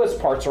parts, who has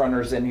parts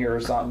runners in here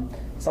or something?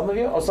 Some of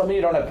you? Oh, some of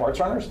you don't have parts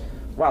runners?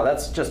 Wow,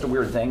 that's just a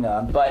weird thing.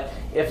 But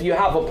if you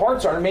have a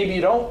parts runner, maybe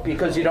you don't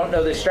because you don't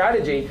know the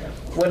strategy.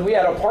 When we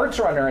had a parts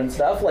runner and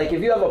stuff, like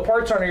if you have a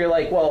parts runner, you're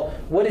like, well,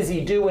 what does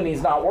he do when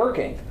he's not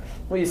working?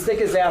 Well, you stick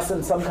his ass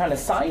in some kind of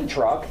sign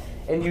truck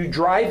and you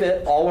drive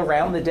it all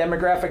around the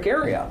demographic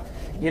area.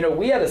 You know,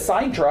 we had a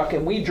sign truck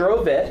and we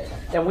drove it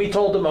and we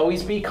told them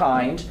always be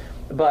kind,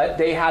 but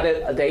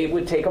they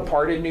would take a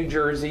part in New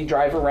Jersey,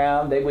 drive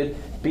around, they would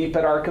beep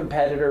at our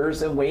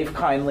competitors and wave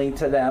kindly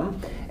to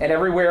them. And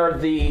everywhere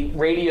the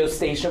radio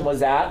station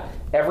was at,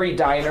 every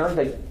diner,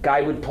 the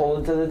guy would pull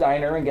into the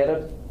diner and get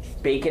a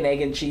bacon,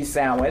 egg, and cheese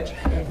sandwich.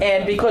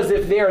 And because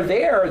if they're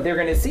there, they're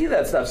going to see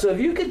that stuff. So if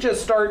you could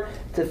just start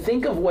to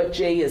think of what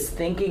Jay is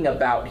thinking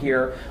about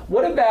here.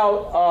 What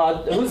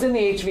about who's in the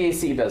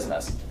HVAC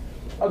business?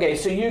 Okay,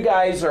 so you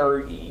guys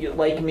are,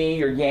 like me,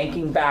 you're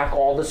yanking back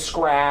all the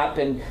scrap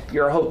and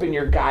you're hoping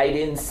your guy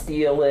didn't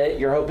steal it.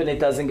 You're hoping it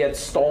doesn't get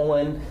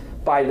stolen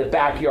by the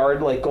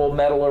backyard like gold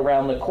medal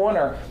around the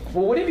corner.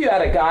 Well, what if you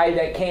had a guy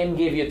that came,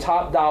 gave you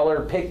top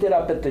dollar, picked it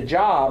up at the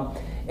job,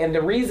 and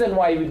the reason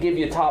why he would give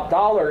you top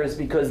dollar is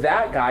because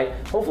that guy,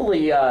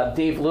 hopefully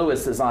Dave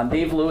Lewis is on.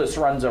 Dave Lewis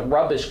runs a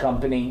rubbish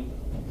company.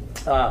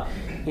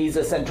 He's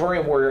a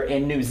Centurion warrior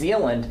in New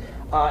Zealand.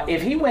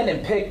 If he went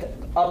and picked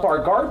up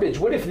our garbage,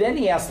 what if then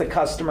he asked the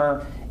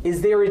customer,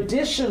 is there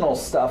additional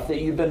stuff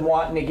that you've been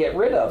wanting to get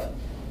rid of?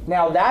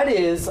 Now that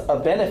is a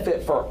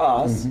benefit for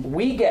us. Mm-hmm.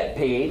 We get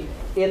paid.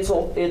 It's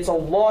a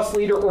lost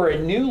leader or a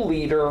new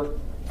leader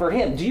for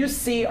him. Do you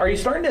see, are you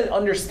starting to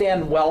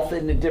understand wealth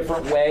in a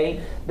different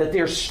way? That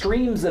there's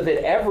streams of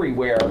it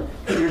everywhere.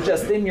 You're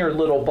just in your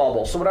little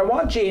bubble. So what I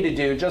want Jay to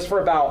do, just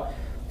for about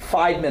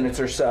 5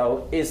 minutes or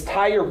so, is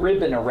tie a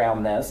ribbon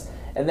around this.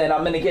 And then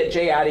I'm going to get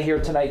Jay out of here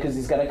tonight because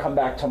he's going to come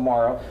back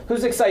tomorrow.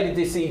 Who's excited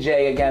to see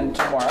Jay again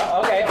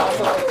tomorrow? Okay,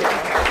 awesome.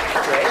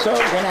 So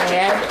can I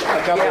add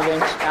a couple of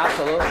things?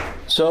 Absolutely.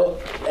 So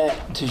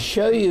to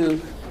show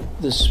you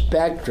the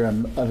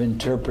spectrum of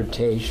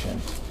interpretation,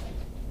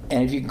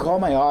 and if you can call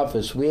my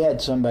office, we had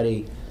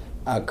somebody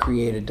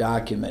create a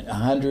document,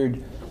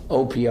 100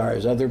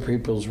 OPRs, other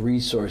people's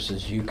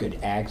resources you could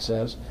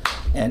access.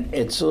 And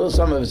it's a little,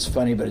 some of it's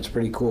funny, but it's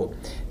pretty cool.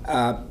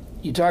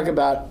 You talk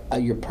about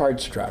your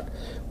parts truck.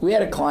 We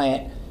had a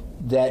client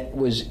that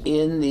was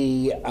in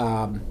the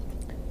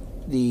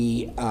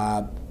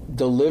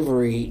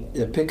delivery,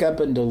 the pickup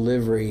and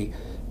delivery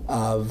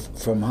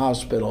from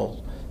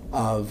hospitals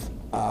of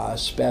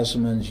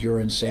specimens,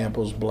 urine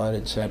samples, blood,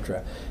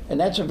 etc. And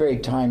that's a very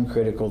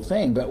time-critical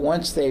thing. But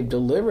once they've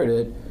delivered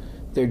it,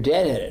 they're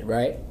deadheaded,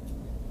 right?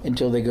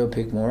 Until they go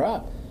pick more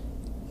up.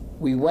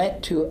 We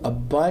went to a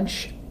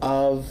bunch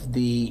of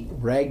the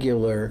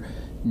regular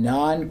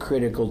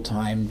non-critical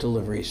time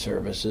delivery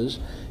services,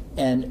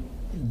 and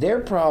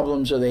their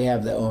problems are they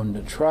have to own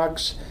the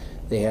trucks,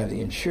 they have the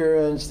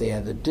insurance, they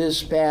have the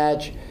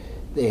dispatch,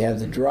 they have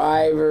the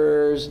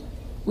drivers.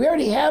 We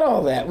already had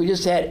all that. We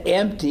just had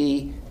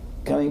empty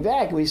coming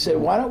back. We said,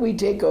 why don't we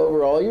take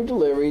over all your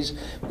deliveries?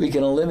 We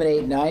can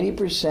eliminate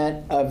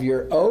 90% of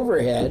your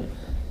overhead,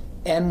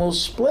 and we'll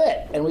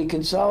split. And we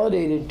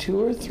consolidated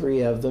 2 or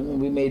 3 of them,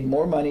 and we made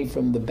more money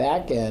from the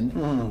back end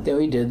than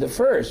we did the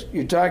first.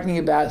 You're talking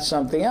about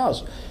something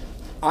else.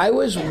 I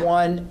was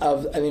one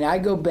of, I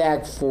go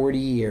back 40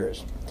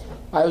 years.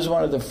 I was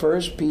one of the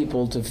first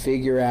people to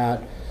figure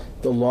out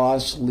the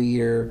loss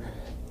leader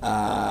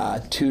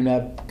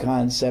tune-up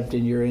concept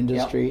in your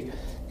industry. Yep.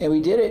 And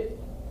we did it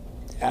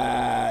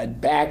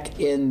back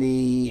in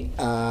the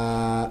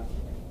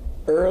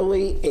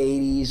early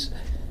 80s,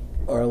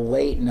 or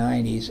late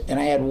 90s, and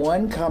I had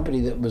one company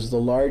that was the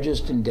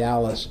largest in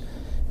Dallas,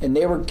 and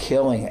they were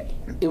killing it.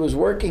 It was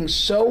working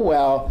so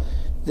well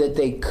that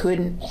they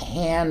couldn't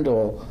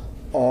handle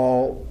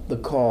all the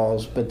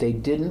calls, but they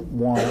didn't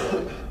want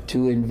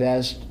to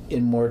invest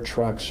in more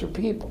trucks or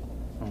people.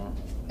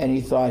 And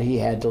he thought he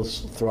had to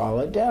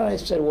throttle it down. I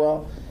said,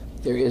 well,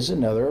 there is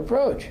another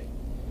approach.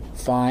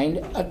 Find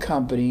a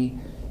company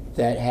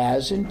that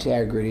has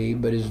integrity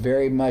but is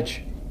very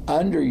much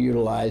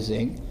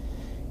underutilizing.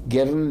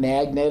 Give them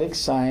magnetic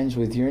signs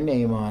with your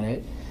name on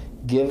it,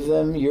 give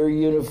them your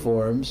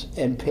uniforms,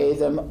 and pay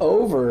them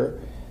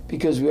over,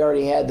 because we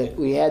already had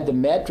the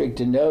metric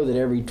to know that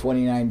every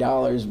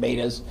 $29 made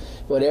us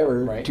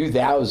whatever, right,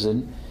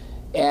 $2,000.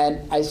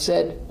 And I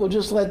said, well,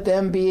 just let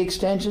them be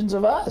extensions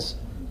of us.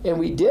 And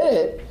we did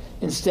it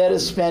instead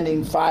of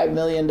spending $5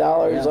 million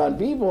on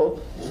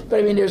people.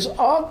 But there's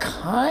all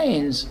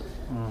kinds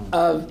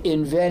of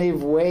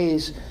inventive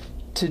ways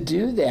to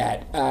do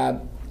that.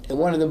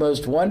 One of the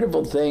most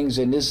wonderful things,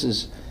 and this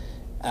is,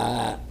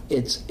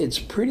 it's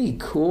pretty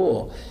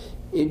cool.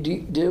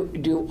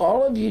 Do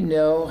all of you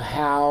know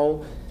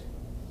how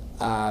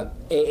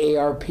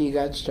AARP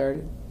got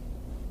started?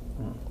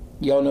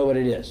 You all know what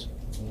it is?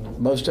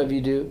 Most of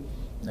you do?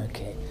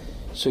 Okay.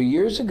 So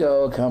years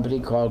ago, a company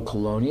called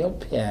Colonial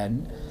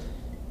Penn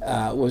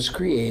was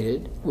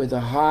created with a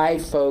high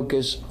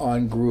focus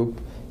on group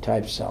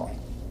type selling.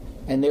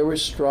 And they were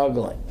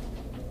struggling.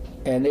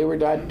 And they were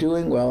not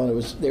doing well,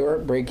 and they were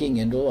breaking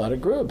into a lot of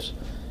groups.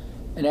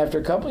 And after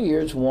a couple of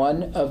years,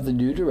 one of the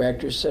new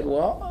directors said,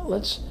 well,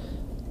 let's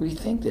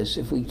rethink this.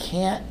 If we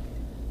can't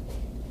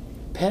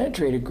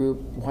penetrate a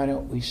group, why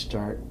don't we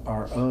start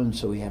our own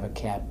so we have a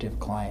captive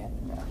client?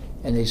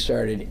 And they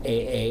started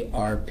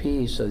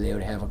AARP so they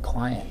would have a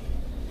client,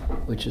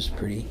 which is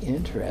pretty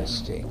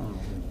interesting.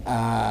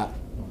 I'll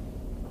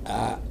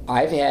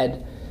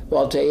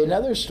tell you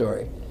another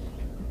story.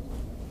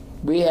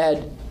 We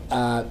had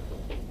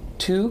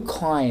 2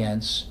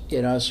 clients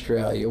in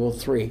Australia,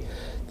 3,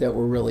 that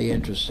were really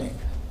interesting.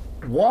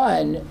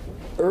 One,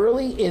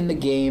 early in the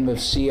game of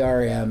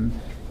CRM,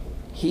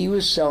 he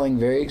was selling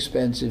very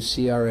expensive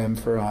CRM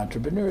for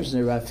entrepreneurs, and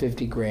they were about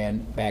 50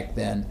 grand back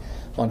then,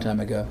 a long time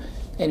ago.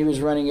 And he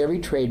was running every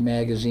trade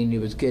magazine. He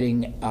was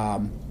getting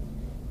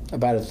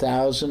about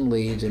 1,000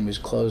 leads and was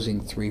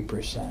closing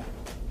 3%.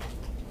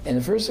 And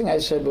the first thing I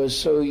said was,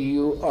 so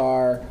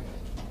you're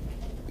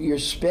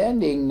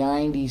spending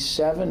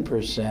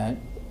 97%, and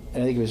I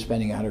think he was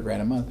spending 100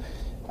 grand a month,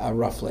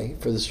 roughly.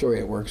 For the story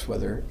it works,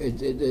 whether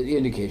the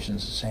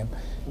indication's the same.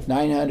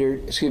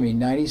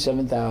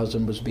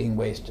 97,000 was being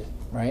wasted,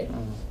 right?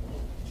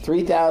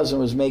 3,000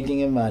 was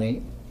making him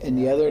money, and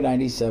the other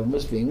 97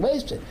 was being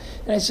wasted.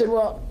 And I said,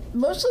 well,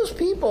 most of those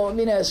people, I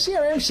mean, a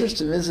CRM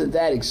system isn't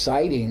that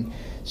exciting.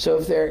 So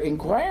if they're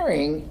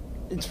inquiring,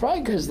 it's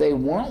probably because they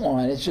want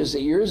one. It's just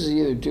that yours is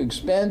either too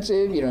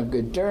expensive, you don't have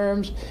good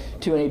terms,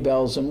 too many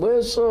bells and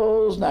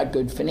whistles, not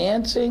good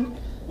financing.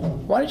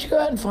 Why don't you go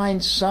out and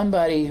find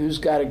somebody who's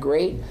got a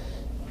great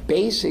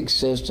basic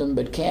system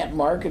but can't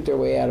market their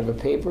way out of a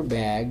paper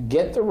bag,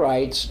 get the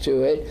rights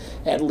to it,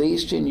 at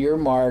least in your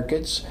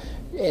markets,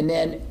 and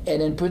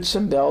then put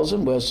some bells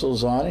and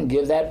whistles on and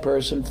give that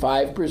person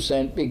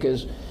 5%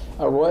 because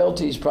a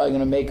royalty is probably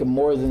going to make them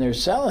more than they're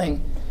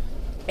selling.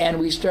 And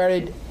we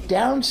started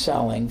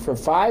downselling for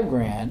 5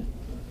 grand,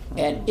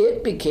 and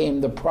it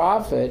became the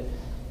profit,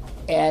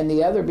 and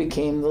the other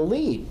became the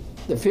lead.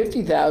 The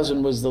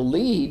 50,000 was the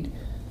lead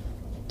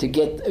to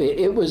get.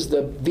 It was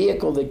the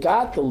vehicle that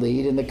got the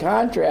lead, and the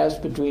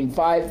contrast between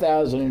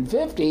 5,000 and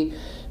 50.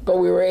 But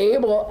we were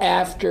able,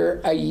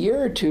 after a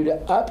year or two, to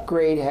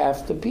upgrade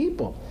half the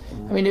people.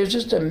 I mean, it was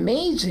just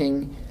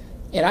amazing,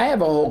 and I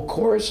have a whole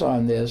course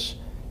on this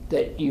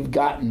that you've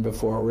gotten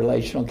before,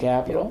 relational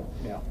capital.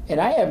 Yeah. And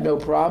I have no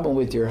problem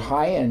with your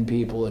high-end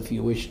people if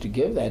you wish to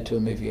give that to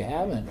them if you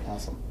haven't.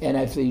 Awesome. And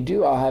if they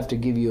do, I'll have to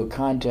give you a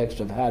context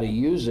of how to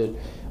use it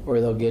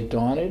or they'll get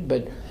daunted.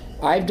 But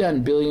I've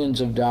done billions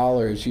of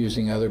dollars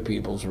using other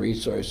people's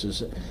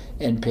resources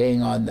and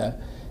paying on the,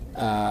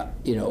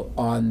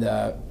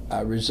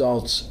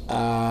 results.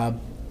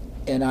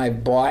 And I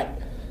bought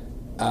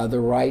the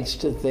rights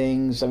to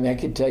things. I mean, I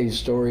could tell you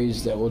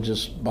stories that will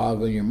just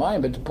boggle your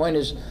mind. But the point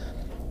is,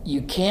 you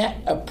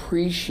got to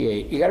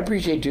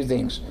appreciate 2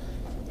 things.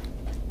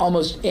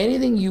 Almost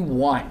anything you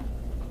want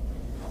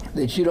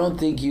that you don't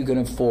think you can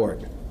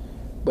afford,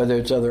 whether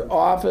it's other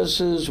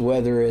offices,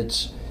 whether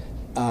it's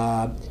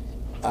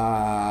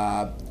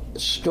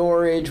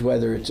storage,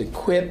 whether it's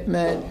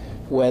equipment,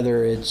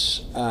 whether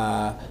it's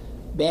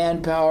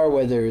manpower,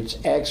 whether it's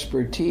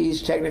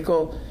expertise,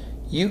 technical,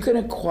 you can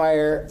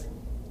acquire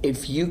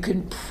if you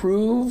can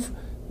prove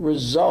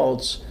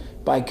results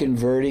by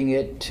converting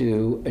it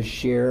to a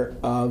share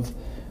of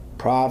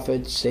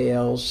profit,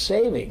 sales,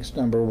 savings,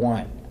 number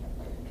 1.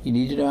 You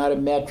need to know how to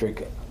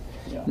metric it.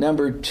 Yeah.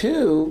 Number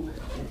 2,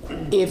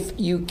 if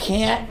you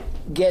can't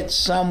get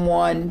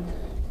someone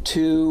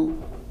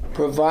to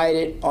provide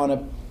it on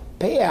a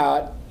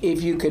payout,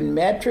 if you can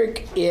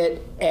metric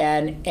it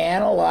and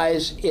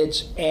analyze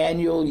its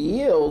annual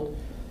yield,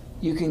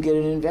 you can get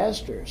an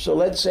investor. So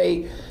let's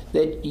say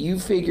that you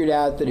figured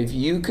out that if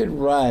you could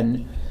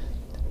run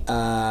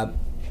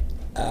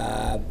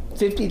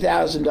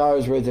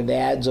 $50,000 worth of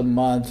ads a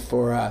month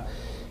for a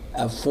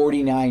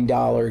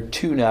 $49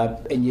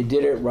 tune-up, and you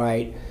did it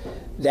right,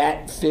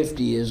 that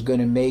 50 is going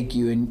to make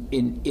you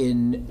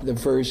in the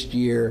first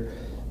year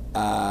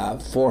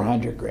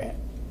 400 grand,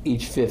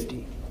 each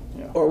 50,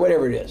 or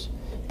whatever it is.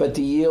 But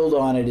the yield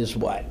on it is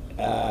what?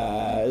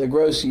 The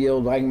gross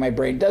yield, like my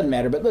brain, doesn't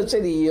matter, but let's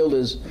say the yield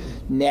is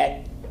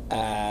net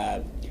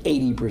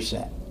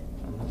 80%.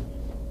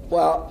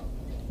 Well,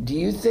 do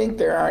you think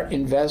there aren't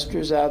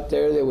investors out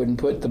there that wouldn't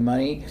put the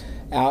money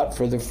out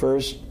for the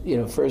first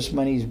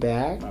money's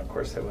back? Of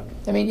course they would.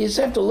 I mean, you just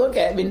have to look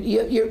at it. I mean,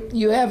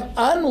 you have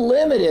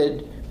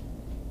unlimited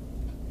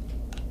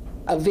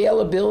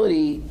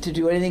availability to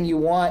do anything you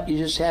want. You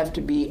just have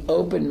to be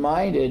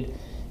open-minded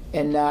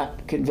and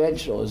not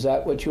conventional. Is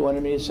that what you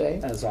wanted me to say?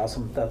 That's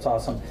awesome. That's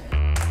awesome.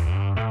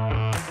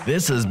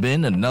 This has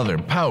been another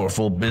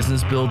powerful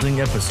business building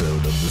episode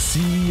of the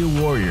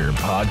CEO Warrior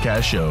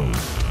podcast show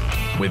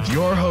with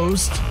your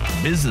host,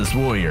 business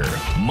warrior,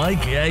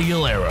 Mike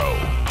Agugliaro.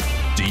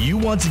 Do you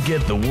want to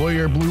get the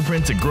Warrior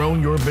Blueprint to grow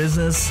your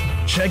business?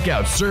 Check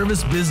out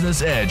Service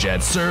Business Edge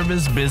at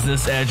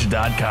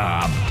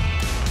servicebusinessedge.com.